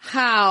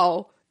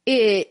how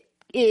it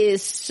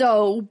is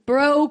so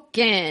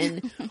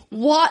broken.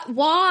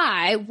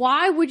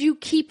 Why would you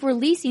keep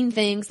releasing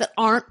things that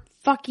aren't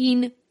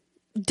fucking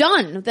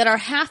done, that are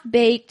half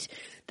baked,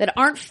 that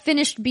aren't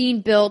finished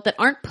being built, that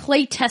aren't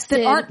play tested,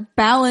 That aren't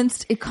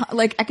balanced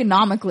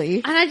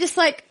economically. And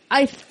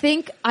I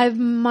think I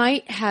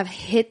might have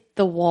hit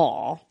the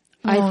wall.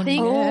 I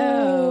think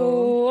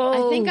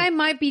I think I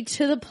might be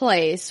to the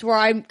place where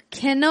I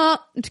can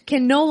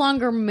no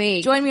longer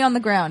make Join me on the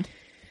ground.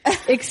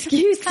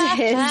 excuses.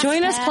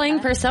 Join us playing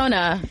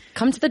Persona.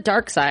 Come to the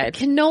dark side.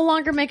 Can no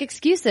longer make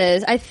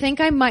excuses. I think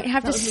I might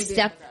have to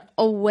step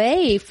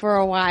away for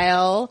a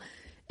while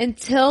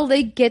until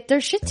they get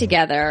their shit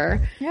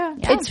together. Yeah.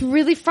 It's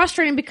really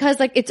frustrating because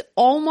like it's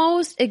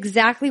almost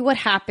exactly what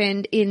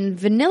happened in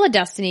Vanilla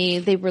Destiny.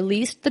 They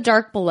released The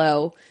Dark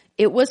Below.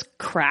 It was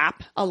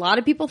crap. A lot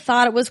of people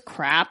thought it was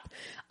crap.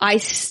 I'm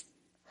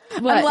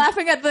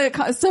laughing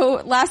at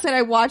so last night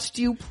I watched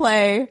you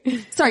play.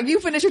 Sorry, you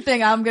finish your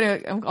thing. I'll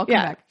come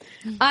back.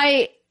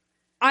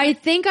 I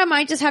think I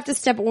might just have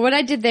to what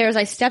I did there is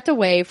I stepped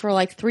away for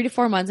like 3 to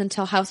 4 months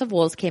until House of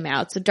Wolves came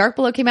out. So Dark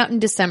Below came out in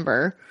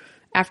December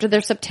after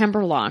their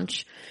September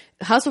launch.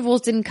 House of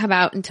Wolves didn't come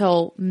out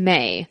until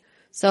May.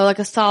 So like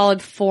a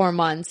solid 4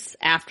 months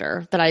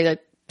after that I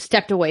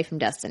stepped away from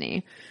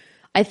Destiny.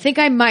 I think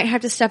I might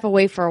have to step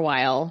away for a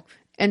while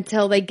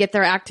until they get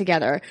their act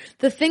together.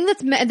 The thing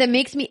that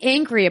makes me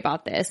angry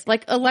about this,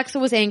 like Alexa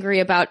was angry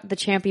about the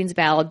Champions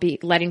Ballad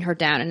letting her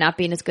down and not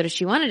being as good as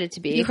she wanted it to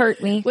be. You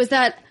hurt me. Was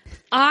that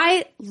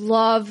I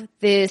love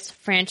this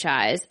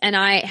franchise and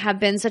I have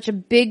been such a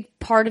big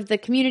part of the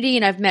community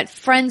and I've met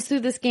friends through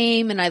this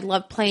game and I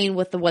love playing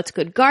with the What's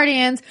Good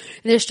Guardians.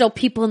 And there's still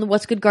people in the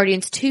What's Good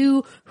Guardians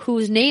 2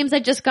 whose names I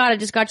just got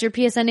your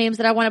PSN names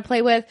that I want to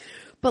play with.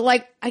 But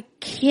like, I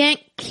can't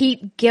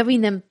keep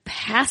giving them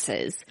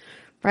passes.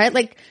 Right?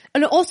 Like,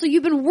 and also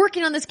you've been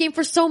working on this game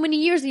for so many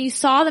years and you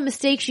saw the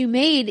mistakes you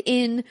made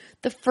in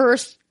the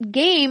first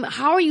game.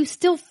 How are you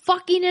still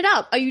fucking it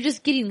up? Are you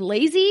just getting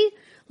lazy?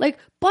 Like,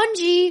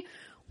 Bungie,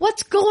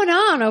 what's going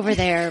on over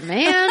there,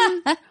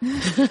 man? Well,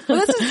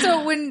 this is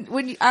so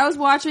when I was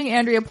watching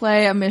Andrea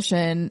play a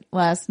mission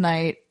last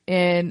night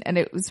and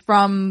it was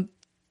from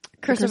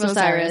Curse of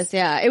Osiris.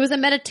 Yeah. It was a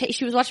meditation.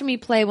 She was watching me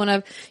play one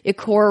of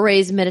Ikora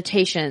Ray's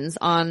meditations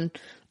on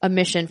a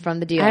mission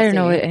from the DLC. I don't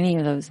know what any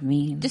of those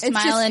mean. Just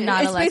smile and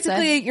nod, Alexa. It's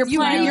basically you're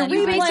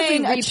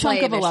replaying a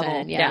chunk of a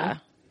level. Yeah.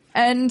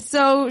 And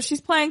so she's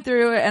playing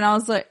through it and I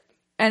was like,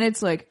 and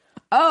it's like,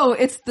 oh,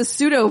 it's the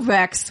pseudo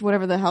Vex,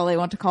 whatever the hell they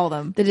want to call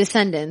them. The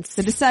Descendants.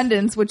 The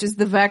Descendants, which is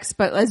the Vex,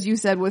 but as you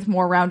said, with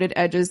more rounded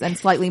edges and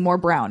slightly more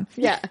brown.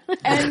 Yeah.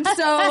 And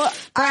so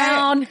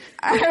Brown.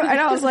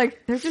 I was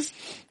like, they're just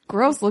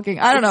gross looking.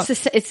 I don't know.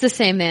 It's the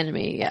same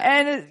enemy. Yeah.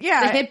 And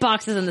yeah. The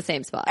hitbox is in the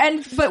same spot.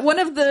 But one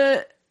of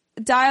the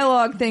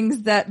dialogue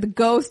things that the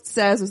ghost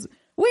says is,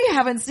 we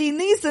haven't seen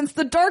these since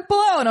the Dark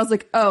Below. And I was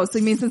like, oh, so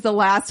you mean since the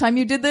last time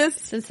you did this?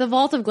 Since the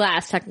Vault of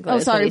Glass, technically. Oh,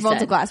 sorry,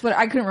 Vault of Glass, but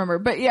I couldn't remember.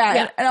 But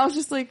yeah. And I was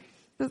just like,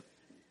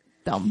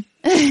 dumb.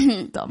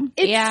 Dumb.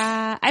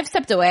 Yeah, I've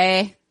stepped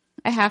away.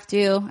 I have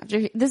to.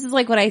 This is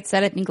like what I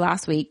said, I think,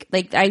 last week.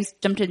 Like, I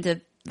jumped into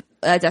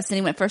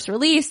Destiny when it first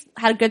released,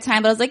 had a good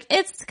time, but I was like,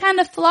 it's kind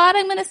of flawed.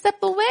 I'm going to step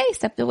away.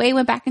 Stepped away,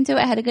 went back into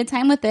it, had a good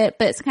time with it.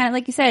 But it's kind of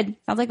like you said,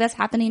 sounds like that's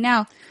happening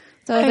now.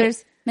 So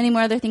there's many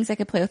more other things I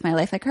could play with my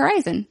life, like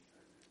Horizon.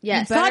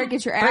 Yes. You better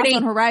get your ass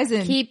on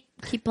Horizon.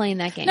 Keep playing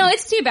that game. No,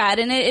 it's too bad.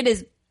 And it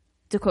is,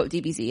 to quote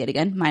DBZ yet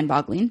again,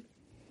 mind-boggling.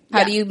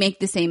 How do you make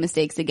the same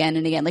mistakes again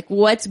and again? Like,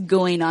 what's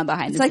going on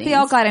behind the scenes? It's like they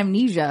all got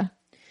amnesia.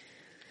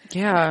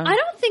 Yeah. I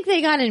don't think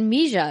they got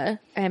amnesia.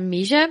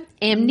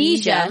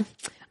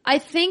 I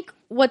think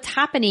what's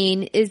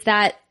happening is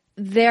that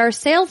their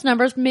sales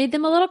numbers made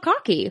them a little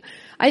cocky.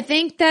 I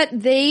think that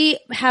they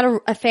had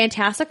a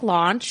fantastic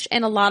launch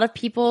and a lot of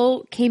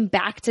people came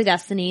back to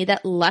Destiny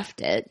that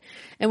left it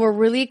and were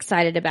really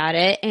excited about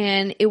it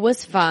and it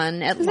was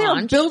fun at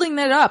launch. They were building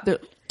that up. They're,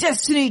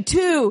 Destiny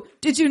 2,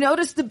 did you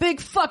notice the big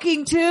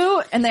fucking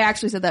 2? And they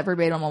actually said that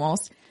verbatim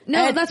almost.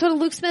 No, and, that's what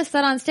Luke Smith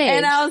said on stage.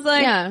 And I was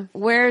like, yeah.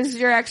 Where's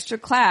your extra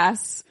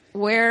class?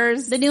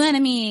 Where's the new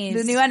enemies?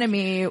 The new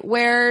enemy.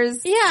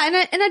 Where's...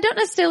 Yeah, and I don't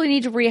necessarily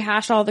need to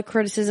rehash all the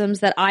criticisms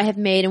that I have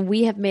made and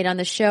we have made on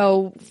the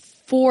show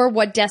for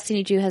what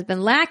Destiny 2 has been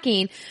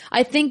lacking.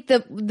 I think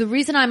the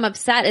reason I'm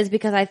upset is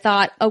because I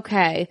thought,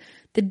 okay,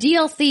 the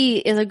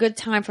DLC is a good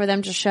time for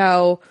them to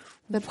show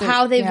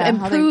how they've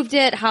improved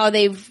it, how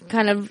they've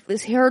kind of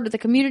heard what the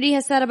community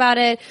has said about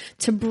it,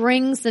 to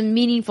bring some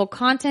meaningful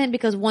content,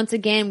 because once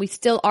again, we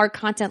still are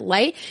content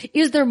light.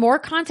 Is there more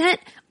content?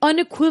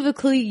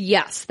 Unequivocally,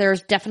 yes.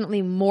 There's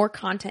definitely more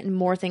content and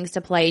more things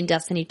to play in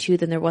Destiny 2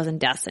 than there was in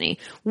Destiny.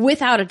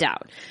 Without a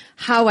doubt.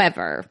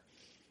 However,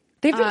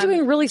 they've been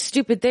doing really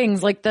stupid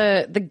things, like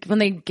when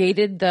they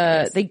gated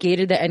the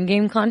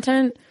endgame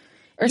content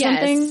or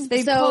something.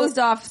 They closed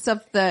off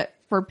stuff that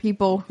for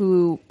people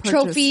who purchased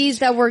trophies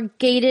that were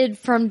gated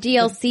from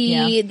DLC.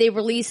 Yeah. They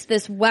released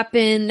this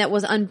weapon that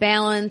was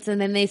unbalanced and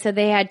then they said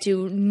they had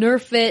to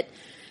nerf it.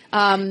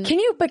 Can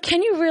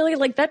you really,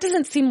 like, that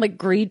doesn't seem like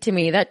greed to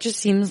me. That just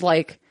seems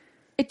like,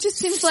 it just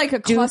seems like a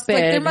cluster.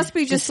 Like, there must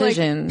be just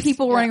decisions. Like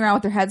people running around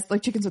with their heads,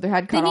 like chickens with their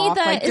head cut off.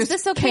 They need like, is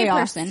this okay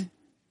chaos. Person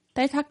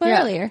that I talked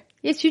about earlier.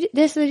 Yes, you do.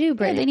 Yes, they do, Yeah,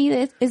 Brittany. they need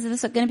it. Is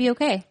this going to be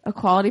okay? A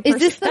quality Is person.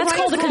 this the That's right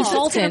called a call?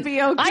 consultant. It's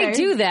gonna be okay. I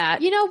do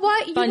that. You know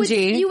what? You Bungie,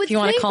 would if you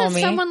wanna think call that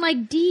me. someone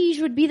like Deej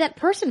would be that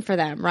person for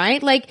them,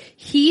 right? Like,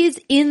 he is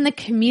in the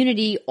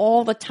community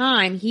all the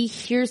time. He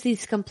hears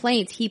these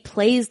complaints. He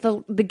plays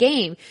the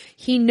game.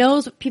 He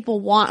knows what people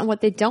want and what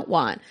they don't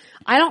want.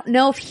 I don't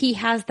know if he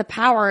has the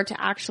power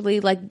to actually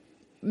like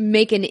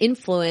make an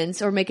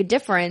influence or make a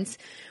difference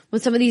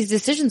when some of these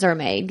decisions are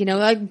made. You know,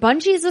 like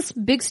Bungie is this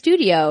big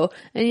studio,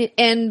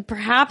 and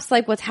perhaps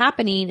like what's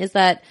happening is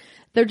that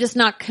they're just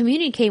not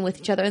communicating with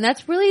each other. And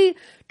that's really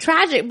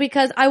tragic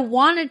because I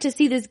wanted to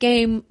see this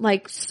game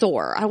like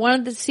soar. I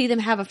wanted to see them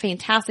have a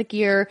fantastic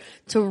year,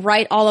 to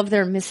right all of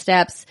their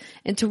missteps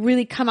and to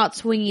really come out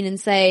swinging and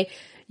say,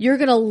 you're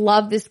going to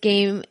love this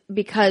game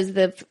because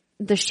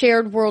the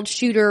shared world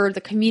shooter,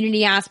 the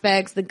community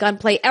aspects, the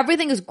gunplay,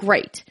 everything is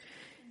great.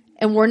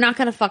 And we're not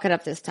going to fuck it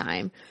up this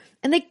time.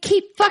 And they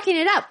keep fucking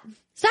it up.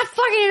 Stop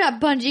fucking it up,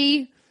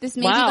 Bungie. This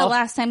may be Wow. the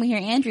last time we hear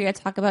Andrea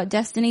talk about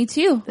Destiny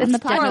 2 on the It's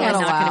definitely podcast.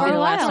 not gonna be the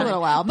last For a time.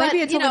 little while. But,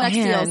 Maybe until you know, the next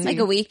man. DLC. Like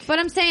a week. But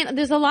I'm saying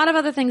there's a lot of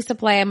other things to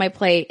play on my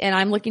plate, and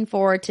I'm looking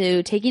forward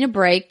to taking a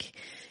break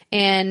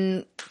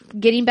and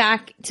getting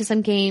back to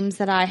some games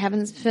that I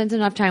haven't spent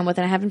enough time with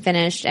and I haven't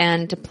finished,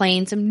 and to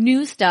playing some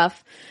new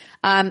stuff.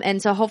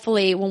 And so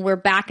hopefully when we're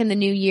back in the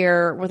new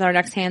year with our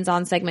next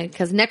hands-on segment,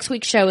 because next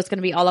week's show is going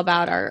to be all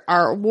about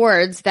our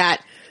awards,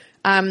 that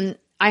I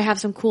have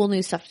some cool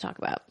new stuff to talk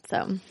about.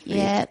 So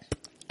Yep.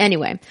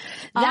 anyway,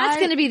 that's I-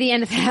 going to be the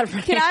end of that.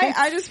 Can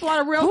I just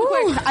want to real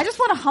quick, I just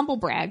want to humble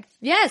brag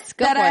Yes,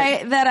 go that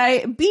for it. that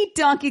I beat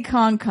Donkey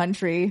Kong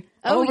Country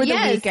Oh, over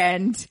yes. the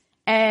weekend.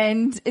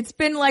 And it's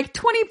been like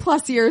 20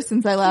 plus years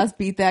since I last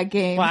beat that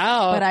game.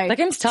 Wow. But I That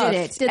game's tough. did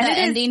it. Did And that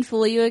it is- ending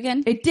fool you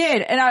again? It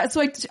did. And I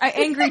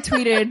angry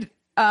tweeted,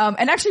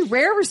 and actually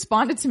Rare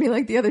responded to me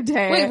like the other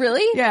day. Wait,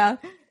 really? Yeah.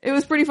 It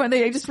was pretty fun.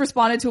 They just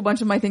responded to a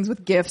bunch of my things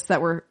with gifts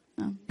that were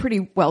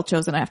pretty well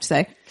chosen, I have to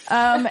say.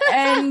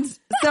 And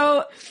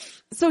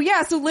so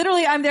yeah, so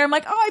literally I'm there. I'm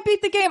like, oh, I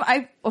beat the game.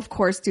 I, of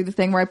course, do the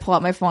thing where I pull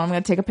out my phone. I'm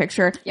going to take a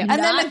picture. And then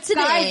Not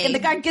today. the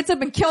guy gets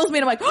up and kills me.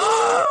 And I'm like,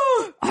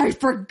 oh, I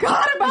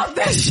forgot about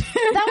this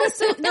shit. That was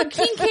so, no,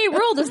 King K.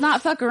 Rool does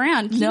not fuck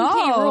around. King No. K.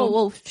 Rool,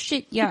 well,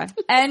 shit, yeah.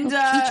 And, Beat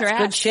your ass.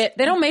 Good shit.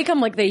 They don't make them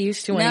like they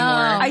used to anymore.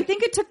 I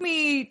think it took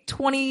me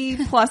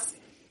 20 plus,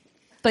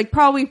 like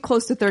probably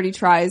close to 30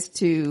 tries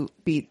to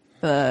beat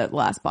the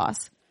last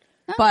boss.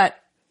 But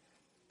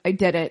I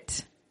did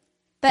it.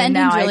 That And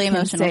ending's now really I can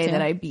emotional say too.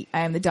 that I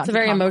am the Donkey It's a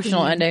very Kong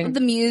emotional queen. ending. The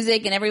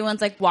music and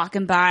everyone's like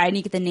walking by and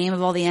you get the name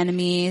of all the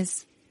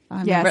enemies. I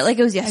remember Yes. it like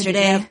it was I did,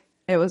 yesterday. yeah.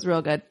 It was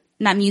real good.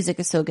 And that music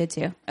is so good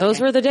too. Those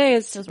were the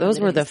days. Those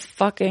were were the the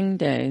fucking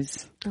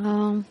days.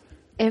 Oh,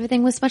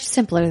 everything was much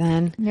simpler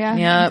then. Yeah.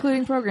 Yep.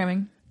 Including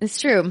programming. It's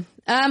true.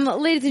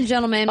 Ladies and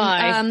gentlemen,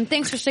 Bye.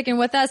 thanks for sticking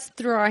with us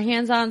through our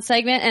hands-on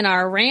segment and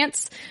our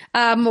rants.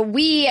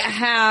 We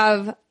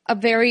have a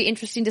very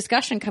interesting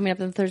discussion coming up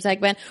in the third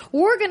segment.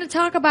 We're going to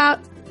talk about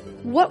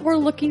what we're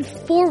looking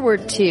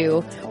forward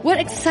to, what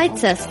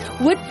excites us,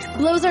 what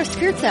blows our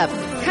skirts up,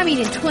 coming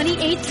in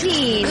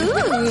 2018.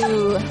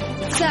 Ooh.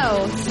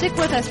 So stick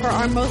with us for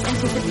our most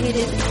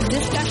anticipated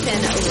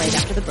discussion right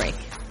after the break.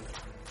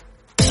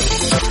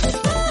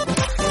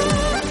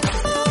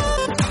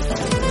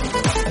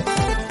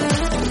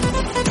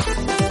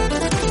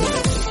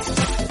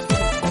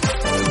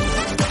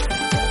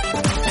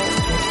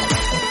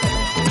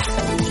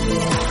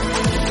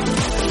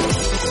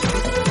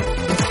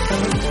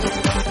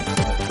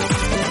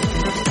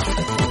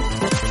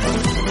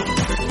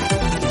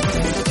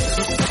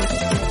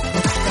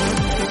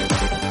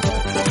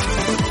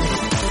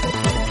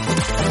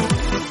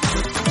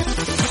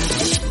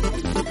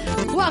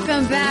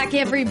 Welcome back,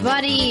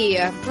 everybody.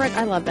 Brett,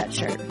 I love that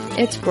shirt.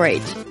 It's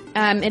great.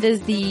 It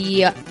is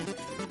the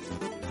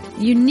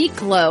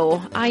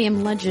Uniqlo I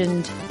Am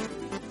Legend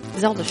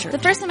Zelda shirt. The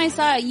first time I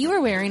saw it, you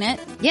were wearing it.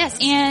 Yes.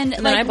 And,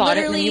 And like then I bought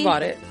it, and then literally- you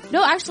bought it.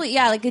 No, actually,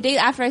 yeah, like a day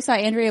after I saw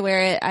Andrea wear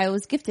it, I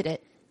was gifted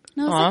it.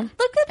 And I was Aw. like,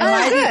 look at Am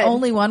I that. the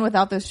only one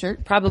without this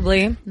shirt?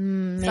 Probably.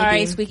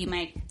 Sorry, squeaky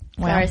mic.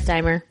 Sorry,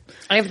 Steimer.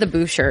 I have the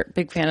Boo shirt.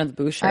 Big fan of the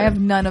Boo shirt. I have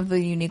none of the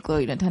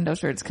Uniqlo Nintendo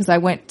shirts because I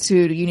went to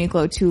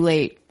Uniqlo too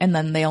late and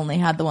then they only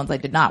had the ones I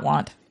did not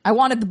want. I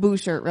wanted the Boo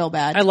shirt real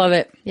bad. I love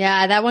it.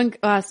 Yeah, that one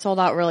sold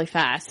out really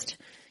fast.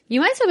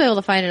 You might still be able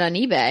to find it on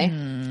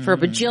eBay. For a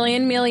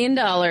bajillion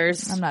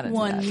 $1,000,000. I'm not into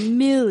that. $1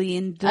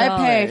 million. I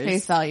pay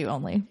face value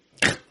only.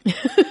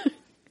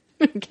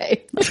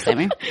 Okay.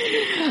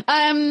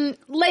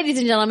 Ladies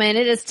and gentlemen,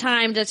 it is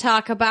time to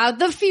talk about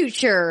the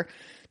future.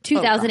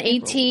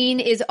 2018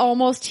 is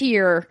almost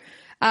here.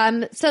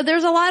 So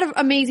there's a lot of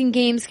amazing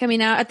games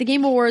coming out. At the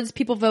Game Awards,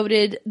 people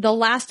voted The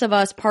Last of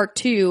Us Part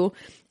 2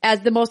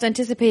 as the most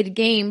anticipated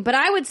game, but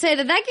I would say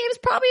that game is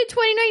probably a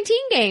 2019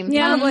 game.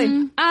 Yeah.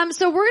 Probably.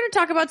 So we're going to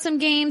talk about some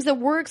games that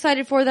we're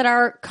excited for that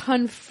are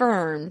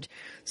confirmed.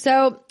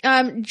 So,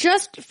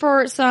 just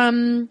for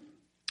some,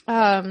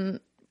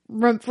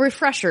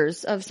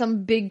 refreshers of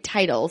some big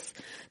titles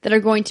that are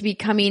going to be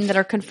coming that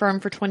are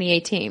confirmed for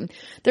 2018.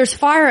 There's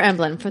Fire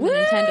Emblem for the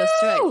Nintendo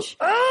Switch.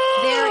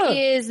 There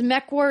is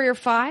MechWarrior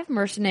 5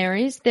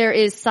 Mercenaries. There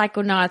is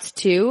Psychonauts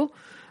 2.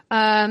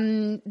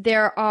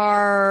 There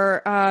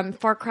are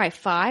Far Cry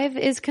 5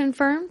 is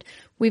confirmed.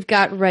 We've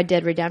got Red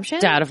Dead Redemption.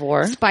 Dad of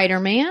War.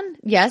 Spider-Man.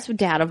 Yes,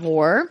 Dad of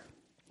War.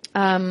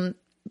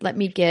 Let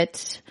me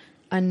get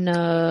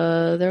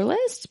another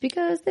list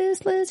because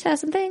this list has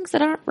some things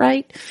that aren't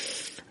right.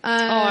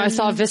 I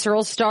saw a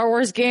visceral Star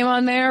Wars game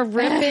on there.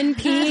 Rip in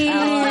peace.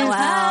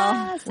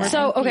 wow.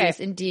 So, okay. Yes,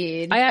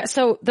 indeed.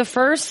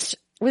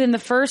 Within the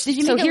first, Did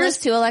you make a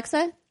list too,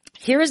 Alexa?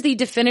 Here is the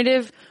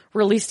definitive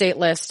release date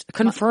list,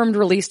 confirmed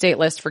release date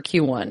list for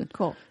Q1.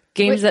 Cool.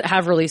 Games that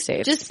have release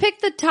dates. Just pick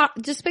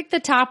the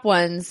top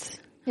ones.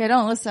 Yeah,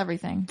 don't list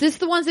everything. Just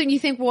the ones that you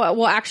think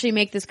will actually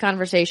make this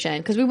conversation.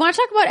 Because we want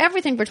to talk about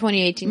everything for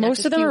 2018.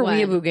 Most of them are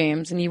Q1. weeaboo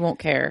games, and you won't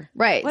care.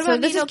 Right. What So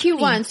about this is Nino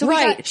Q1. So we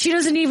Right. got, She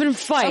doesn't even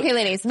fight. Okay,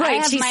 ladies. Right, I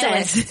have she my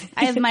says. list.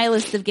 I have my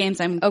list of games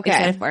I'm Okay.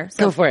 excited for.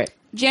 So Go for it.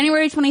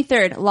 January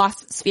 23rd,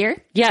 Lost Sphere.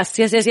 Yes.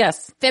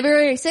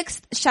 February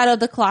 6th, Shadow of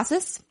the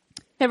Colossus.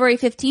 February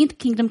 15th,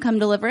 Kingdom Come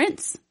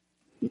Deliverance.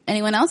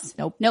 Anyone else?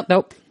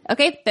 Nope.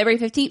 Okay, February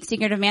 15th,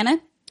 Secret of Mana.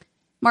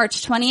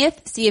 March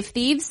 20th, Sea of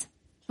Thieves.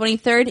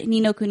 23rd,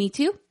 Ni no Kuni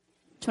 2.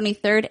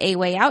 23rd, A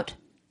Way Out.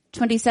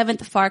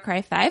 27th, Far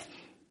Cry 5.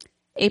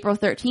 April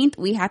 13th,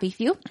 We Happy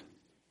Few.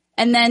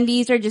 And then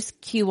these are just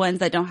Q1s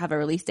that don't have a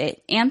release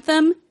date.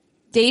 Anthem,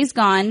 Days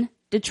Gone,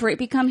 Detroit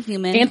Become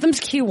Human. Anthem's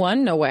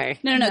Q1? No way.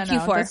 No,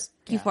 Q4. this-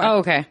 Q4. Oh,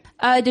 okay.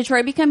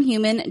 Detroit Become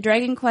Human,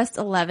 Dragon Quest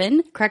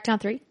 11. Crackdown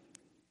 3.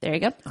 There you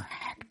go.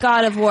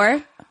 God of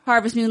War,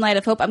 Harvest Moon, Light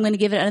of Hope. I'm going to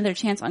give it another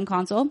chance on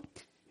console.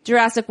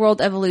 Jurassic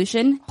World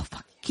Evolution,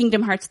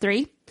 Kingdom Hearts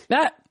 3.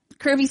 That.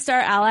 Kirby Star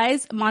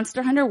Allies,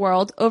 Monster Hunter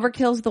World,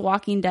 Overkill's The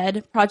Walking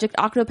Dead, Project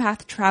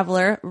Octopath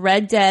Traveler,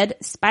 Red Dead,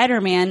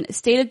 Spider-Man,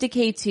 State of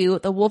Decay 2,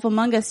 The Wolf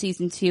Among Us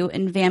Season 2,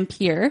 and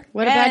Vampire.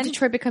 What about And-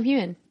 Detroit Become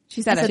Human?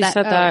 She said it. She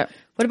said that.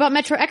 What about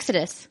Metro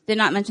Exodus? Did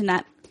not mention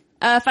that.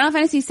 Final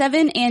Fantasy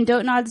 7 and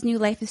Dontnod's New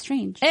Life is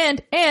Strange.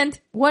 And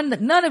one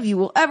that none of you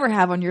will ever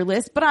have on your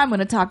list, but I'm going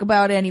to talk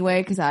about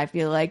anyway because I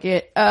feel like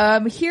it.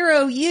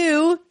 Hero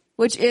U,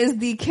 which is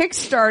the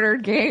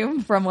Kickstarter game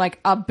from like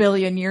a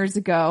billion years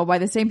ago by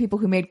the same people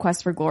who made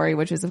Quest for Glory,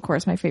 which is of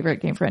course my favorite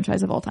game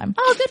franchise of all time.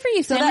 Oh, good for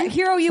you, So Sam. that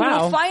Hero U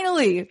Wow. will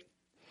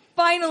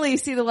finally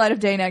see the light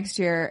of day next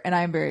year, and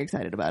I am very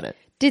excited about it.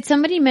 Did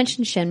somebody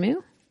mention Shenmue?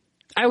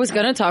 I was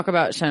going to talk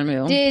about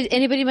Shenmue. Did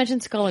anybody mention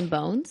Skull and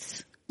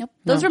Bones? Nope.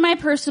 Those are my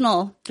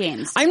personal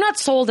games. I'm not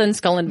sold in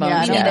Skull and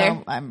Bones. Yeah, Me I neither.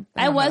 don't know.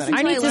 I was don't know until I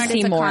I, need to learned see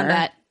it's a more.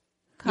 combat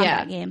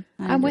Yeah. game.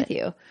 I'm with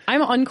you.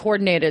 I'm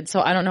uncoordinated, so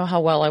I don't know how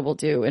well I will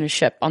do in a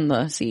ship on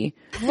the sea.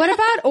 What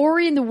about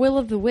Ori and the Will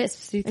of the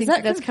Wisps? Do you think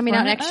that that's coming out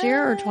confirmed? next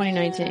year or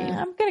 2019?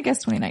 I'm going to guess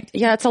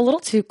 2019. Yeah, it's a little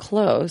too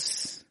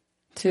close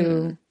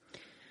to...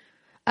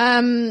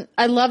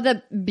 I love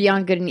that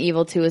Beyond Good and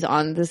Evil 2 is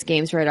on this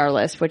Games Radar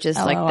list, which is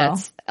like, LOL.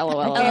 that's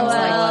LOL. Games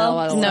like,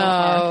 LOL.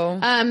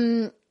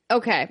 No.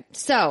 Okay,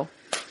 so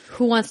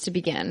who wants to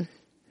begin?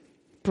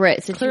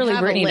 Britt, since Clearly you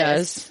have a Brittany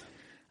list. does.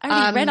 I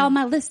already read all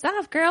my lists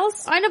off,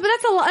 girls. I know, but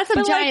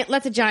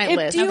that's a giant If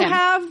list. do you Okay.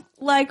 have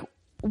like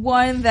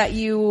one that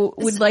you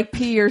would like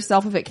pee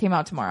yourself if it came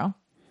out tomorrow?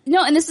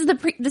 No, and this is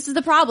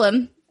the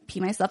problem. Pee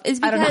myself is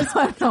I don't know. because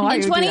I don't know why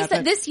in you would do that,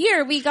 but- this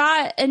year we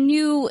got a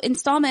new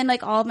installment in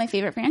like all of my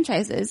favorite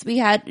franchises. We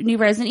had a new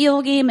Resident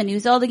Evil game, a new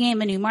Zelda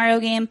game, a new Mario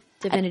game,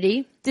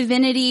 Divinity.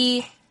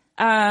 Divinity,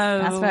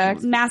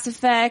 Effect. Mass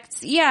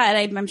Effect. Yeah,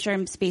 and I'm sure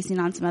I'm spacing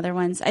on some other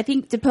ones. I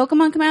think, did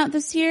Pokemon come out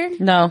this year?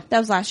 No. That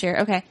was last year.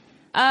 Okay.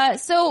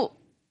 So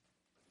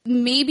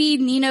maybe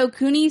Ni no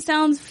Kuni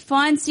sounds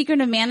fun.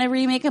 Secret of Mana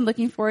remake. I'm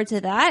looking forward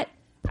to that.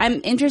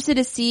 I'm interested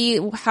to see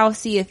how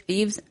Sea of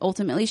Thieves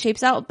ultimately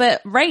shapes out.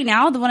 But right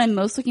now, the one I'm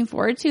most looking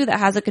forward to that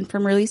has a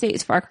confirmed release date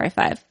is Far Cry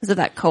 5 because of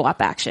that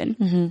co-op action.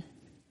 Mm-hmm.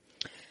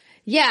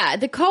 Yeah,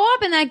 the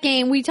co-op in that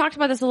game, we talked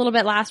about this a little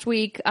bit last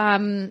week,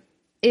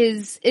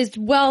 is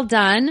well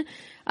done.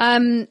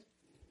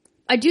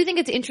 I do think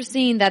it's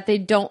interesting that they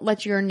don't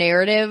let your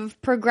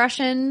narrative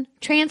progression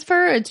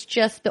transfer. It's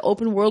just the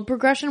open world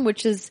progression,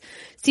 which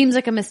seems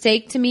like a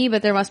mistake to me,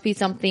 but there must be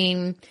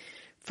something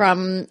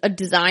from a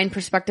design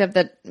perspective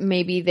that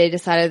maybe they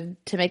decided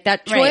to make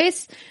that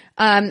choice.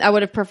 Right. I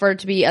would have preferred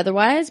to be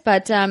otherwise,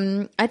 but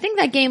I think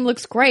that game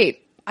looks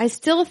great. I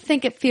still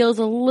think it feels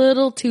a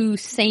little too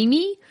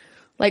samey,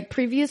 like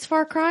previous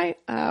Far Cry,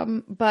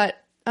 but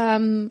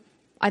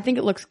I think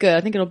it looks good. I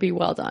think it'll be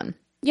well done.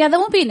 Yeah, that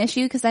won't be an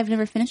issue because I've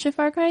never finished a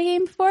Far Cry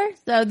game before.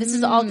 So this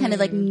is all kind of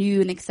like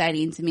new and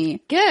exciting to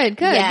me. Good.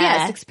 Yeah.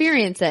 Yes,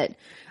 experience it.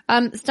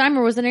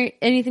 Steimer, was there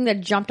anything that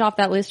jumped off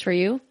that list for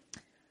you?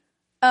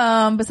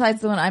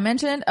 Besides the one I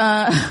mentioned,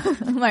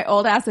 my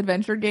old ass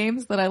adventure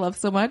games that I love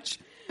so much.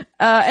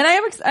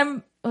 And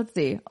I'm, let's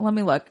see, let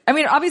me look. I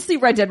mean, obviously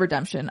Red Dead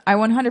Redemption. I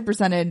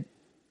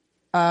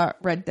 100%ed,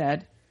 Red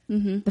Dead,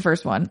 the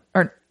first one,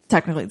 or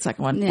technically the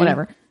second one,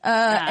 whatever.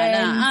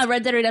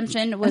 Red Dead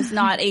Redemption was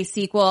not a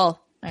sequel.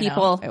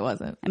 people. It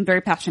wasn't. I'm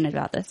very passionate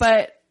about this.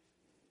 But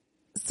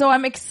so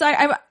I'm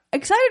excited,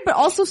 but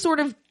also sort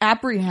of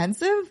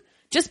apprehensive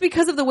just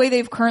because of the way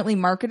they've currently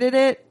marketed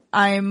it.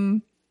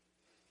 I'm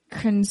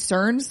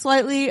concerned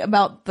slightly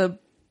about the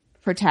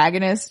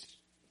protagonist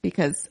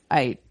because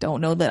I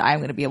don't know that I'm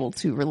going to be able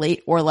to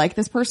relate or like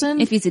this person.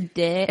 if he's a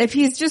dick. If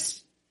he's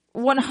just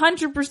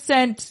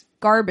 100%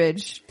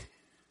 garbage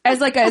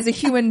as a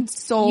human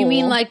soul. You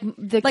mean like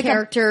the Like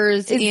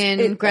characters is in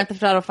it- Grand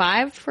Theft Auto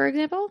 5, for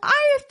example?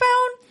 I have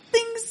found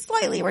things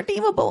slightly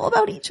redeemable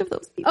about each of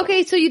those people.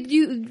 Okay, so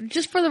you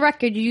just for the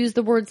record, you used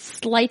the word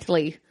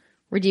slightly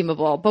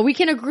redeemable, but we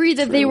can agree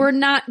that they were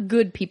not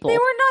good people. They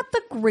were not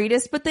the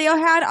greatest, but they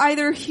had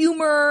either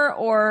humor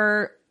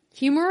or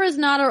Humor is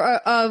not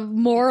a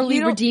morally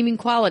You don't- redeeming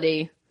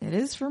quality. it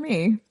is for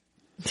me.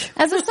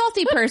 As a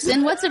salty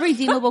person, what's a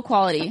redeemable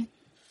quality?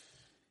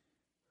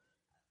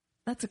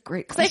 That's a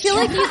great I question. feel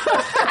like you,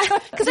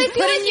 because I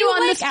feel like you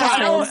on the like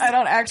spot. apples. I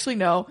don't actually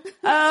know.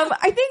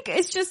 I think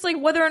it's just like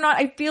whether or not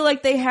I feel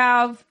like they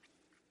have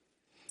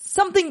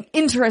something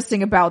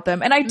interesting about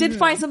them. And I did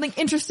find something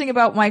interesting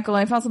about Michael.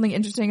 And I found something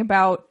interesting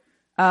about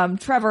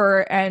Trevor.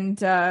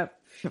 And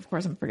of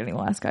course, I'm forgetting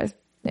the last guy's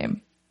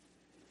name.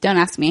 Don't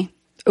ask me.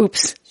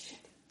 Oops.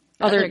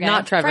 Other guy.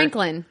 Not Trevor.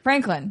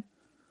 Franklin.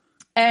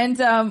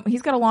 And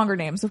he's got a longer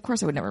name, so of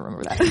course I would never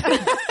remember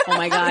that. Oh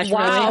my gosh,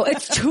 Wow, really?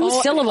 it's two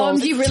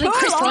syllables. OMG, really,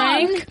 Chris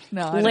Frank?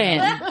 No, I don't Lynn.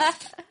 know.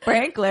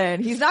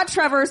 Franklin. He's not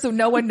Trevor, so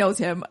no one knows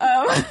him.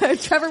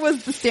 Trevor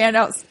was the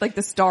standout, like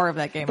the star of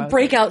that game. I would say.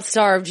 Breakout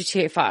star of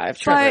GTA 5,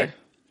 Trevor. But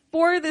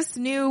for this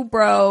new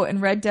bro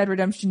in Red Dead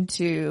Redemption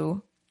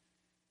 2,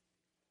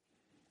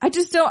 I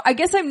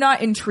guess I'm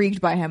not intrigued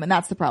by him, and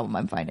that's the problem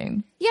I'm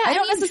finding. Yeah, I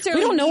don't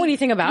necessarily. we don't know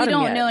anything about We him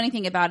don't yet. know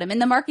anything about him. And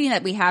the marketing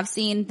that we have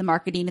seen, the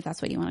marketing, if that's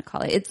what you want to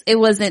call it, it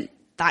wasn't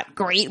that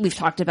great. We've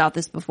talked about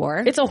this before.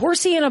 It's a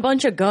horsey and a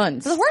bunch of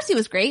guns. The horsey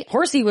was great.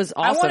 Horsey was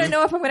I awesome. want to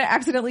know if I'm going to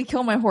accidentally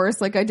kill my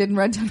horse like I did in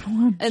Red Dead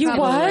 1. You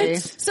Probably. what?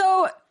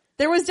 So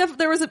there was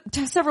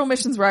several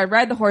missions where I'd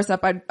ride the horse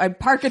up, I'd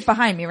park it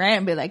behind me, right,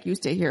 and be like, "You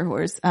stay here,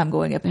 horse. I'm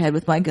going up ahead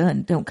with my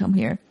gun. Don't come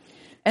here."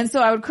 And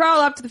so I would crawl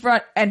up to the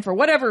front, and for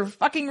whatever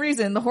fucking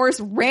reason, the horse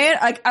ran.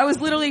 Like I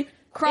was literally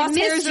crosshairs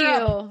missed are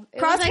up. you.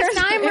 It was like, Crosshairs,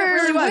 Steimer, it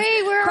really was.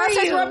 wait, where are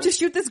Crosshairs you? were up to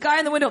shoot this guy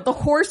in the window. The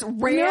horse ran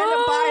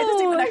by this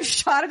thing, and I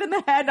shot it in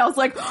the head. And I was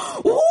like,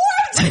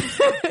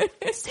 "What?"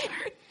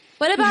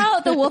 What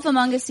about The Wolf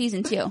Among Us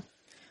Season 2?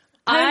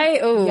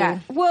 Yeah.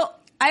 Well,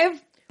 I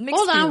have mixed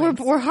Hold on, feelings.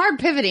 we're hard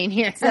pivoting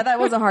here. Yeah, that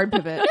was a hard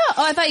pivot. Oh,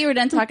 I thought you were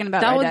done talking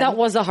about That Red was, Dead. that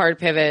was a hard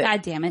pivot.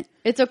 God damn it.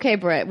 It's okay,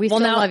 Britt. We Well,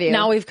 still now, love you.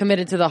 now we've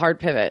committed to the hard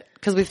pivot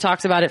because we've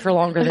talked about it for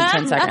longer than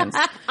 10 seconds.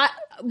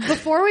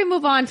 Before we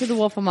move on to The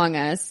Wolf Among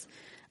Us,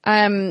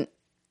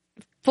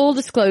 full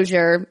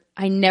disclosure,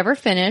 I never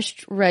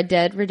finished Red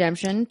Dead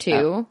Redemption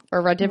 2,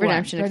 or Red Dead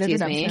Redemption, Red Dead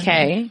excuse me. Redemption.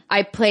 Okay.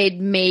 I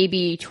played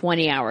maybe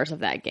 20 hours of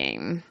that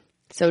game.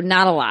 So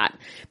not a lot.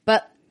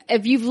 But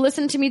if you've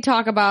listened to me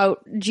talk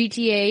about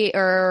GTA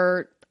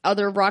or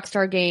other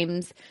Rockstar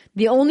games,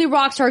 the only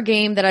Rockstar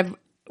game that I've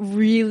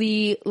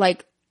really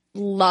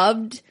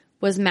loved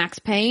was Max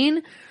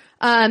Payne.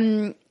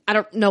 I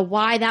don't know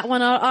why that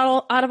one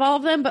out of all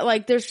of them,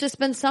 but there's just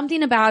been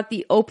something about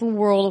the open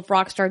world of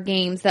Rockstar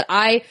games that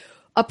I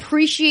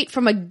appreciate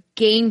from a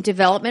game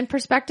development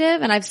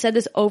perspective. And I've said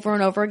this over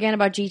and over again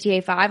about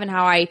GTA 5 and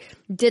how I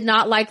did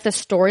not like the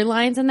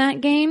storylines in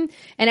that game.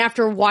 And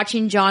after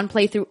watching John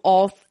play through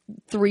all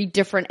three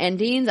different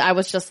endings, I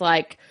was just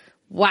like,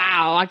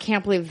 wow, I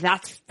can't believe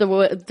that's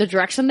the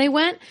direction they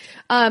went.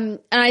 And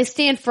I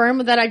stand firm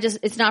that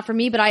it's not for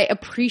me, but I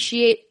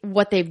appreciate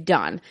what they've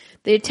done.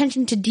 The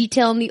attention to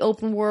detail in the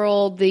open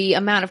world, the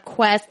amount of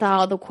quests,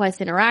 how the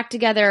quests interact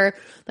together,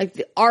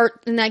 the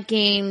art in that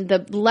game,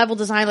 the level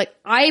design,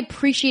 I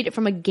appreciate it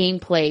from a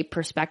gameplay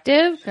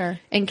perspective. Sure.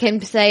 And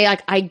can say,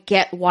 I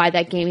get why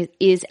that game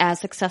is as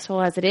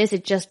successful as it is.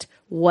 It just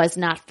was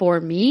not for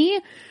me.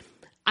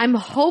 I'm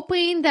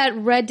hoping that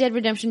Red Dead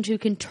Redemption 2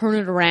 can turn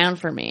it around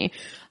for me.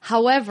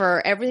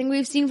 However, everything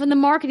we've seen from the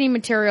marketing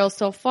material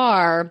so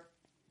far,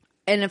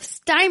 and if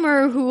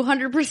Steimer, who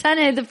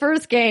 100%ed the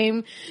first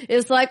game,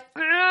 is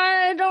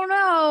I don't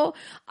know.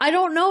 I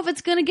don't know if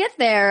it's gonna get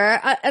there.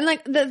 And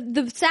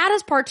the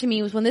saddest part to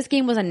me was when this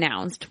game was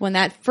announced, when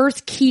that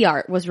first key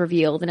art was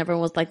revealed and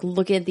everyone was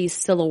looking at these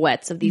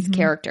silhouettes of these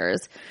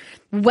characters.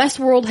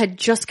 Westworld had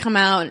just come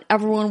out and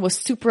everyone was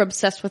super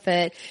obsessed with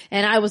it.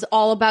 And I was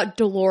all about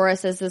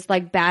Dolores as this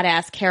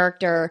badass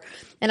character.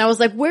 And I was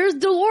like, where's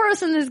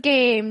Dolores in this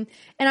game?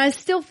 And I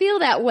still feel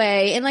that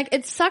way. And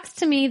it sucks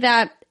to me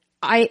that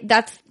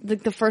that's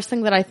the first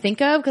thing that I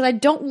think of, because I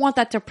don't want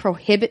that to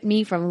prohibit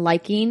me from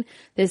liking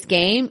this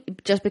game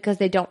just because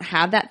they don't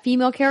have that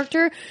female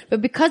character,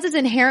 but because it's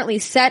inherently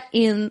set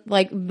in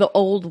the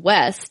old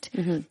West,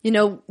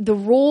 the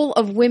role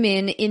of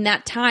women in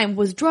that time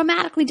was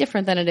dramatically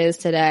different than it is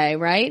today,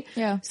 right?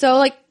 Yeah.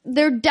 So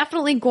they're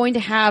definitely going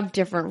to have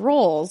different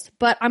roles,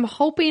 but I'm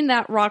hoping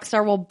that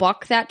Rockstar will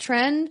buck that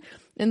trend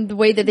and the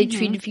way that they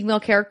treated female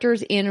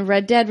characters in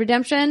Red Dead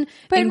Redemption.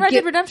 But in And Red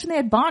Dead Redemption, they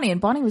had Bonnie, and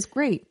Bonnie was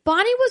great.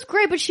 Bonnie was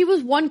great, but she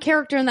was one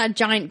character in that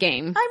giant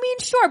game. I mean,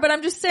 sure, but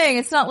I'm just saying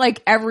it's not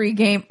like every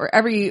game or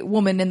every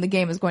woman in the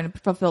game is going to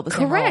fulfill the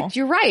same role. Correct.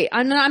 You're right.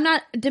 I'm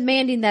not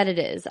demanding that it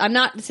is. I'm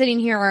not sitting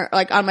here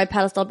like on my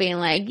pedestal being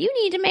like, you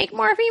need to make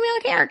more female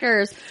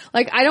characters.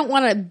 Like, I don't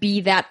want to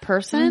be that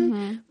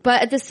person.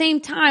 But at the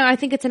same time, I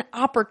think it's an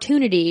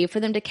opportunity for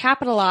them to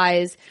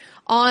capitalize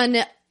on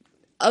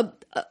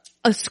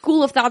a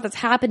school of thought that's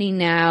happening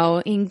now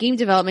in game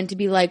development to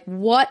be like,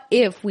 what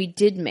if we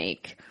did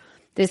make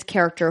this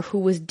character who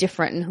was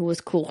different and who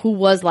was cool, who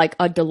was like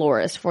a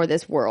Dolores for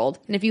this world?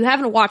 And if you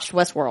haven't watched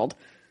Westworld,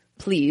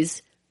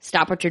 please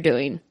stop what you're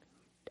doing.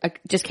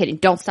 Just kidding.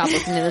 Don't stop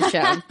listening to the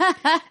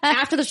show.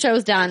 After the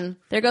show's done,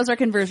 There goes our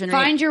conversion rate.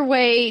 find your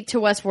way to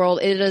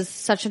Westworld. It is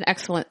such an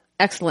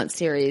excellent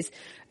series.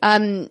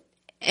 And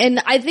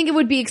I think it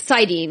would be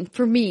exciting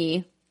for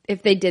me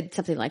if they did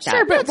something like that.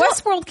 Sure, but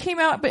Westworld came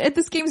out, but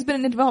this game's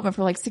been in development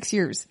for like 6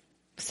 years.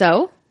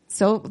 So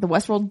The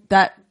Westworld,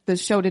 the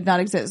show did not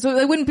exist. So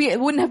it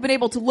wouldn't have been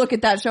able to look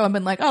at that show and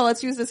been like, oh,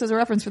 let's use this as a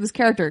reference for this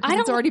character. 'Cause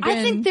it's already been.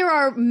 I think there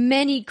are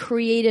many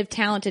creative,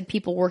 talented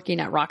people working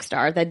at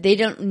Rockstar that they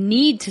don't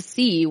need to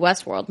see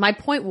Westworld. My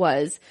point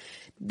was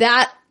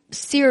that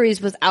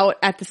series was out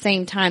at the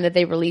same time that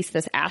they released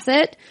this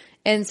asset.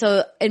 And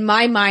so in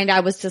my mind, I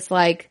was just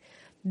like,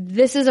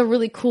 this is a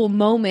really cool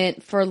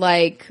moment for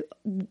like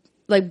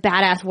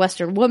badass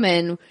Western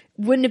woman.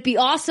 Wouldn't it be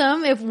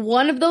awesome if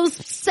one of those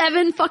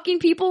 7 fucking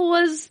people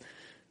was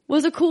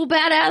a cool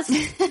badass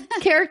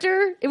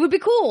character? It would be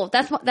cool.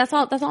 That's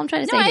all I'm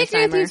trying to say. No, I this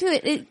agree with timer.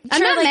 you too. I'm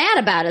Sure, not like, mad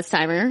about it,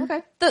 Timer.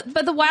 Okay.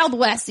 But the Wild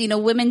West,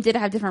 women did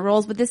have different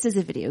roles, but this is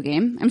a video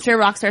game. I'm sure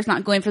Rockstar's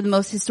not going for the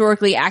most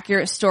historically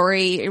accurate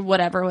story or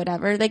whatever.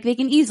 Like, they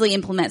can easily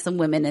implement some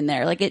women in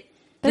there. Like,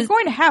 They're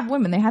going to have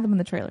women. They had them in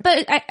the trailer.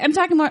 but I'm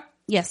talking more,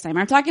 yes,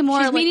 Timer. I'm talking more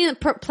She's like, meaning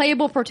a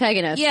playable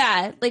protagonist.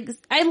 yeah, like,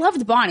 I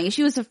loved Bonnie.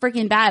 She was a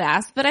freaking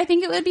badass, but I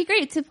think it would be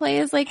great to play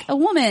as like a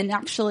woman,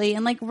 actually,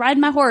 and like ride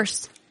my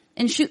horse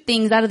and shoot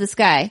things out of the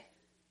sky.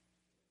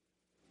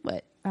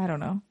 What? I don't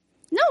know.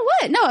 No,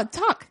 what? No,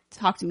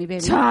 talk to me,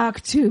 baby. Talk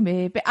to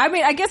me. I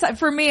mean, I guess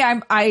for me,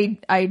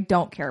 I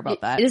don't care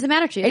about that. It doesn't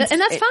matter to you. It's- And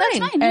that's it- fine.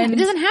 that's fine, yeah. It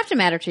doesn't have to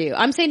matter to you.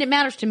 I'm saying it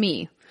matters to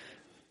me.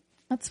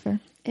 That's fair.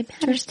 It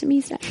matters to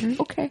me, Timer.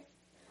 Okay.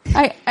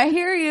 I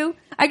hear you.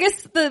 I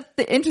guess the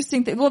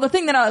interesting thing, the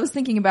thing that I was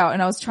thinking about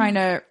and I was trying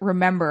to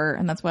remember,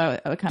 and that's why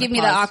I kind of Give me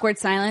the awkward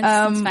silence.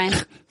 It's fine.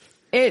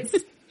 It's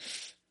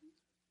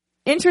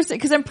interesting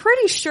because I'm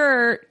pretty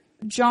sure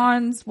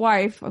John's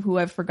wife, who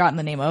I've forgotten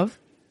the name of,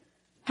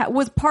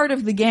 was part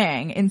of the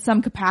gang in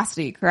some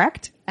capacity,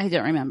 correct? I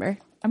don't remember.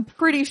 I'm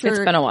pretty sure. It's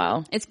been a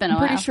while. It's been a I'm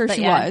while. pretty sure but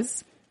she yeah.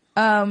 was.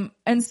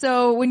 And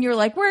so when you're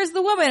like, where's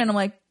the woman? And I'm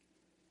like,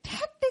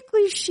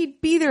 technically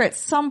she'd be there at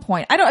some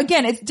point.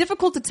 Again, it's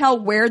difficult to tell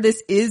where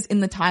this is in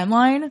the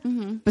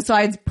timeline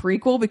besides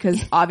prequel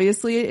because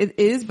obviously it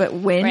is, but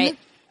when, Right.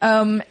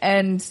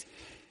 and,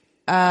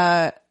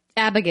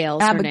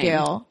 Abigail's her name.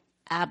 Abigail.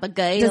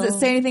 Abigail. Does it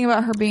say anything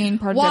about her being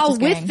part While of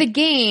Dutch's with gang? the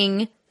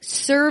gang,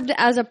 served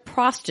as a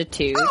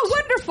prostitute. Oh,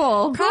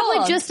 wonderful. Probably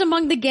Cool. just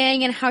among the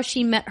gang and how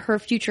she met her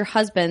future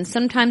husband.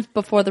 Sometimes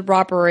before the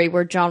robbery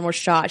where John was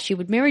shot, she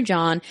would marry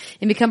John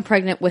and become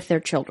pregnant with their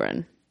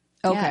children.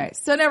 Okay,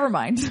 so never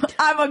mind.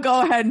 I'm gonna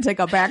go ahead and take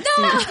a back seat.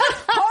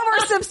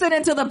 Homer Simpson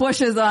into the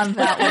bushes on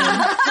that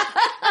one.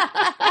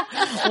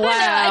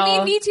 I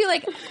mean, me too.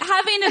 Like,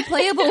 having a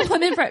playable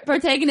woman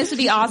protagonist would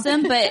be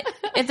awesome, but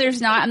if there's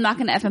not, I'm not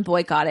going to effing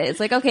boycott it. It's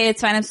like, okay,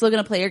 it's fine. I'm still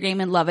going to play your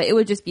game and love it. It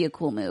would just be a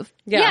cool move.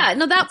 Yeah,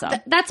 no, That's all.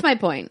 that's my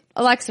point.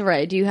 Alexa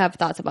Ray, do you have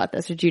thoughts about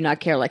this or do you not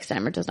care like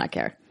Steimer does not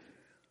care?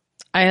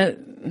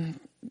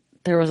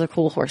 There was a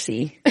cool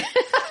horsey.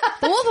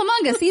 The Wolf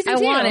Among Us season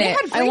 2. want They it.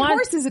 had great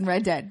horses in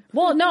Red Dead.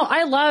 Well, no,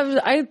 I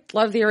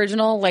love the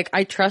original. Like,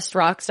 I trust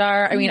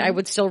Rockstar. I mean, I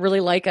would still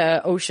really like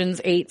a Ocean's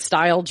 8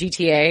 style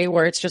GTA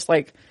where it's just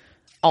like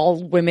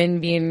all women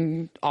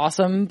being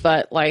awesome,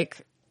 but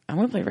like, I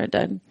want to play Red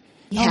Dead.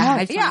 Yeah,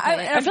 I just wanna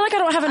play it. I feel like I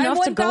don't have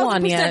enough to go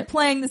on 1000% yet.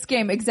 playing this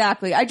game,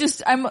 exactly. I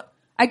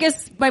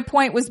guess my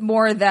point was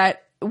more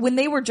that when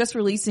they were just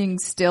releasing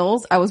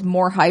stills, I was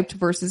more hyped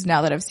versus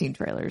now that I've seen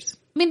trailers.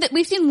 I mean,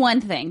 we've seen one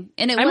thing,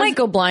 and I might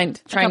go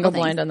blind, try and go couple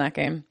blind things. on that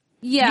game.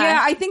 Yeah,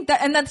 I think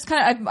that, and that's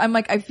kind of, I'm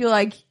like, I feel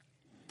like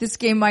this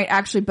game might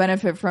actually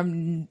benefit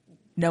from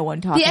no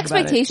one talking The about it.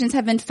 expectations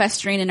have been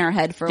festering in our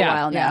head for a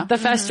while now. The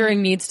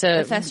festering needs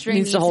to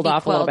to hold be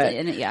off a little quelled,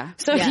 bit. and yeah.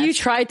 So if you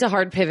tried to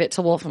hard pivot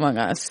to Wolf Among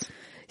Us,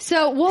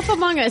 So Wolf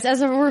Among Us,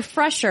 as a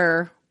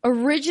refresher,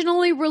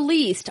 originally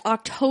released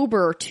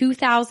October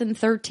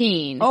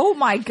 2013. Oh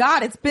my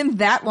god, it's been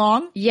that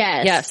long?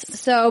 Yes. Yes.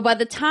 So by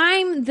the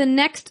time the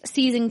next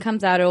season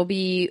comes out, it'll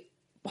be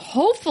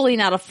hopefully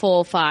not a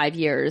full 5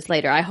 years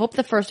later. I hope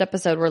the first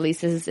episode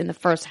releases in the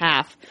first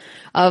half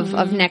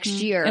of next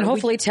year. and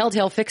hopefully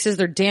Telltale fixes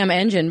their damn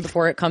engine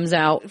before it comes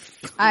out.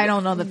 I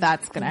don't know that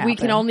that's gonna happen. we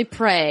can only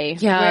pray.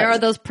 Yeah. Where are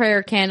those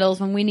prayer candles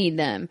when we need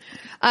them?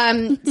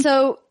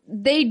 So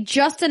they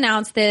just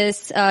announced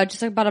this,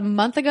 just about a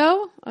month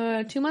ago,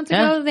 2 months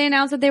ago, they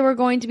announced that they were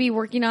going to be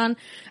working on,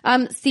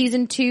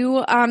 season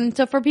 2.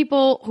 So for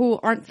people who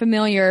aren't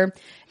familiar,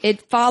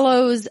 it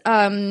follows,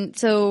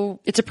 so.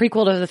 It's a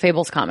prequel to the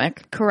Fables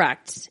comic.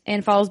 Correct.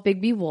 And follows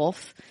Bigby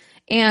Wolf.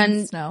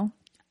 And Snow.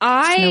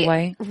 Snow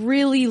White.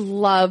 really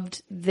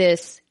loved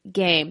this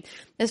game.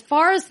 As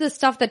far as the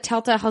stuff that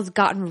Telltale has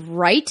gotten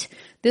right,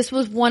 this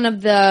was one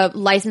of the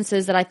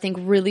licenses that I think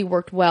really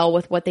worked well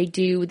with what they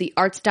do. The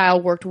art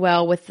style worked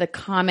well with the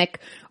comic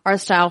art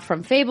style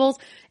from Fables.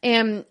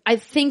 And I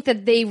think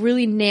that they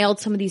really nailed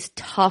some of these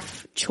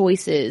tough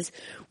choices,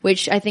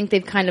 which I think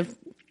they've kind of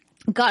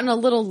gotten a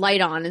little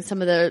light on in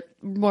some of the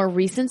more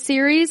recent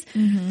series.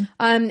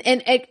 And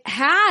it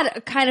had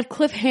a kind of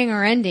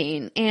cliffhanger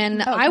ending.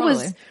 And I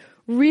was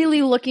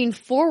really looking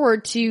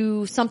forward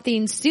to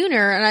something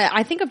sooner. And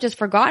I think I've just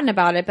forgotten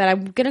about it, but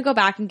I'm going to go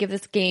back and give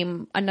this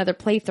game another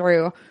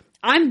playthrough.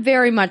 I'm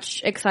very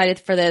much excited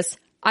for this.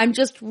 I'm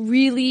just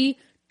really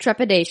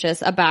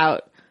trepidatious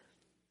about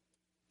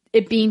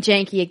it being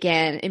janky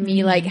again and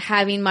me like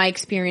having my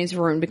experience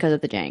ruined because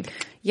of the jank.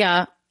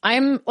 Yeah.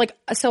 I'm like,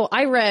 so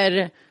I've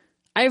read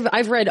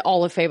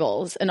all of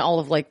Fables and all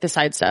of like the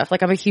side stuff.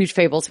 Like I'm a huge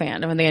Fables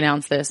fan. And when they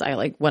announced this, I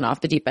like went off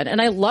the deep end and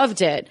I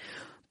loved it.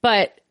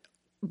 But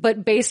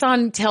based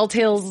on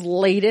Telltale's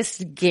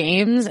latest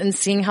games and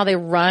seeing how they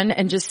run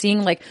and just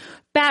seeing like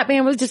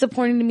Batman was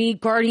disappointing to me.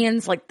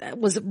 Guardians, like that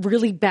was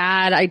really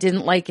bad. I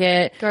didn't like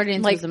it.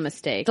 Guardians like, was a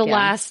mistake.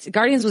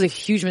 Guardians was a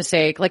huge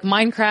mistake. Like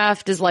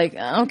Minecraft is like,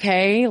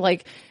 okay.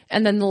 Like,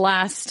 and then the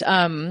last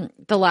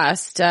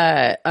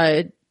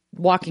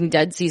Walking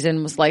Dead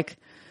season was like,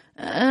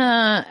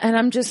 and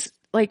I'm just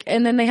like,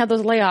 and then they had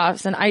those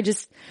layoffs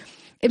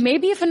and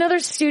maybe if another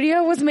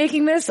studio was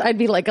making this, I'd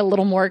be like a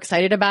little more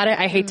excited about it.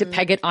 I hate to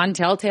peg it on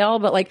Telltale,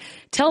 but like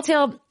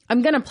Telltale,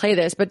 I'm going to play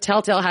this, but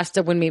Telltale has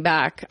to win me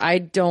back. I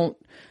don't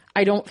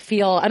want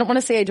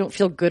to say I don't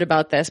feel good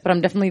about this, but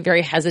I'm definitely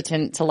very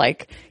hesitant to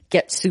like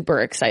get super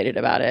excited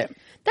about it.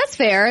 That's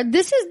fair.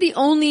 This is the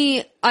only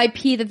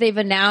IP that they've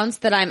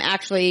announced that I'm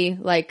actually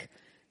like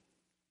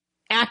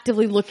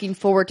actively looking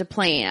forward to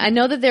playing. I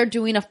know that they're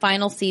doing a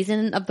final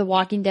season of The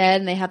Walking Dead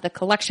and they have the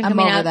collection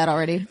coming out. I'm over that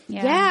already.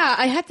 Yeah,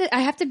 I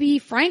have to be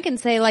frank and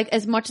say like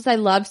as much as I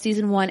love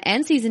season 1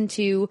 and season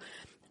 2,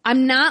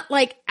 I'm not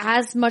like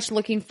as much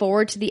looking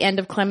forward to the end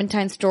of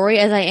Clementine's story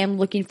as I am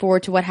looking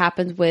forward to what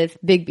happens with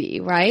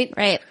Bigby, right?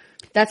 Right.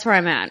 That's where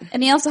I'm at.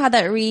 And they also had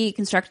that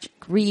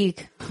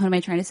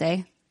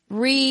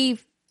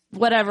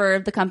whatever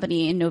of the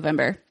company in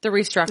November. The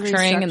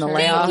restructuring and the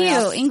layoffs.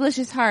 Thank you. English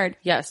is hard.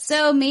 Yes.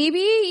 So maybe,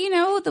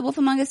 The Wolf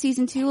Among Us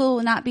season 2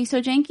 will not be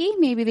so janky.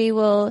 Maybe they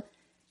will.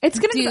 It's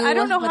gonna. I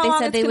don't know what how they long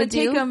said it's they gonna would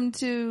take do. them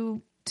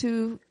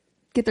to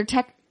get their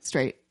tech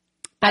straight.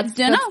 I don't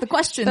That's know. the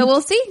question. But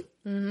we'll see.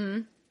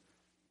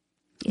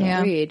 Yeah.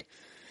 Agreed.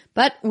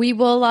 But we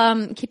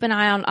will keep an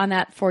eye on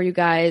that for you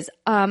guys.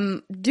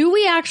 Do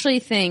we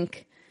actually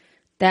think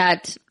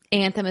that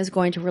Anthem is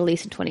going to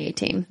release in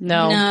 2018?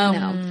 No.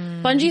 No.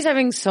 Bungie's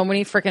having so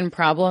many freaking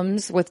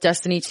problems with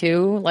Destiny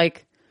 2.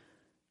 Like,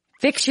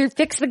 fix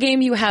the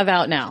game you have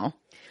out now.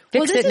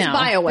 Fix this it is now.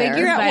 BioWare.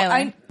 Figure out.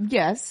 Violent.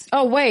 yes.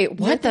 Oh wait,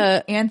 what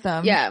the?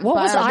 Anthem? Yeah, what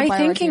was I BioWare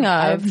thinking team.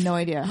 I of? have no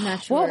idea.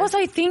 Not sure. What was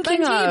I thinking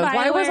Bungie of? and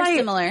Why was BioWare I?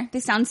 similar?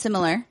 They sound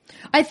similar.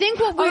 I think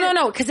what Oh we're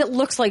no, because it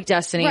looks like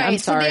Destiny. right. I'm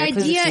sorry. So the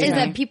Please idea excuse is me.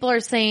 that people are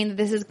saying that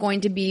this is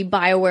going to be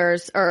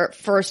BioWare's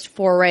first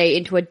foray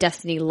into a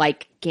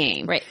Destiny-like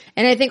game. Right.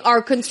 And I think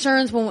our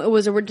concerns when it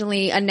was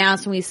originally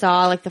announced, when we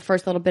saw like the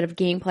first little bit of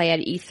gameplay at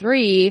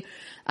E3,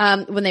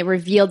 when they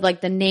revealed like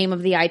the name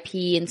of the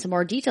IP and some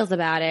more details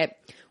about it,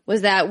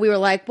 was that we were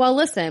like, well,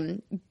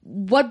 listen,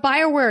 what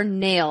BioWare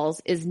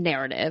nails is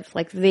narrative.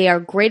 Like, they are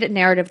great at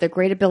narrative. They're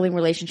great at building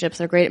relationships.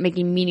 They're great at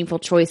making meaningful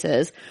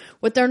choices.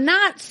 What they're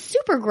not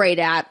super great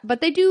at,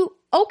 but they do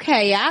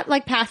okay at,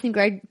 like passing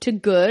grade to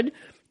good,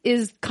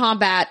 is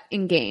combat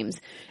in games.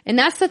 And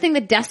that's the thing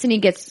that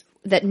Destiny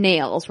that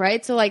nails,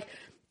 right? So like,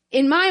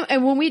 and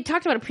when we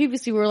talked about it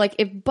previously, we were like,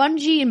 if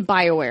Bungie and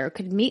BioWare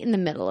could meet in the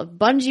middle, if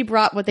Bungie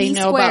brought what they B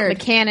know about squared.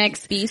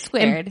 mechanics, B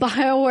squared. and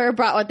BioWare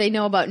brought what they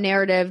know about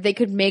narrative, they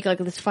could make like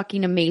this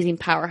fucking amazing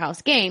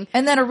powerhouse game.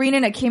 And then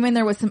ArenaNet came in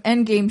there with some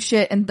endgame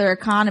shit and their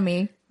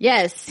economy.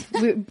 Yes.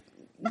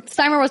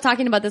 Steimer was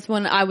talking about this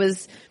when I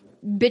was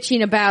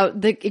bitching about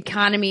the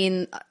economy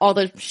and all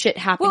the shit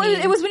happening. Well,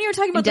 it was when you were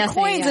talking about the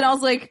Destiny, coins, yeah. and I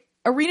was like,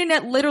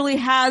 ArenaNet literally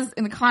has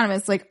an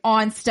economist like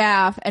on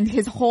staff, and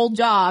his whole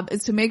job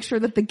is to make sure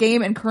that the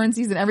game and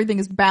currencies and everything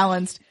is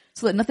balanced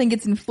so that nothing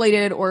gets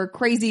inflated or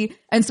crazy.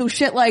 And so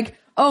shit like,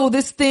 oh,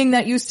 this thing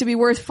that used to be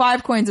worth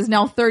 5 coins is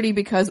now 30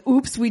 because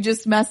oops, we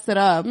just messed it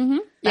up.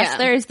 Yeah.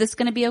 There's this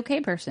going to be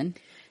okay person.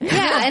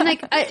 Yeah, and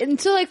like, and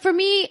so like for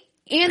me,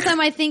 Anthem,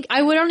 I think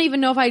I don't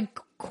even know if I'd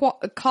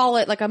call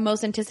it like a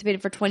most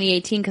anticipated for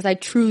 2018 because I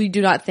truly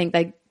do not think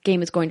that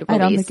game is going to release.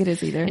 I don't think it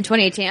is either. In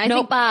 2018.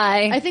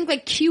 I think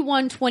like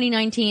Q1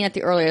 2019 at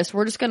the earliest.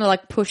 We're just going to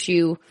like push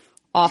you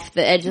off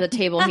the edge of the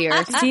table here.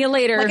 See you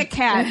later. Like a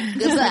cat.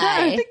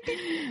 Goodbye.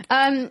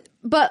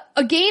 But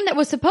a game that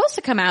was supposed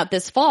to come out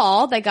this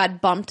fall that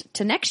got bumped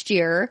to next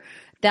year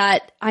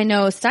that I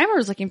know Steimer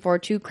was looking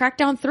forward to,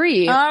 Crackdown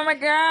 3. Oh my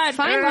god!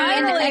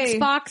 Finally, an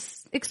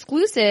Xbox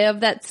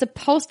exclusive that's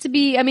supposed to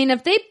be. I mean,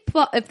 if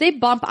they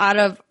bump out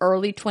of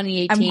early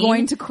 2018, I'm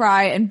going to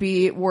cry and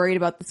be worried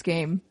about this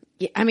game.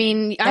 I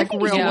mean, I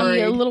think you should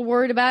be a little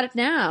worried about it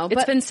now.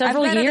 It's been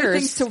several I've got other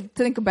years things to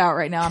think about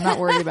right now. I'm not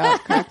worried about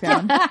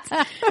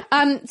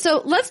Crackdown.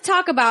 So let's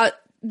talk about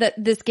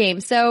this game.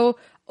 So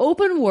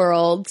open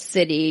world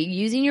city,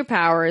 using your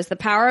powers, the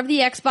power of the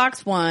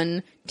Xbox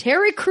One.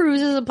 Terry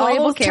Crews is a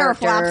playable those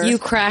character. teraflops. you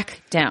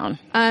crack down.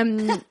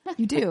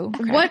 You do.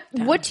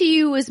 What to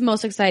you is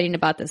most exciting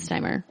about this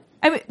timer?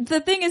 I mean,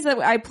 the thing is that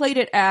I played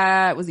it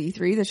at, was it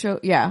E3, the show?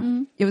 Yeah,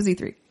 It was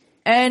E3.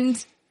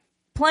 And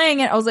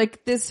playing it, I was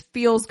like, this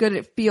feels good.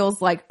 It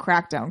feels like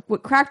Crackdown.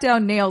 What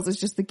Crackdown nails is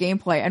just the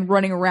gameplay and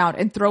running around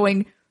and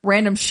throwing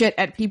random shit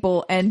at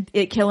people and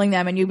it killing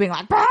them and you being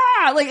like, bah!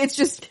 Like, it's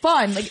just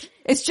fun. Like,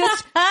 it's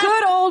just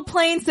good old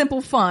plain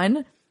simple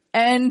fun.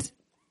 And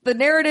the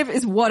narrative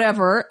is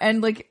whatever.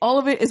 And like, all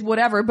of it is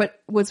whatever. But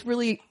what's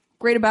really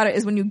great about it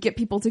is when you get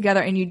people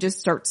together and you just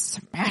start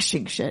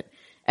smashing shit.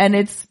 And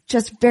it's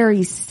just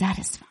very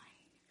satisfying.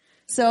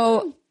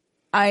 So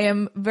I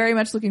am very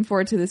much looking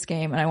forward to this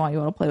game, and I want you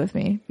all to play with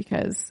me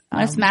because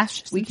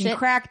smash we some can shit.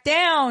 crack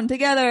down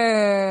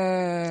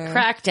together.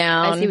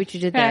 Crackdown. I see what you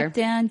did there. Crack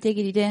down,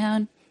 diggity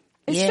down.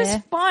 It's Yeah.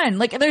 just fun.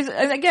 Like there's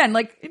again,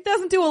 like it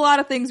doesn't do a lot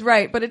of things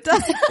right, but it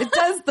does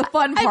the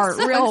fun part I'm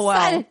so real well.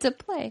 excited to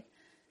play.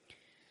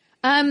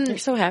 You're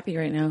so happy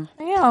right now.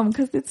 I am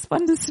because it's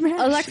fun to smash.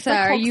 Alexa, It's like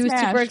are Hulk you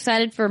smash. super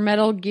excited for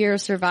Metal Gear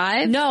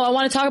Survive? No, I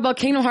want to talk about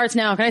Kingdom Hearts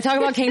now. Can I talk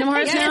about Kingdom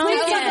Hearts now? Please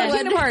talk about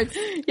Kingdom Hearts.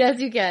 Yes,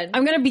 you can.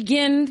 I'm going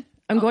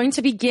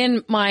to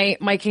begin my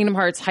Kingdom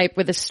Hearts hype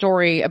with a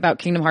story about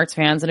Kingdom Hearts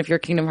fans. And if you're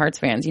Kingdom Hearts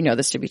fans, you know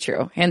this to be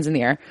true. Hands in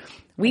the air.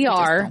 We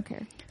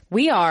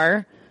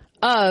are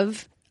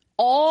of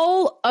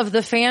all of the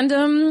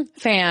fandom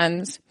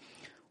fans.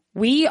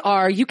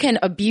 You can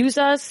abuse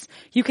us.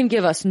 You can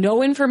give us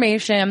no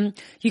information.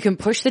 You can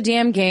push the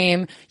damn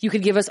game. You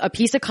could give us a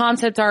piece of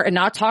concept art and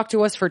not talk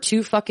to us for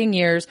 2 fucking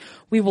years.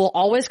 We will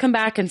always come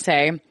back and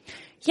say,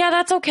 yeah,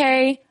 that's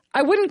okay.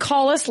 I wouldn't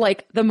call us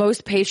like the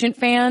most patient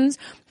fans,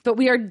 but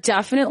we are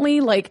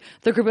definitely like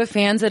the group of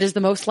fans that is the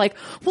most like,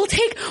 we'll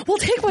take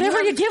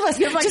whatever you give us.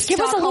 Just give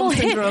us a little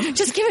hit.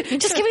 Just give me a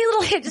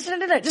little hit. Just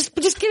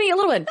give me a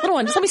little one.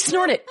 Just let me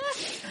snort it.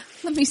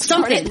 Let me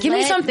Something. Give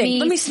me Let something. me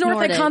Let me snort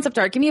snort that it. concept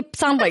art. Give me a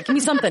soundbite. Give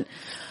me something.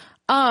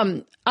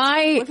 What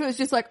if it was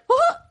just like,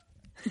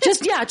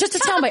 Just a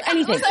soundbite.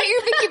 Anything. Is that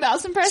your Mickey Mouse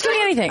Just impression? give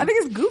me anything. I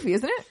think it's Goofy,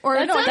 isn't it? Or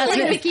no, sounds That's like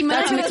it. Mickey Mouse.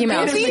 That's Mickey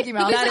Mouse. It is Mickey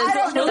Mouse. That I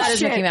don't know is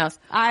shit. Mickey Mouse.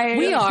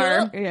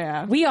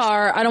 Yeah. We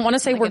are, I don't want to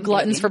say we're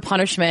gluttons for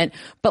punishment,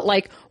 but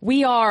like,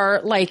 we are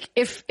like,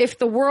 if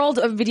the world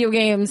of video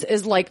games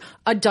is like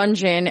a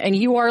dungeon and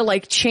you are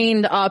like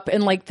chained up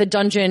in like the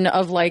dungeon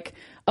of like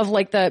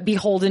the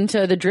beholden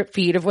to the drip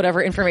feed of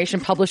whatever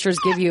information publishers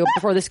give you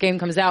before this game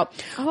comes out.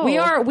 We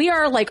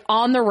are like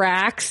on the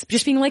racks,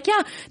 just being like, yeah,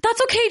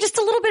 that's okay. Just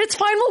a little bit. It's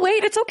fine. We'll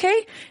wait. It's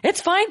okay.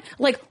 It's fine.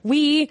 Like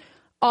we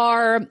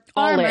are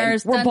all in.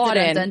 Farmers. We're Dun, bought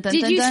dun, in. dun, dun,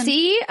 Did dun, you dun.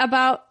 see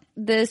about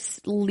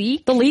this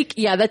leak? The leak,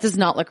 yeah, that does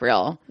not look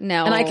real.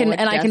 No, and I can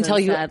it tell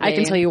you, doesn't, I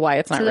can tell you why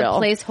it's not to the real.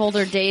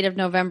 placeholder date of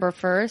November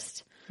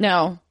 1st.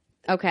 No,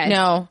 Okay.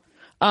 no.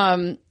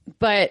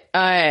 But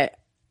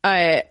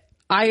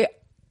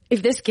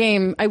if this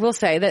game, I will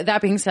say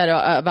that being said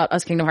about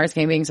us Kingdom Hearts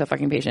game being so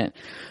fucking patient,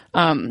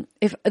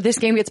 if this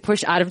game gets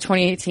pushed out of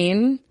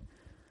 2018,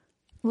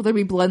 Will there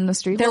be blood in the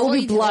streets? there will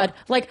be blood.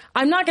 Like,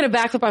 I'm not going to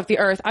backflip off the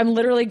earth. I'm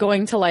literally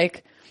going to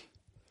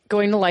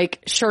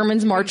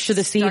Sherman's March to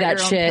the Sea Start that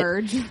your own shit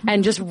purge.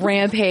 and just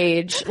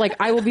rampage. Like,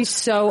 I will be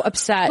so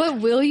upset. But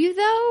will you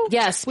though?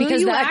 Yes, Will because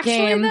you that actually,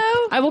 game,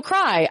 though? I will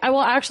cry. I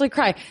will actually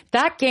cry.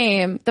 That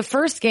game, the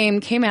first game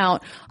came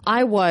out,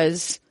 I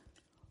was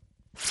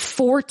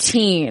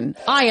 14.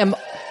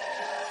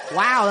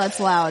 Wow, that's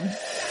loud.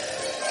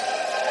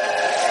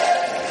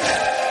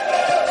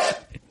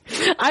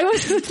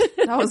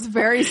 That was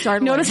very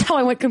startling. Notice how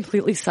I went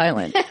completely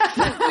silent.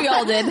 We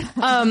all did.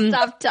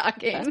 Stop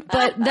talking.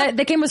 But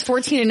that game was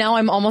 14 and now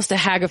I'm almost a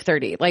hag of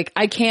 30. Like,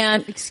 I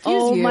can't.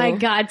 Oh you. my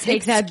God,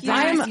 take that Excuse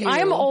back. you.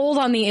 I'm old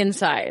on the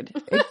inside.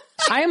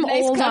 I am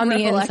Nice old on cover,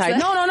 the Alexa. inside.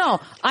 No.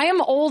 I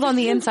am old on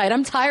the inside.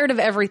 I'm tired of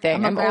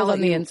everything. I'm old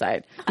on the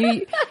inside.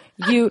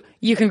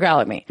 You can growl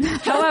at me.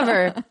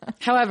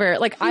 However,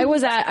 like I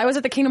was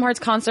at the Kingdom Hearts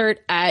concert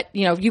at,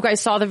 you guys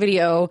saw the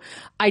video.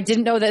 I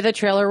didn't know that the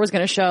trailer was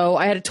going to show.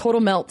 I had a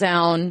total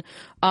meltdown,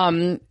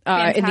 in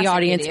the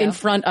audience video. in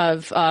front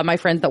of, my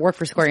friends that work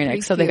for Square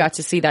Enix. So they got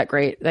to see that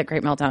great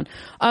meltdown.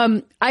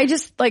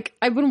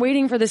 I've been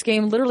waiting for this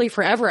game literally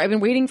forever. I've been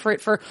waiting for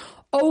it for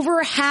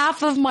over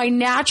half of my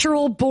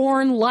natural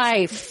born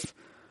life.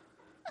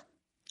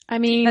 I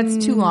mean,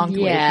 That's too long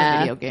to wait for a yeah.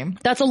 video game.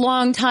 That's a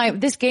long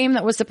time. This game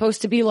that was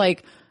supposed to be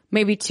like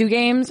maybe 2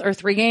 games or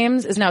 3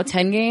 games is now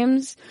 10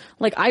 games.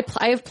 Like I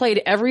have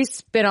played every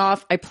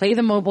spin-off. I play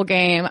the mobile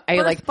game.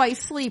 What if by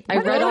sleep? I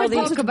read all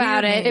these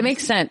about it. It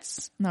makes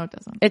sense. No, it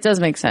doesn't. It does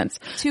make sense.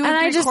 2 And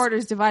and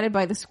 3/4 divided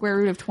by the square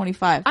root of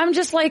 25. I'm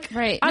just like,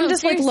 Right. I'm No,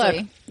 just like,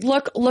 seriously.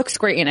 look,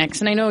 Square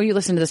Enix. And I know you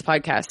listen to this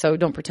podcast, so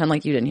don't pretend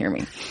like you didn't hear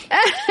me.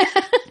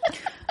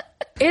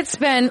 It's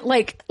been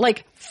like,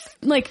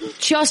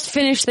 just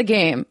finish the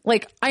game.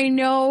 Like, I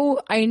know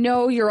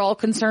you're all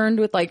concerned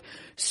with like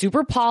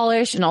super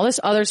polish and all this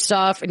other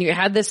stuff. And you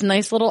had this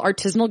nice little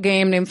artisanal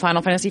game named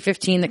Final Fantasy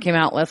 15 that came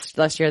out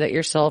last year that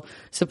you're still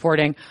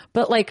supporting.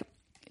 But like,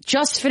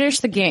 just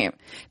finish the game.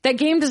 That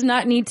game does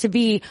not need to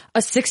be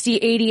a 60,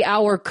 80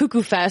 hour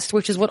cuckoo fest,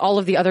 which is what all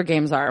of the other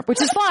games are,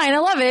 which is fine. I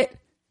love it.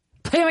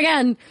 Play them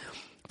again.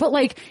 But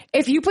like,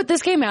 if you put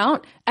this game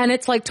out and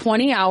it's like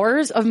 20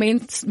 hours of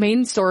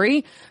main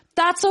story,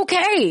 that's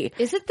okay.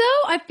 Is it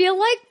though? I feel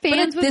like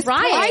fans would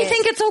riot. I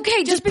think it's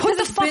okay. Just put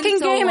the it's been fucking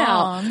so game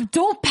long. out.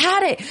 Don't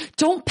pad it.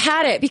 Don't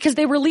pad it because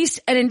they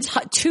released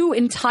 2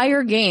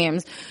 entire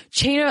games.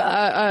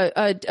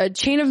 Most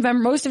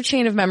of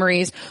Chain of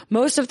Memories,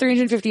 most of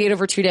 358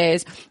 over 2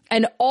 days,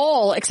 and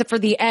all except for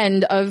the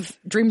end of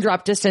Dream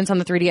Drop Distance on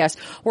the 3DS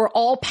were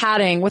all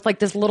padding with like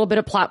this little bit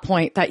of plot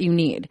point that you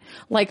need.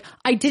 Like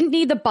I didn't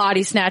need the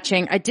body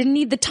snatching. I didn't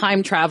need the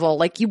time travel.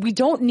 Like we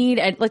don't need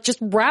it. Let's just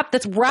wrap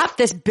this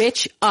bitch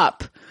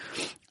up.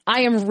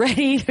 I am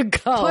ready to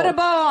go. Put a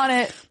bow on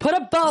it. Put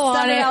a bow on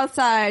Set it. it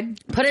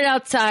outside. Put it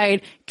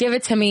outside. Give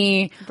it to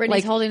me.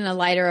 Brittany's holding a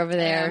lighter over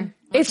there.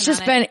 It's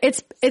just been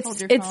Hold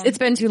your phone. it's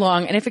been too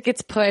long. And if it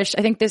gets pushed,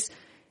 I think this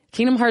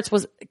Kingdom Hearts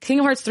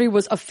 3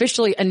 was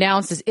officially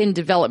announced as in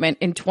development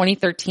in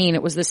 2013.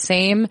 It was the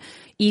same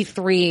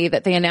E3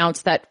 that they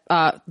announced that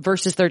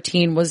Versus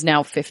 13 was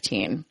now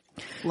 15.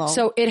 Low.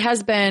 So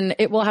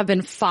it will have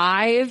been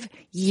 5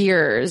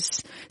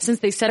 years since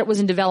they said it was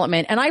in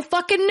development. And I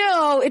fucking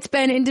know it's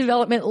been in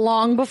development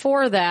long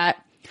before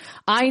that.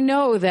 I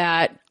know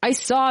that. I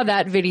saw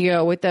that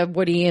video with the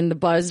Woody and the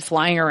Buzz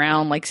flying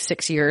around like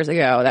 6 years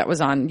ago. That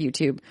was on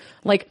YouTube.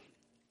 Like,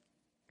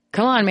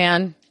 come on,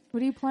 man.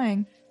 What are you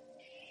playing?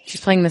 She's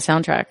playing the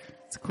soundtrack.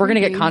 We're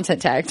going to get creepy.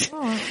 content tagged.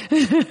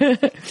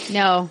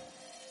 No.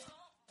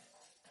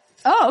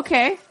 Oh,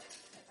 okay.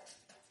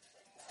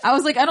 I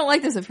was like, I don't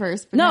like this at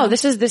first. But No,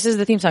 this is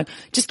the theme song.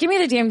 Just give me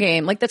the damn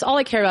game. Like that's all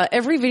I care about.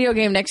 Every video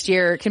game next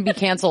year can be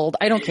canceled.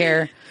 I don't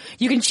care.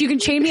 You can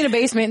chain me in a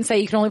basement and say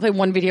you can only play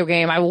one video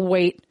game. I will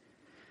wait.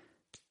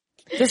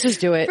 Let's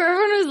just do it. For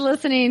everyone who's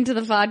listening to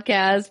the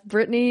podcast,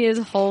 Brittany is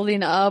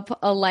holding up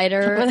a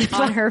lighter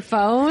on her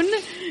phone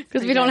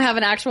because we don't have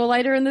an actual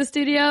lighter in the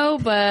studio,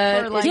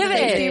 but For like Give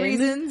safety it.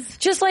 reasons.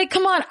 Just like,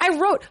 come on.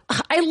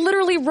 I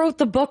literally wrote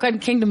the book on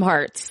Kingdom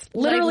Hearts.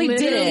 Literally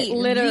did it.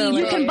 Literally.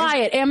 You can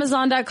buy it.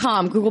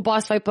 Amazon.com, Google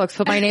Boss Fight Books,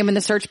 put my name in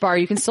the search bar.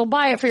 You can still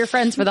buy it for your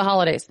friends for the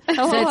holidays. So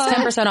it's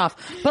 10% off.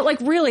 But like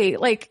really,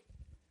 like,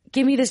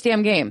 give me this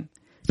damn game.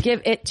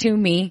 Give it to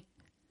me.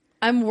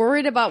 I'm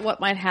worried about what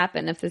might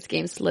happen if this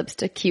game slips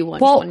to Q1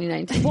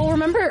 2019. Well,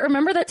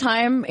 remember that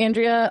time,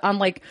 Andrea, on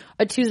like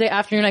a Tuesday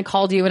afternoon, I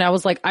called you and I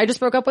was like, I just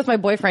broke up with my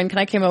boyfriend. Can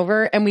I come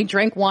over? And we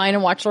drank wine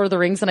and watched Lord of the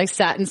Rings and I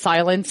sat in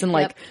silence and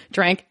like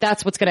drank.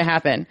 That's what's going to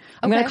happen.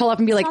 I'm going to call up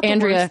and be like, not the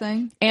worst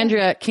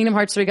Andrea, thing. Kingdom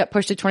Hearts 3 got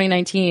pushed to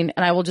 2019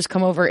 and I will just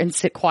come over and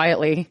sit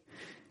quietly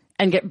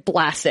and get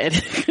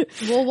blasted.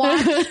 We'll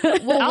watch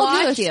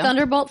with you.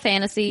 Thunderbolt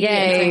Fantasy Yay.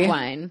 and drink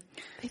wine.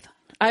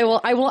 I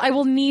will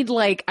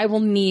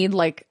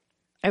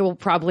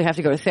probably have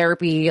to go to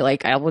therapy.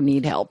 Like I will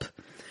need help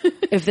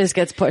if this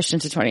gets pushed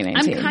into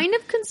 2019. I'm kind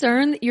of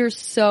concerned that you're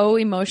so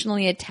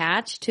emotionally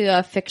attached to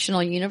a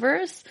fictional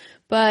universe,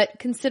 but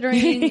considering,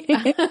 Are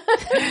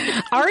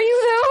you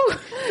though?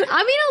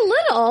 I mean, a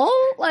little.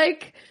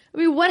 Like, I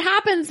mean, what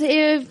happens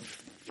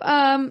if,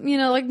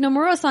 like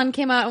Nomura-san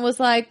came out and was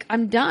like,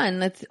 I'm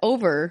done. It's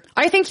over.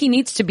 I think he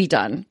needs to be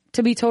done,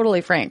 to be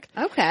totally frank.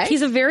 Okay.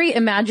 He's a very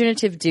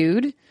imaginative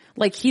dude.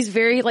 Like he's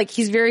very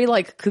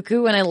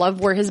cuckoo and I love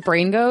where his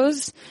brain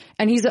goes.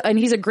 And he's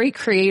a great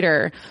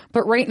creator.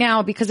 But right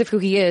now, because of who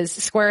he is,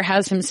 Square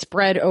has him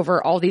spread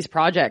over all these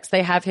projects.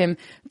 They have him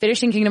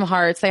finishing Kingdom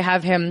Hearts. They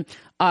have him,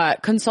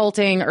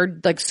 consulting or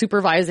like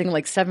supervising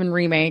like 7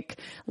 Remake.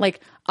 Like,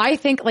 I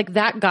think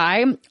that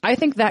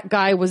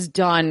guy was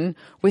done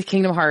with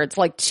Kingdom Hearts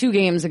like 2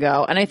 games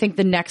ago. And I think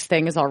the next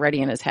thing is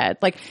already in his head.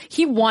 Like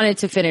he wanted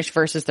to finish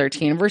Versus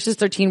 13. Versus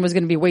 13 was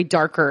going to be way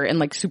darker and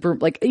like super,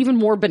 like even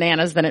more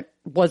bananas than it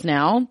was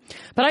now.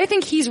 But I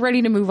think he's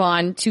ready to move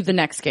on to the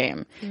next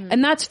game.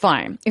 And that's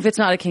fine if it's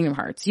not a Kingdom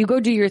Hearts. You go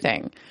do your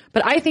thing.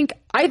 But I think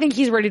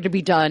he's ready to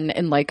be done.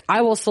 And like,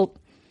 I will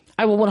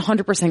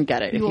 100%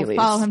 get it if You he will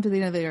leaves. follow him to the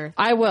end of the earth.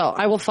 I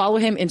will follow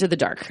him into the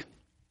dark.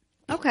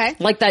 Okay.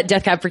 Like that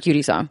Death Cab for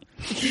Cutie song.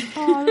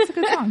 Oh, that's a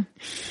good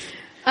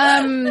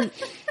song.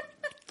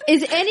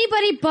 Is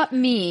anybody but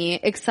me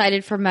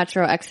excited for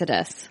Metro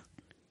Exodus?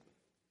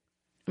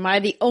 Am I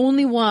the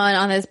only one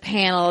on this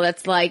panel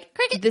that's like,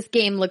 this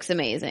game looks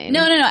amazing?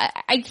 No.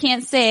 I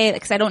can't say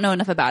because I don't know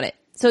enough about it.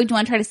 So do you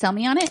want to try to sell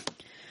me on it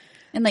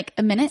in like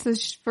a minute?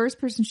 It's a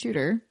first-person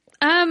shooter.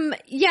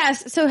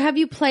 Yes. So have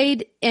you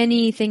played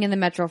anything in the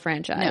Metro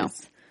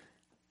franchise?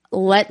 No.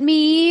 Let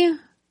me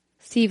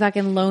see if I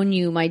can loan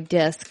you my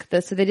disc.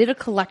 So they did a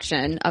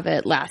collection of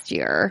it last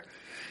year.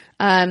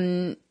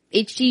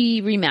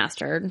 HD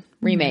remastered,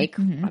 remake.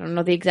 I don't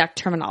know the exact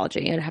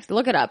terminology. I'd have to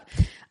look it up.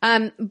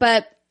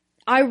 But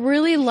I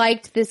really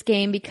liked this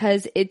game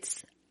because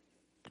it's,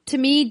 to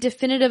me,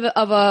 definitive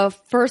of a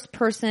first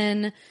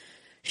person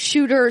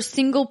shooter,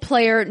 single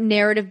player,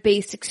 narrative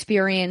based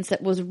experience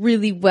that was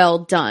really well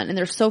done. And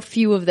there's so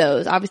few of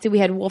those. Obviously we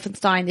had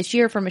Wolfenstein this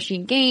year from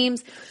Machine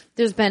Games.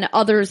 There's been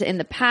others in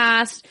the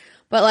past,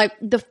 but like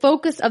the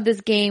focus of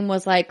this game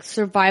was like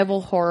survival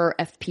horror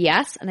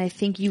FPS. And I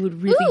think you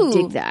would really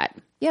dig that.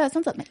 Yeah, that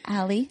sounds like my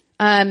alley.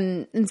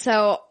 And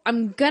so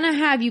I'm gonna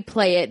have you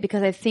play it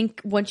because I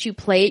think once you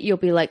play it, you'll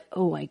be like,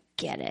 oh, I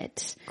get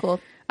it. Cool.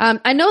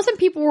 I know some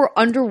people were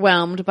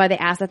underwhelmed by the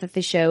asset that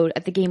they showed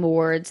at the Game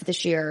Awards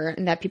this year,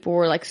 and that people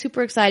were like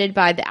super excited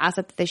by the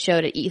asset that they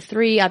showed at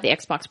E3 at the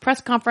Xbox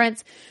press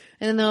conference.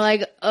 And then they're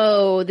like,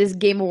 oh, this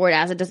Game Award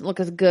asset doesn't look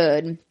as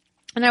good.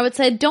 And I would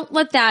say don't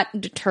let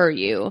that deter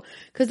you,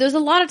 because there's a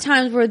lot of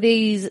times where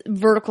these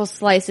vertical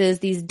slices,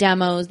 these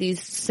demos, these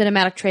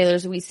cinematic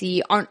trailers we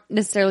see aren't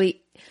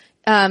necessarily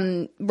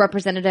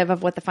representative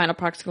of what the final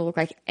product's going to look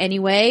like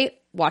anyway.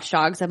 Watch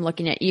Dogs, I'm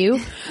looking at you.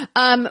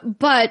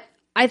 But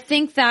I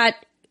think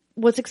that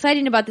what's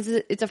exciting about this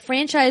is it's a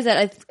franchise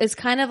that is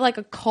kind of like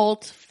a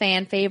cult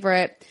fan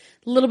favorite,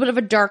 a little bit of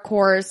a dark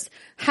horse,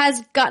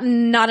 has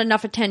gotten not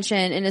enough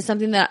attention, and is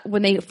something that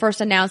when they first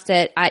announced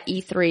it at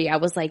E3, I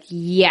was like,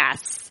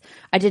 yes.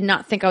 I did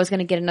not think I was going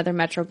to get another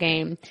Metro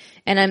game,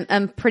 and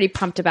I'm pretty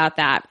pumped about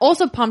that.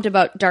 Also pumped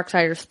about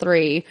Darksiders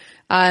 3,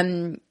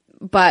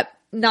 but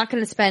not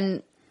going to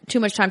spend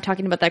too much time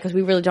talking about that because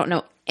we really don't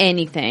know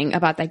anything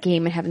about that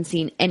game and haven't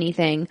seen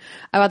anything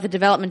about the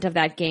development of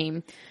that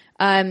game.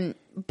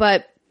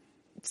 But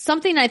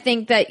something I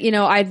think that,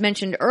 I've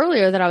mentioned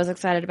earlier that I was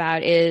excited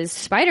about is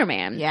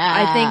Spider-Man. Yeah.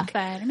 I think,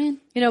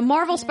 Spider-Man.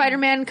 Marvel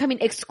Spider-Man coming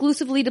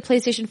exclusively to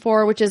PlayStation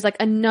 4, which is like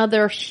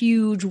another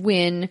huge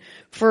win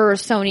for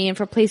Sony and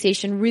for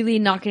PlayStation, really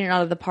knocking it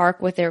out of the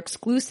park with their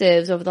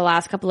exclusives over the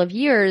last couple of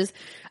years.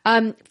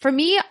 For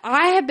me,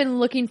 I have been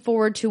looking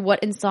forward to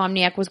what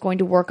Insomniac was going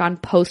to work on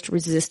post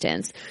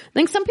Resistance. I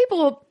think some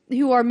people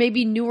who are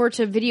maybe newer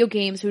to video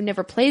games who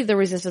never played the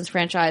Resistance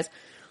franchise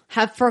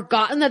have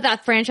forgotten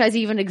that franchise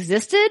even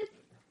existed.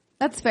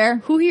 That's fair.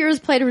 Who here has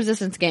played a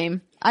Resistance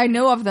game? I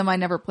know of them. I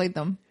never played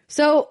them.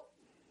 So,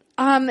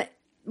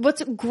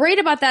 what's great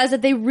about that is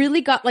that they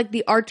really got like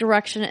the art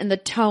direction and the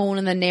tone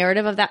and the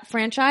narrative of that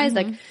franchise.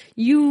 Like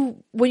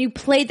when you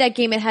played that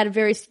game, it had a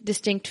very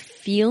distinct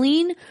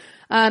feeling.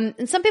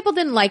 And some people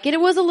didn't like it. It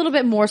was a little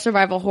bit more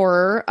survival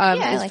horror,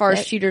 as far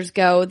as shooters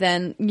go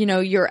than,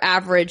 your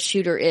average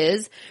shooter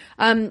is.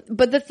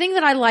 But the thing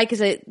that I like is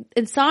that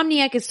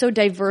Insomniac is so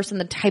diverse in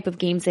the type of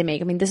games they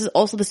make. I mean, this is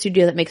also the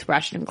studio that makes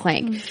Ratchet and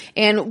Clank.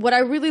 And what I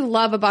really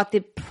love about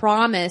the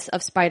promise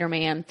of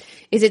Spider-Man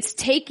is it's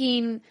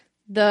taking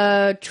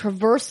the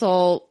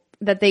traversal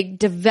that they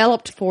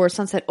developed for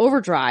Sunset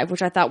Overdrive,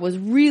 which I thought was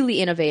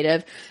really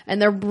innovative,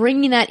 and they're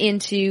bringing that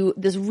into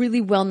this really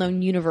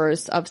well-known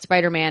universe of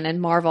Spider-Man and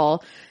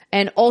Marvel,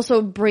 and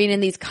also bringing in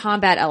these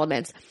combat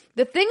elements.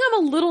 The thing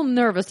I'm a little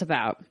nervous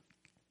about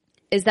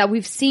is that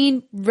we've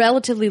seen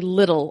relatively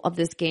little of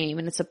this game,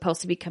 and it's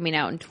supposed to be coming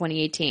out in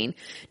 2018.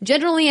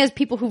 Generally, as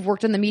people who've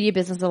worked in the media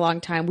business a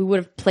long time, we would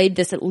have played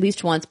this at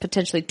least once,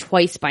 potentially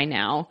twice by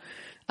now.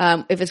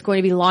 If it's going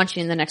to be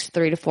launching in the next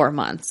 3 to 4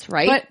 months,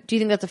 right? But do you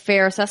think that's a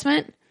fair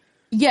assessment?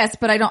 Yes,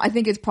 but I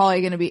think it's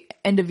probably going to be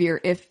end of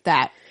year, if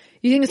that.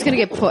 You think it's going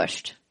to get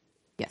pushed?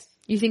 Yes.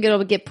 You think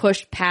it'll get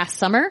pushed past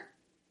summer?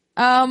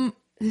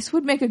 This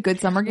would make a good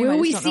summer game. Will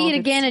we see it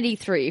again at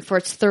E3 for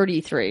its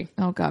 33?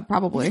 Oh god,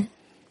 probably.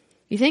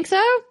 You think so?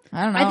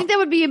 I don't know. I think that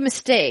would be a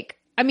mistake.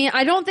 I mean,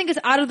 I don't think it's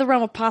out of the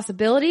realm of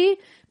possibility,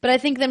 but I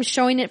think them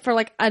showing it for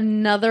like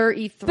another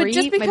E3 but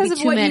just because might be of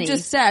too what many. you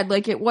just said,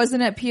 like it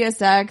wasn't at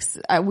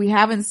PSX. We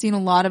haven't seen a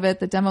lot of it.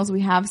 The demos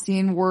we have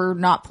seen were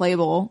not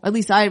playable. At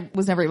least I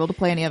was never able to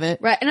play any of it.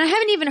 Right. And I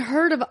haven't even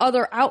heard of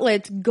other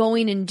outlets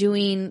going and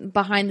doing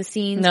behind the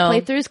scenes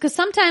playthroughs, because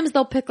sometimes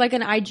they'll pick like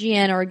an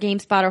IGN or a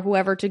GameSpot or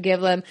whoever to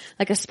give them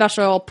like a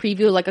special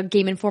preview, like a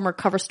Game Informer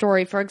cover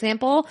story, for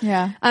example.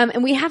 Yeah.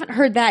 And we haven't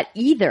heard that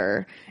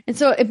either. And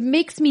so it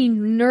makes me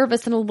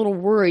nervous and a little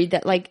worried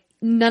that like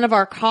none of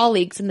our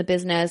colleagues in the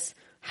business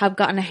have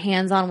gotten a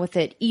hands-on with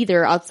it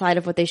either, outside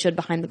of what they showed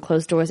behind the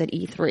closed doors at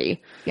E3.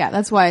 Yeah,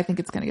 that's why I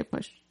think it's going to get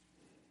pushed.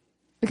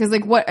 Because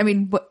like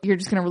you're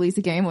just going to release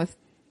a game with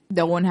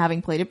no one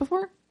having played it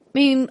before? I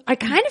mean, I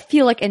kind of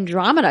feel like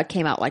Andromeda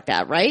came out like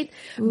that, right?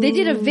 Ooh. They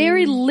did a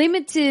very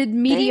limited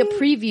media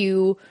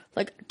preview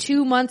like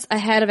 2 months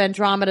ahead of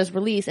Andromeda's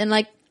release. And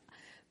like,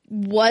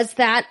 was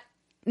that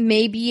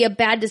maybe a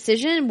bad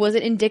decision? Was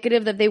it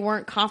indicative that they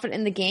weren't confident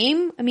in the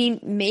game? I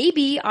mean,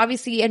 maybe.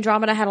 Obviously,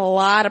 Andromeda had a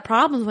lot of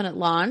problems when it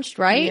launched,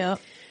 right? Yeah.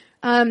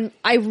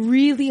 I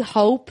really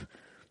hope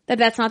that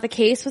that's not the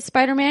case with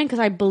Spider-Man because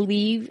I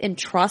believe and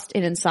trust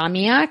in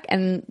Insomniac,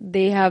 and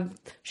they have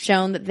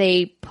shown that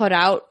they put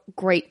out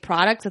great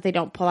products, that they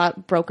don't pull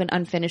out broken,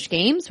 unfinished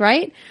games,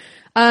 right?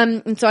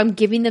 And so I'm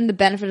giving them the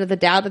benefit of the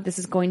doubt that this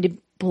is going to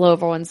blow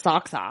everyone's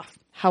socks off.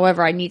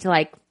 However, I need to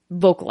like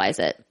vocalize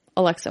it.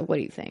 Alexa, what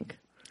do you think?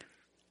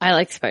 I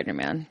like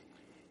Spider-Man.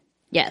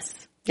 Yes.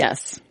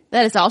 Yes.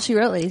 That is all she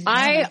wrote, ladies.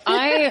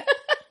 I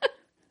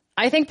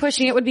think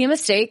pushing it would be a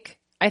mistake.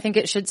 I think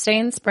it should stay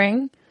in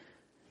spring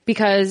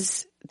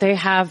because they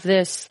have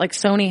this, like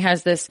Sony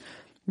has this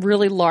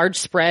really large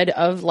spread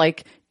of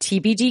like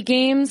TBD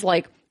games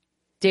like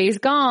Days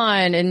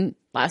Gone and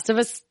Last of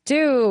Us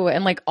 2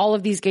 and like all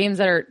of these games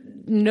that are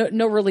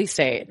no release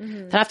date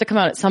that have to come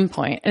out at some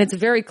point. And it's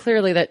very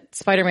clearly that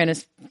Spider-Man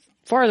is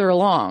farther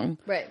along.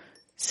 Right.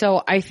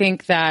 So I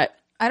think that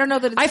I don't know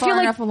that it's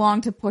far enough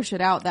along to push it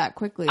out that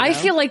quickly. I though.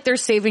 feel like they're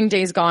saving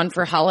Days Gone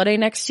for holiday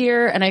next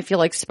year, and I feel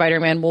like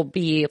Spider-Man will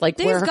be like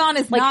Days Gone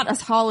is not a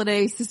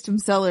holiday system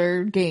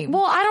seller game.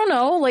 Well, I don't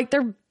know. Like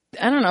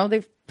I don't know.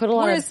 They've put a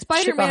lot Whereas of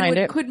shit behind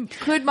Spider-Man it.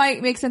 could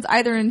might make sense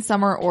either in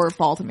summer or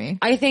fall to me.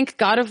 I think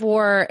God of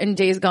War and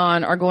Days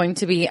Gone are going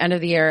to be end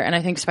of the year, and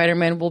I think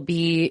Spider-Man will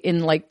be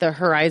in like the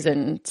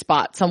horizon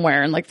spot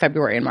somewhere in like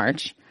February and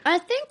March. I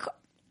think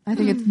I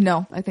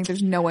think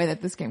there's no way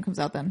that this game comes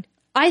out then.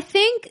 I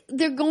think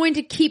they're going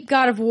to keep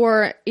God of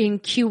War in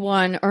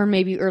Q1 or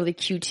maybe early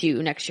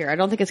Q2 next year. I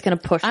don't think it's going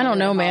to push. I don't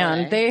know,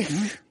 man.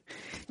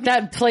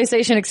 That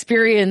PlayStation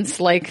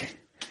experience, like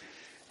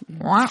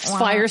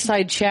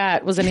fireside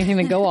chat, was anything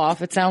to go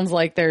off. It sounds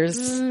like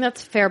there's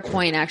that's a fair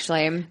point.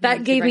 Actually,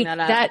 that gave me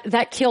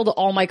that killed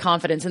all my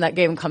confidence in that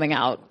game coming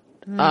out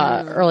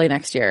early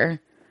next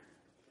year.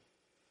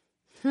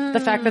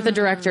 The fact that the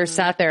director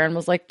sat there and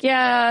was like,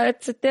 "Yeah,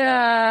 it's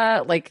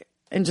like."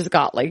 And just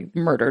got like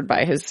murdered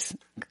by his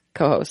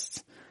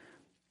co-hosts.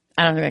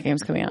 I don't think that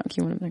game's coming out in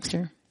Q1 of next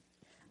year.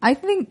 I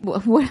think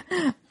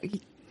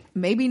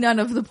maybe none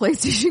of the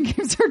PlayStation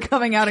games are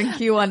coming out in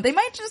Q1. They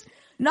might just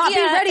not be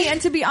ready. And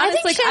to be honest,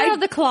 I think Shadow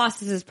of the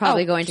Colossus is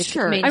probably going to.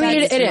 Sure. Make I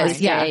mean, that it is.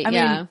 decision. Yeah.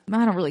 I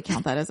mean, I don't really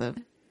count that as a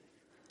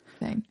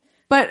thing,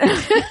 but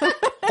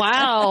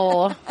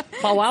Wow.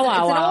 it's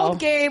an old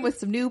game with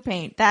some new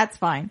paint. That's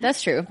fine.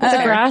 That's true.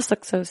 The grass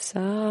looks so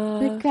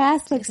soft. The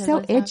grass looks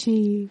so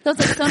itchy. So it's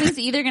like Sony's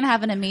either going to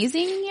have an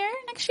amazing year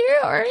next year,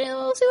 or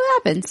we'll see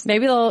what happens.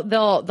 Maybe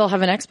they'll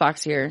have an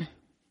Xbox year.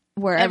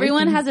 Where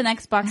Everyone has an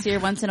Xbox year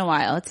once in a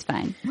while. It's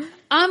fine.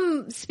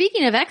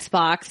 Speaking of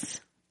Xbox,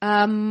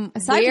 aside from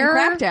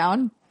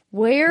Crackdown,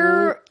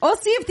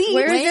 Sea of Thieves.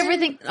 Where's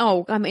everything?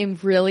 Oh, I mean,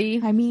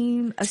 really? I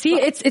mean, See,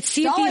 it's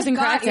Sea of Thieves and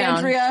Crackdown.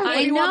 Andrea.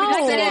 I know.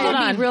 Hold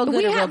on. Real good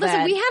we or real had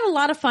bad. we had a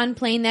lot of fun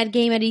playing that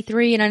game at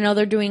E3, and I know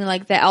they're doing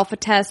like the alpha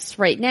tests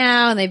right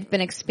now, and they've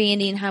been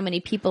expanding how many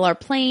people are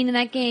playing in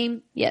that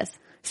game. Yes.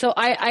 So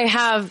I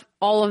have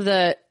all of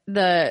the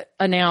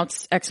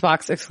announced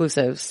Xbox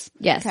exclusives.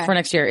 Yes. For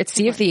next year. It's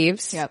Sea of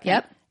Thieves.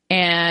 Yep.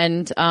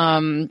 And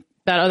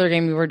that other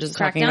game we were just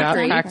talking about,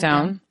 Crackdown 3.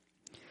 Crackdown.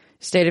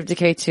 State of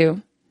Decay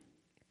 2.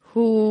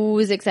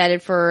 Who's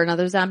excited for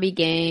another zombie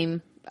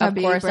game? Of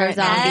course, our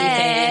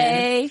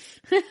zombie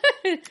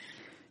fan.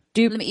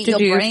 Let me eat your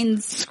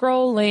brains.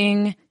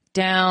 Scrolling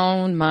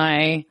down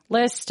my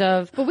list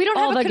of But we don't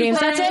all have the a games.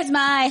 confirmed- That's That's it.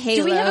 my Halo.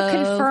 Do we have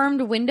a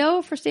confirmed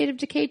window for State of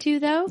Decay 2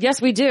 though?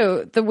 Yes, we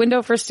do. The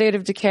window for State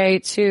of Decay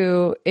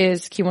 2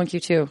 is Q1,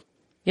 Q2.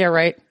 Yeah,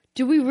 right.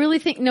 Do we really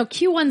think? No,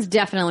 Q1's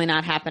definitely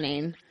not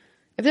happening.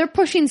 If they're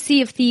pushing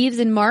Sea of Thieves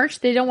in March,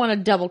 they don't want to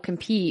double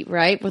compete,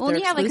 right? With their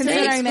yeah, like, exclusives?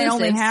 Considering they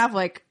only exclusives. have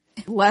like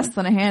less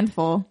than a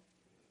handful.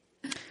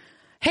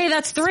 Hey,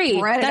 that's 3.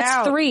 Spread it That's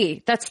out.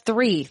 3. That's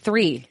 3.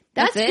 3.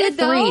 That's it? good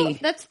though.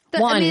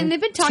 3. I mean, they've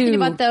been talking 1,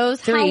 about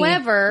those. 3.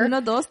 However, Uno,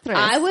 dos, tres.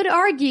 I would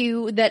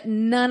argue that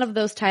none of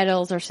those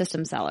titles are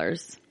system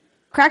sellers.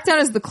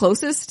 Crackdown is the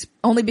closest,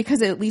 only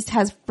because it at least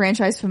has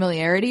franchise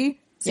familiarity.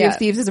 Sea Yeah. of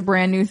Thieves is a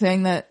brand new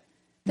thing that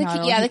The not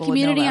a lot of the people would know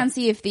community about. on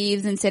Sea of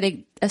Thieves and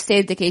State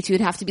of Decay 2 would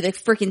have to be like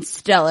freaking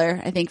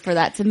stellar, I think, for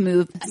that to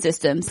move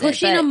systems.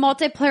 Pushing But- a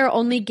multiplayer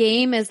only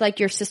game as like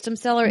your system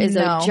seller is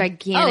No. a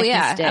gigantic Oh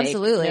yeah, mistake.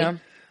 absolutely. Yeah.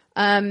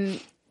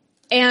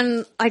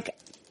 And like,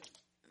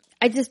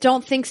 I just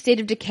don't think State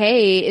of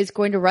Decay is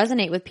going to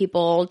resonate with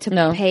people to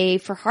No. pay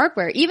for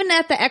hardware. Even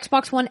at the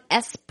Xbox One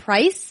S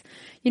price,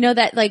 you know,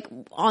 that like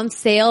on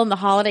sale in the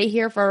holiday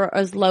here for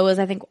as low as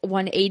I think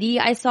 180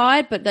 I saw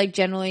it, but like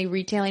generally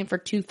retailing for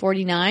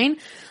 249.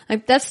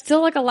 Like that's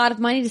still like a lot of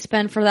money to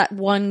spend for that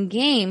one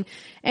game.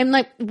 And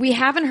like we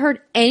haven't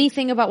heard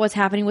anything about what's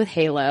happening with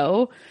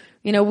Halo.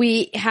 You know,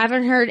 we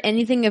haven't heard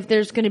anything if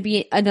there's going to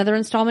be another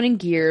installment in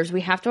Gears.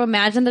 We have to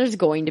imagine there's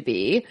going to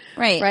be.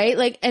 Right. Right?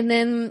 Like, and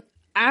then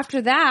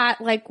after that,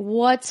 like,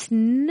 what's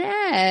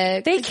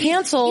next? They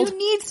canceled. You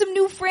need some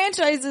new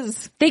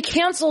franchises. They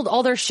canceled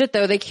all their shit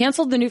though. They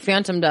canceled the new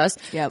Phantom Dust.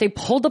 Yep. They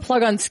pulled the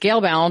plug on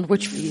Scalebound,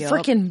 which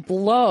freaking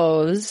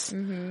blows.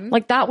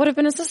 Like that would have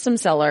been a system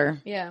seller.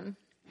 Yeah.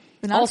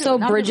 But not Also to- not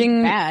that it was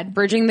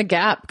bridging bad. the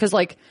gap because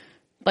like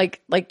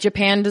like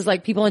Japan does,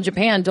 like people in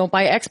Japan don't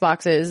buy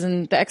Xboxes,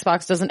 and the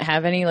Xbox doesn't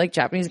have any like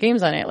Japanese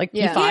games on it. Like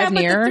Yeah. P5 Yeah, but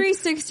the near.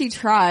 360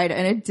 tried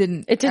and it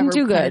didn't ever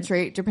do good.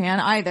 penetrate Japan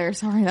either.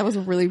 Sorry, that was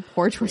a really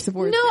poor choice of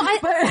words. No,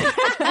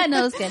 I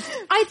know it's good.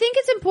 I think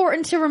it's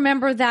important to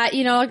remember that,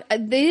 you know,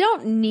 they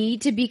don't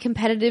need to be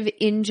competitive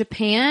in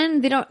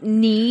Japan. They don't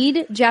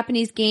need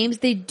Japanese games.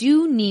 They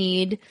do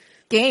need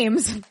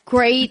games.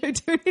 great They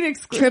do need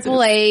exclusives.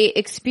 AAA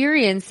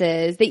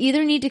experiences. They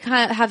either need to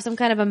kind of have some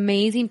kind of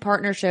amazing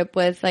partnership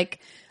with like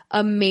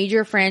a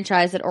major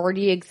franchise that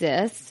already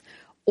exists,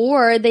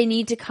 or they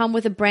need to come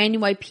with a brand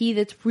new IP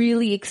that's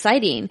really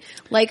exciting.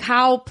 Like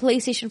how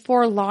PlayStation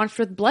 4 launched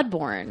with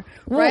Bloodborne,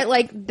 right?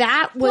 Like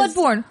that was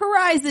Bloodborne,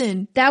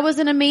 Horizon. that was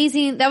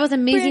amazing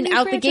Brand new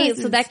out the gate.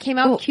 So franchises. that came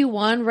out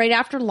Q1 right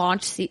after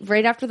launch,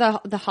 right after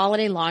the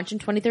holiday launch in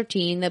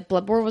 2013. That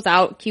Bloodborne was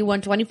out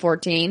Q1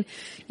 2014.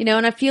 You know,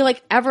 and I feel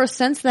like ever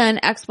since then,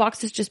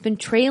 Xbox has just been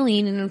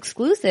trailing in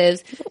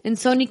exclusives, and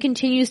Sony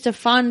continues to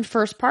fund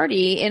first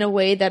party in a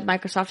way that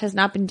Microsoft has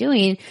not been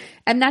doing.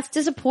 And that's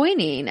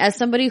disappointing as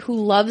somebody who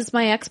loves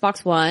my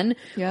Xbox One,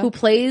 Yeah.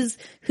 who's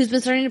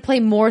been starting to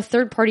play more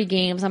third party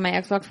games on my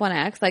Xbox One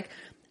X. Like,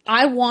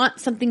 I want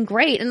something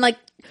great. And like,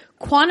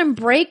 Quantum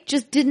Break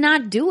just did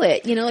not do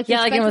it. You know, like, Yeah,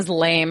 they like it spent- was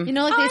lame. You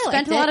know, like Oh, they I spent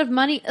liked a lot it. of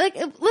money. Like,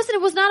 listen,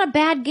 it was not a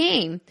bad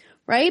game,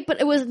 right?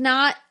 But it was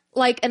not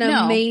like an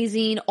No.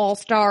 amazing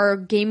all-star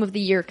game of the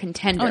year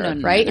contender, Oh, no,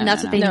 no, right? no, And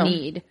that's no, what they no.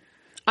 need.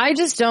 I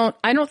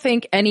don't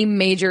think any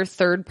major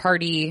third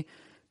party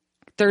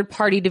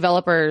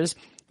developers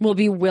will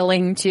be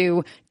willing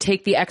to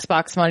take the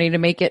Xbox money to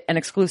make it an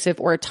exclusive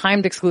or a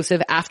timed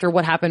exclusive after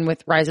what happened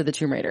with Rise of the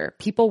Tomb Raider.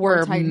 People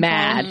were Titanfall.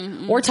 mad.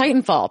 Or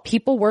Titanfall.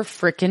 People were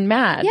freaking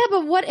mad. Yeah,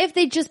 but what if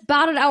they just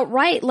bought it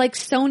outright like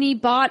Sony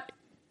bought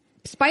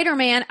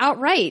Spider-Man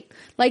outright?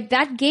 Like,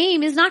 that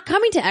game is not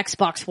coming to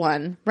Xbox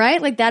One,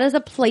 right? Like, that is a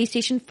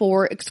PlayStation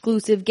 4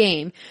 exclusive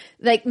game.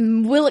 Like,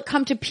 will it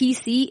come to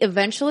PC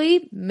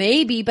eventually?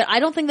 Maybe, but I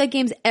don't think that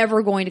game's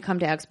ever going to come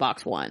to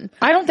Xbox One.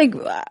 I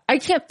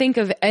can't think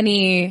of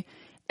any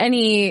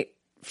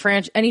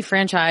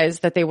franchise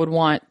that they would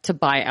want to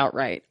buy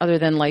outright other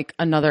than like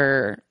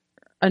another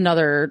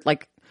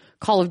like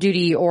Call of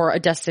Duty or a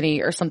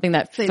Destiny or something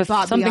that They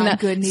bought Beyond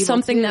Good and Evil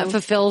something that 2.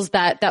 fulfills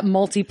that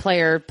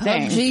multiplayer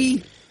thing.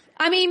 PUBG.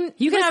 I mean,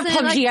 You can have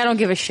listen, PUBG. like- I don't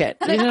give a shit.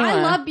 Like,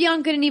 I love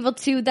Beyond Good and Evil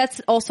 2.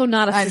 That's also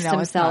not a I know system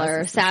it's not a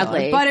seller, system sadly.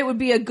 seller, but it would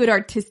be a good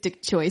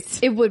artistic choice.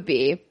 It would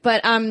be.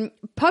 But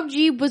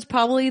PUBG was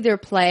probably their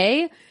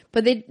play,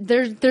 but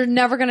they're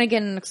never gonna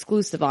get an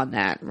exclusive on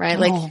that, right?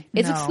 Like, Oh,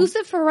 it's no.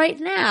 exclusive for right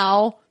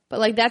now, but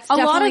like that's A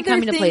lot definitely of their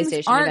coming to things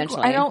PlayStation aren't.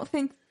 eventually. I don't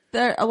think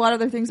that a lot of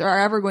their things are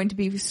ever going to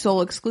be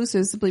sole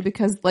exclusives simply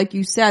because, like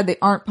you said, they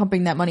aren't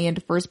pumping that money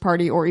into first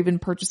party or even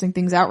purchasing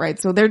things outright.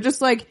 So they're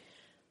just like,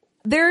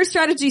 their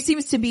strategy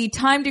seems to be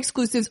timed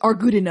exclusives are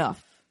good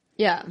enough.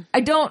 Yeah.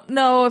 I don't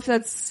know if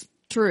that's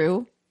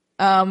true.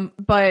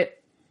 But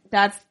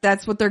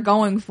that's what they're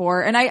going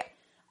for. And I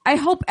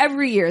hope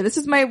every year, this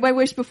is my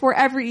wish before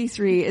every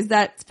E3, is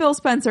that Phil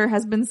Spencer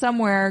has been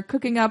somewhere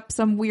cooking up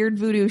some weird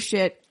voodoo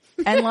shit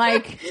and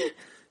like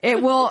it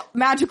will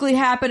magically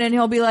happen and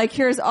he'll be like,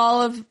 here's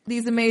all of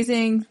these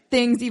amazing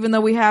things, even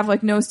though we have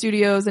like no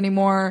studios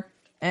anymore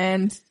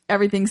and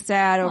everything's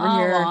sad over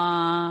here.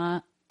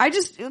 Aw. I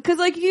just, cause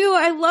like you,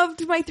 I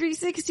loved my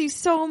 360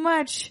 so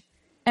much.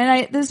 And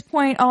at this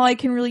point, all I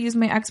can really use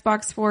my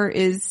Xbox for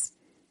is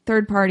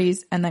third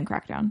parties and then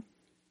Crackdown.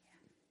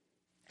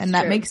 And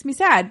that True. makes me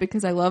sad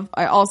because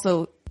I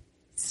also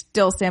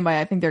still stand by,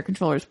 I think their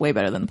controller is way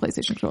better than the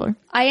PlayStation controller.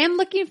 I am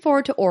looking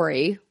forward to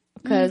Ori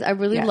because I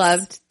really Yes.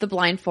 loved The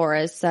Blind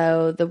Forest.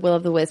 So the Will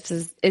of the Wisps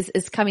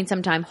is coming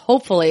sometime,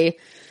 hopefully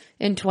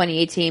in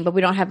 2018, but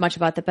we don't have much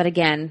about that. But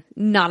again,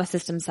 not a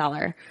system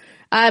seller.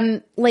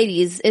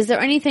 Ladies, is there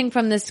anything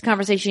from this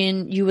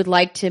conversation you would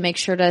like to make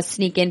sure to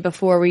sneak in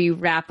before we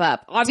wrap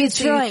up?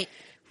 Obviously,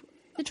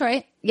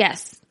 Detroit.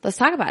 yes, let's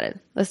talk about it.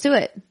 Let's do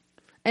it.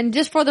 And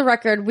just for the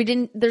record,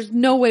 there's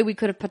no way we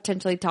could have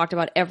potentially talked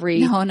about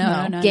every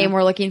No. game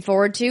we're looking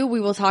forward to. We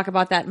will talk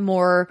about that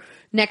more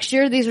next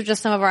year. These are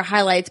just some of our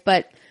highlights,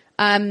 but,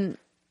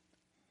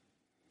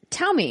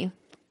 tell me,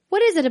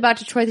 what is it about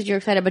Detroit that you're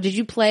excited about? Did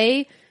you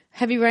play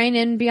Heavy Rain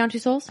and Beyond Two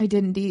Souls? I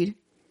did indeed.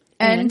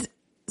 And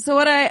so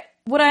what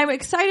I'm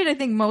excited, I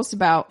think, most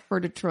about for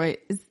Detroit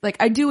is like,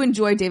 I do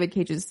enjoy David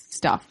Cage's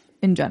stuff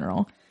in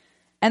general.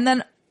 And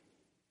then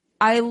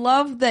I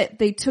love that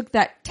they took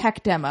that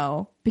tech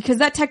demo because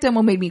that tech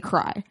demo made me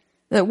cry.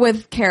 That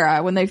with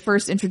Kara, when they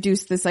first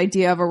introduced this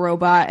idea of a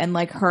robot and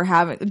like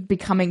her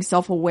becoming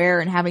self-aware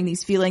and having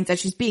these feelings that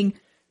she's being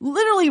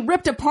literally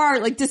ripped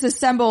apart, like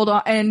disassembled,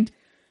 and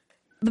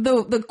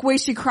the way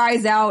she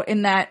cries out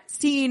in that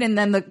scene, and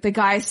then the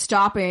guy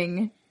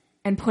stopping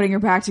and putting her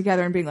back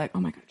together and being like, oh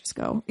my God, just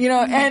go, you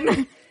know,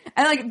 and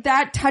like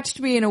that touched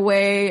me in a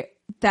way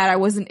that I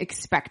wasn't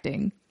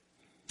expecting.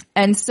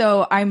 And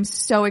so I'm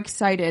so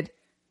excited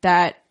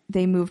that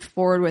they moved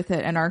forward with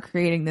it and are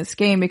creating this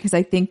game because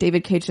I think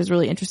David Cage has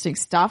really interesting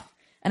stuff.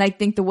 And I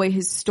think the way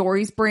his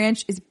stories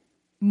branch is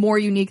more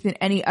unique than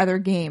any other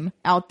game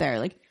out there.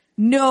 Like,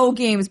 no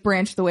games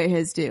branch the way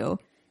his do.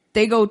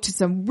 They go to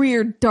some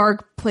weird,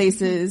 dark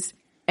places,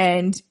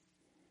 and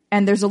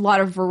there's a lot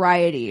of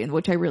variety, in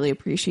which I really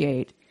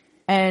appreciate.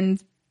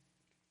 And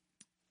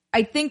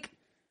I think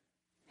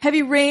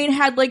Heavy Rain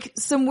had like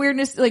some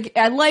weirdness. Like,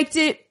 I liked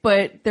it,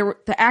 but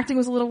the acting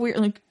was a little weird,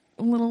 like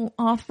a little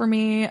off for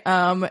me.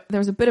 There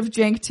was a bit of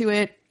jank to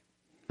it.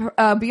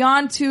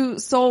 Beyond Two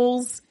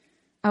Souls,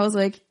 I was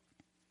like,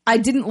 I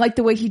didn't like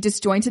the way he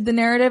disjointed the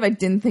narrative. I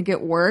didn't think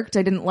it worked.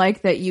 I didn't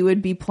like that you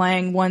would be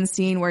playing one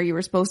scene where you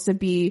were supposed to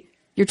be,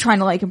 you're trying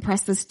to like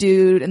impress this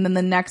dude, and then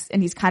the next,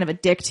 and he's kind of a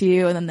dick to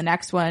you, and then the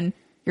next one,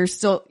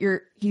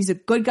 he's a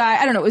good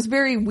guy. I don't know. It was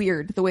very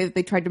weird the way that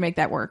they tried to make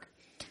that work.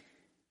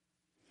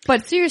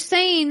 But so you're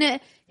saying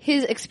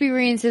his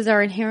experiences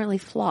are inherently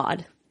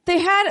flawed.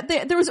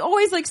 There was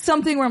always like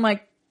something where I'm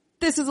like,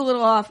 this is a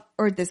little off,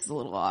 or this is a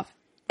little off.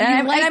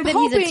 And I'm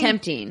hoping, he's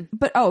attempting.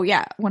 But oh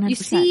yeah, 100%. You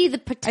see the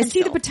potential. I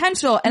see the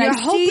potential, and you're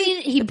hoping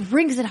he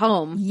brings it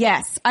home.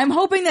 Yes. I'm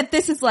hoping that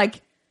this is like,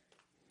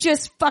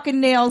 just fucking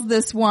nails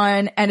this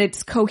one, and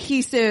it's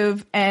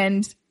cohesive,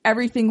 and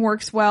everything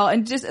works well,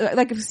 and just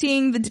like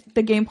seeing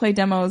the gameplay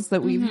demos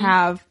that we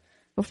have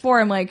before,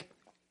 I'm like,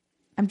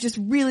 I'm just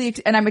really,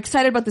 and I'm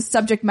excited about the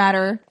subject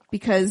matter,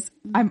 because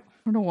I don't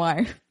know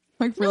why.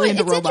 Like really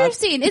into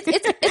robots. It's interesting.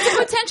 It's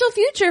a potential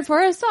future for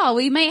us all.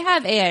 We might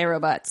have AI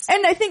robots.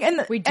 And I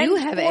think, we do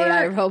have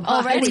AI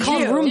robots. It's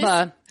called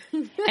Roomba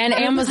and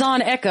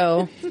Amazon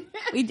Echo.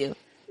 We do.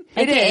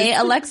 AKA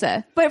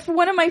Alexa. But for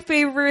one of my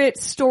favorite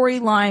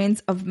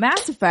storylines of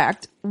Mass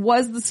Effect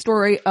was the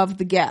story of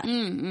the Geth.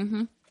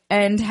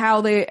 And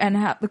how the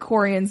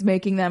Quarians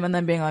making them and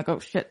then being like, oh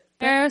shit.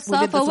 They're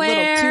self-aware. We did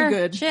this a little too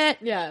good. Shit.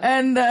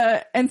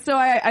 Yeah. And so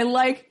I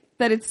like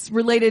that it's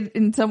related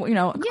in some,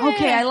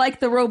 okay, I like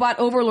the robot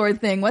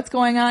overlord thing. What's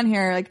going on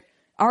here? Like,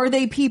 are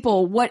they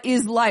people? What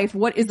is life?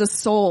 What is a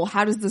soul?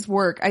 How does this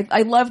work?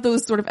 I love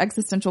those sort of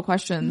existential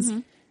questions.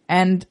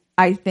 And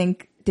I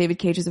think David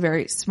Cage is a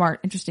very smart,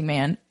 interesting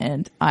man.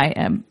 And I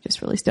am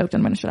just really stoked.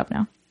 I'm going to shut up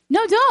now.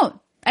 No, don't.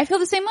 I feel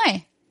the same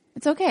way.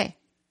 It's okay.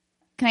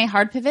 Can I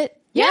hard pivot?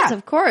 Yes,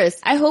 of course.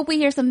 I hope we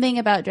hear something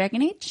about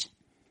Dragon Age.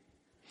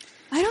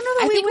 I don't know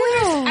that we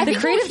will. The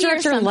creative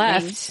director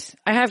left.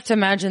 I have to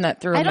imagine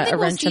that threw a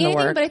wrench in the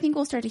works. But I think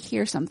we'll start to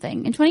hear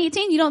something. In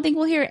 2018, you don't think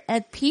we'll hear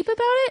a peep about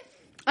it?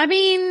 I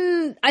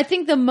mean, I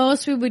think the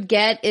most we would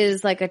get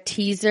is like a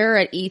teaser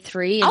at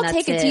E3. And I'll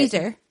take a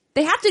teaser.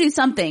 They have to do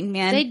something,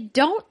 man. They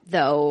don't,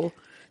 though.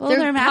 Well,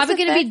 they're probably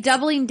going to be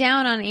doubling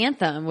down on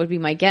Anthem, would be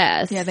my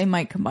guess. Yeah, they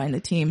might combine the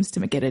teams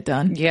to get it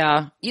done.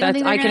 Yeah. You don't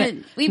think they're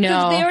going to?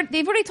 No.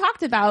 They've already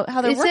talked about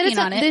how they're working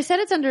on it. They said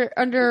it's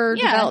under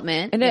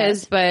development. It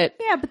is, but...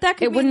 Yeah, but that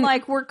could mean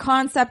like we're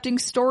concepting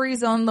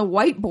stories on the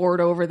whiteboard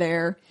over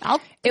there.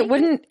 It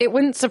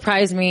wouldn't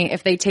surprise me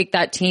if they take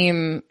that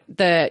team,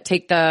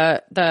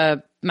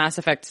 the Mass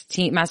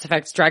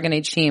Effect's Dragon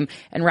Age team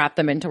and wrap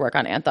them in to work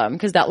on Anthem,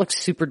 because that looks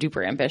super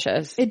duper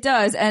ambitious. It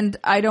does, and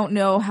I don't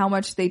know how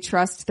much they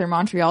trust their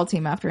Montreal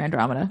team after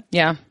Andromeda.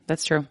 Yeah,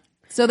 that's true.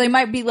 So they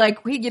might be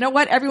like, hey, you know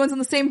what? Everyone's in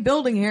the same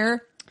building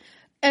here.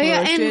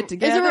 Yeah,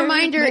 and as a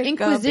reminder,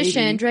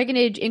 Inquisition, Dragon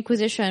Age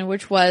Inquisition,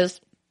 which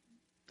was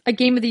a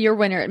Game of the Year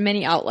winner at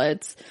many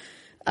outlets,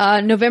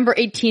 November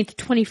 18th,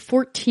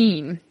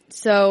 2014.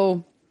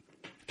 So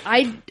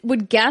I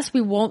would guess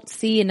we won't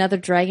see another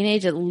Dragon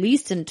Age at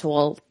least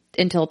until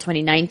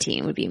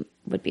 2019 would be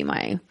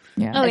my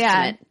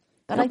estimate.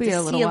 I'd like to see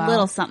a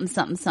little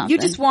something. You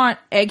just want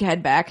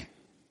Egghead back.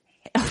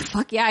 Oh,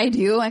 fuck yeah, I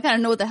do. I kind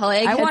of know what the hell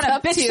Egghead's I want to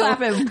up bitch to.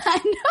 slap him.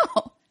 I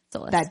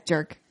know. That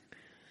jerk.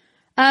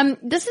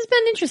 This has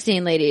been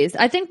interesting, ladies.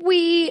 I think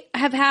we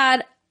have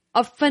had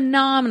a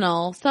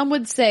phenomenal, some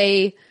would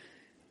say,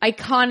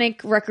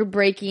 iconic,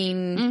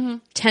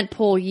 record-breaking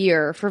tentpole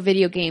year for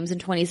video games in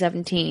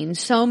 2017.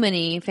 So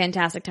many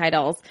fantastic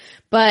titles.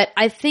 But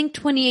I think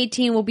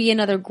 2018 will be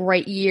another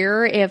great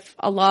year if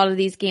a lot of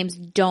these games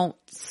don't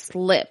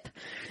slip.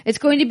 It's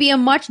going to be a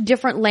much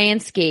different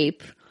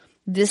landscape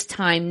this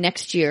time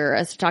next year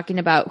as talking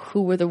about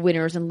who were the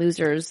winners and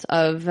losers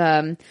of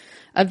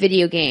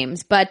video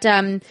games. But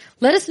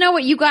let us know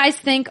what you guys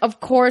think. Of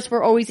course,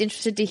 we're always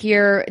interested to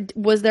hear,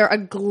 was there a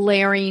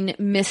glaring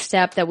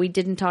misstep that we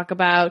didn't talk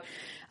about?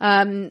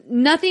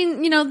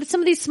 Nothing,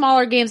 some of these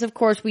smaller games, of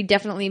course, we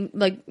definitely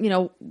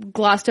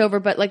glossed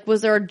over, but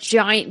was there a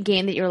giant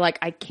game that you're like,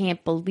 I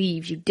can't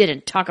believe you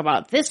didn't talk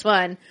about this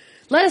one?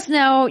 Let us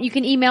know. You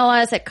can email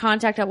us at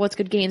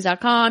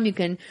contact@whatsgoodgames.com. You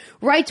can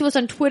write to us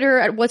on Twitter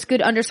at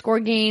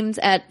whatsgood_games,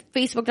 at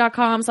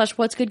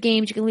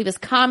facebook.com/whatsgoodgames. You can leave us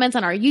comments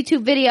on our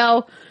YouTube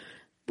video.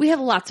 We have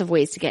lots of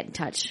ways to get in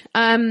touch.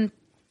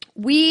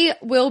 We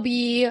will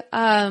be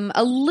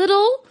a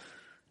little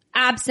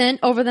absent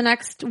over the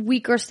next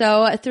week or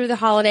so through the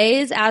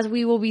holidays, as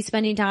we will be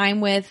spending time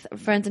with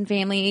friends and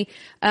family.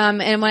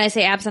 And when I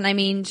say absent, I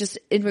mean just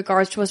in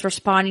regards to us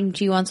responding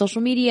to you on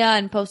social media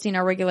and posting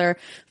our regular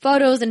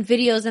photos and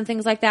videos and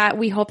things like that.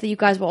 We hope that you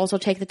guys will also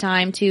take the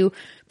time to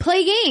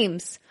play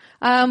games,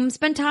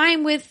 spend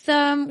time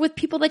with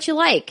people that you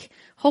like.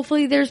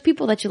 hopefully there's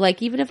people that you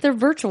like, even if they're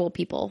virtual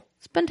people.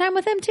 Spend time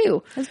with them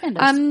too. Husband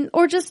does.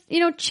 Or just,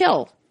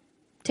 chill.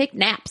 Take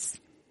naps.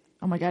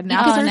 Oh my God.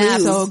 Naps are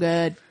naps. so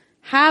good.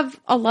 Have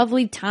a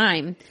lovely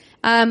time.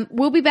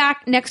 We'll be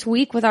back next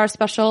week with our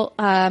special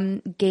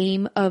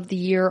Game of the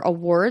Year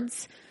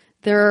awards.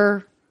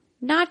 They're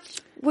not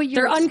what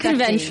you're They're expecting.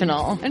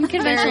 unconventional.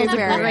 Unconventional is a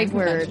Very great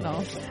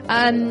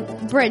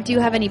word. Britt, do you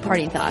have any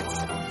parting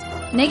thoughts?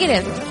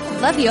 Negative.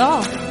 Love you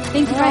all.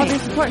 Thank you for all of your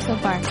support so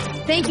far.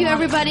 Thank you,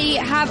 everybody.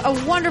 Have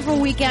a wonderful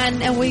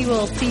weekend, and we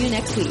will see you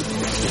next week.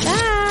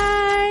 Bye.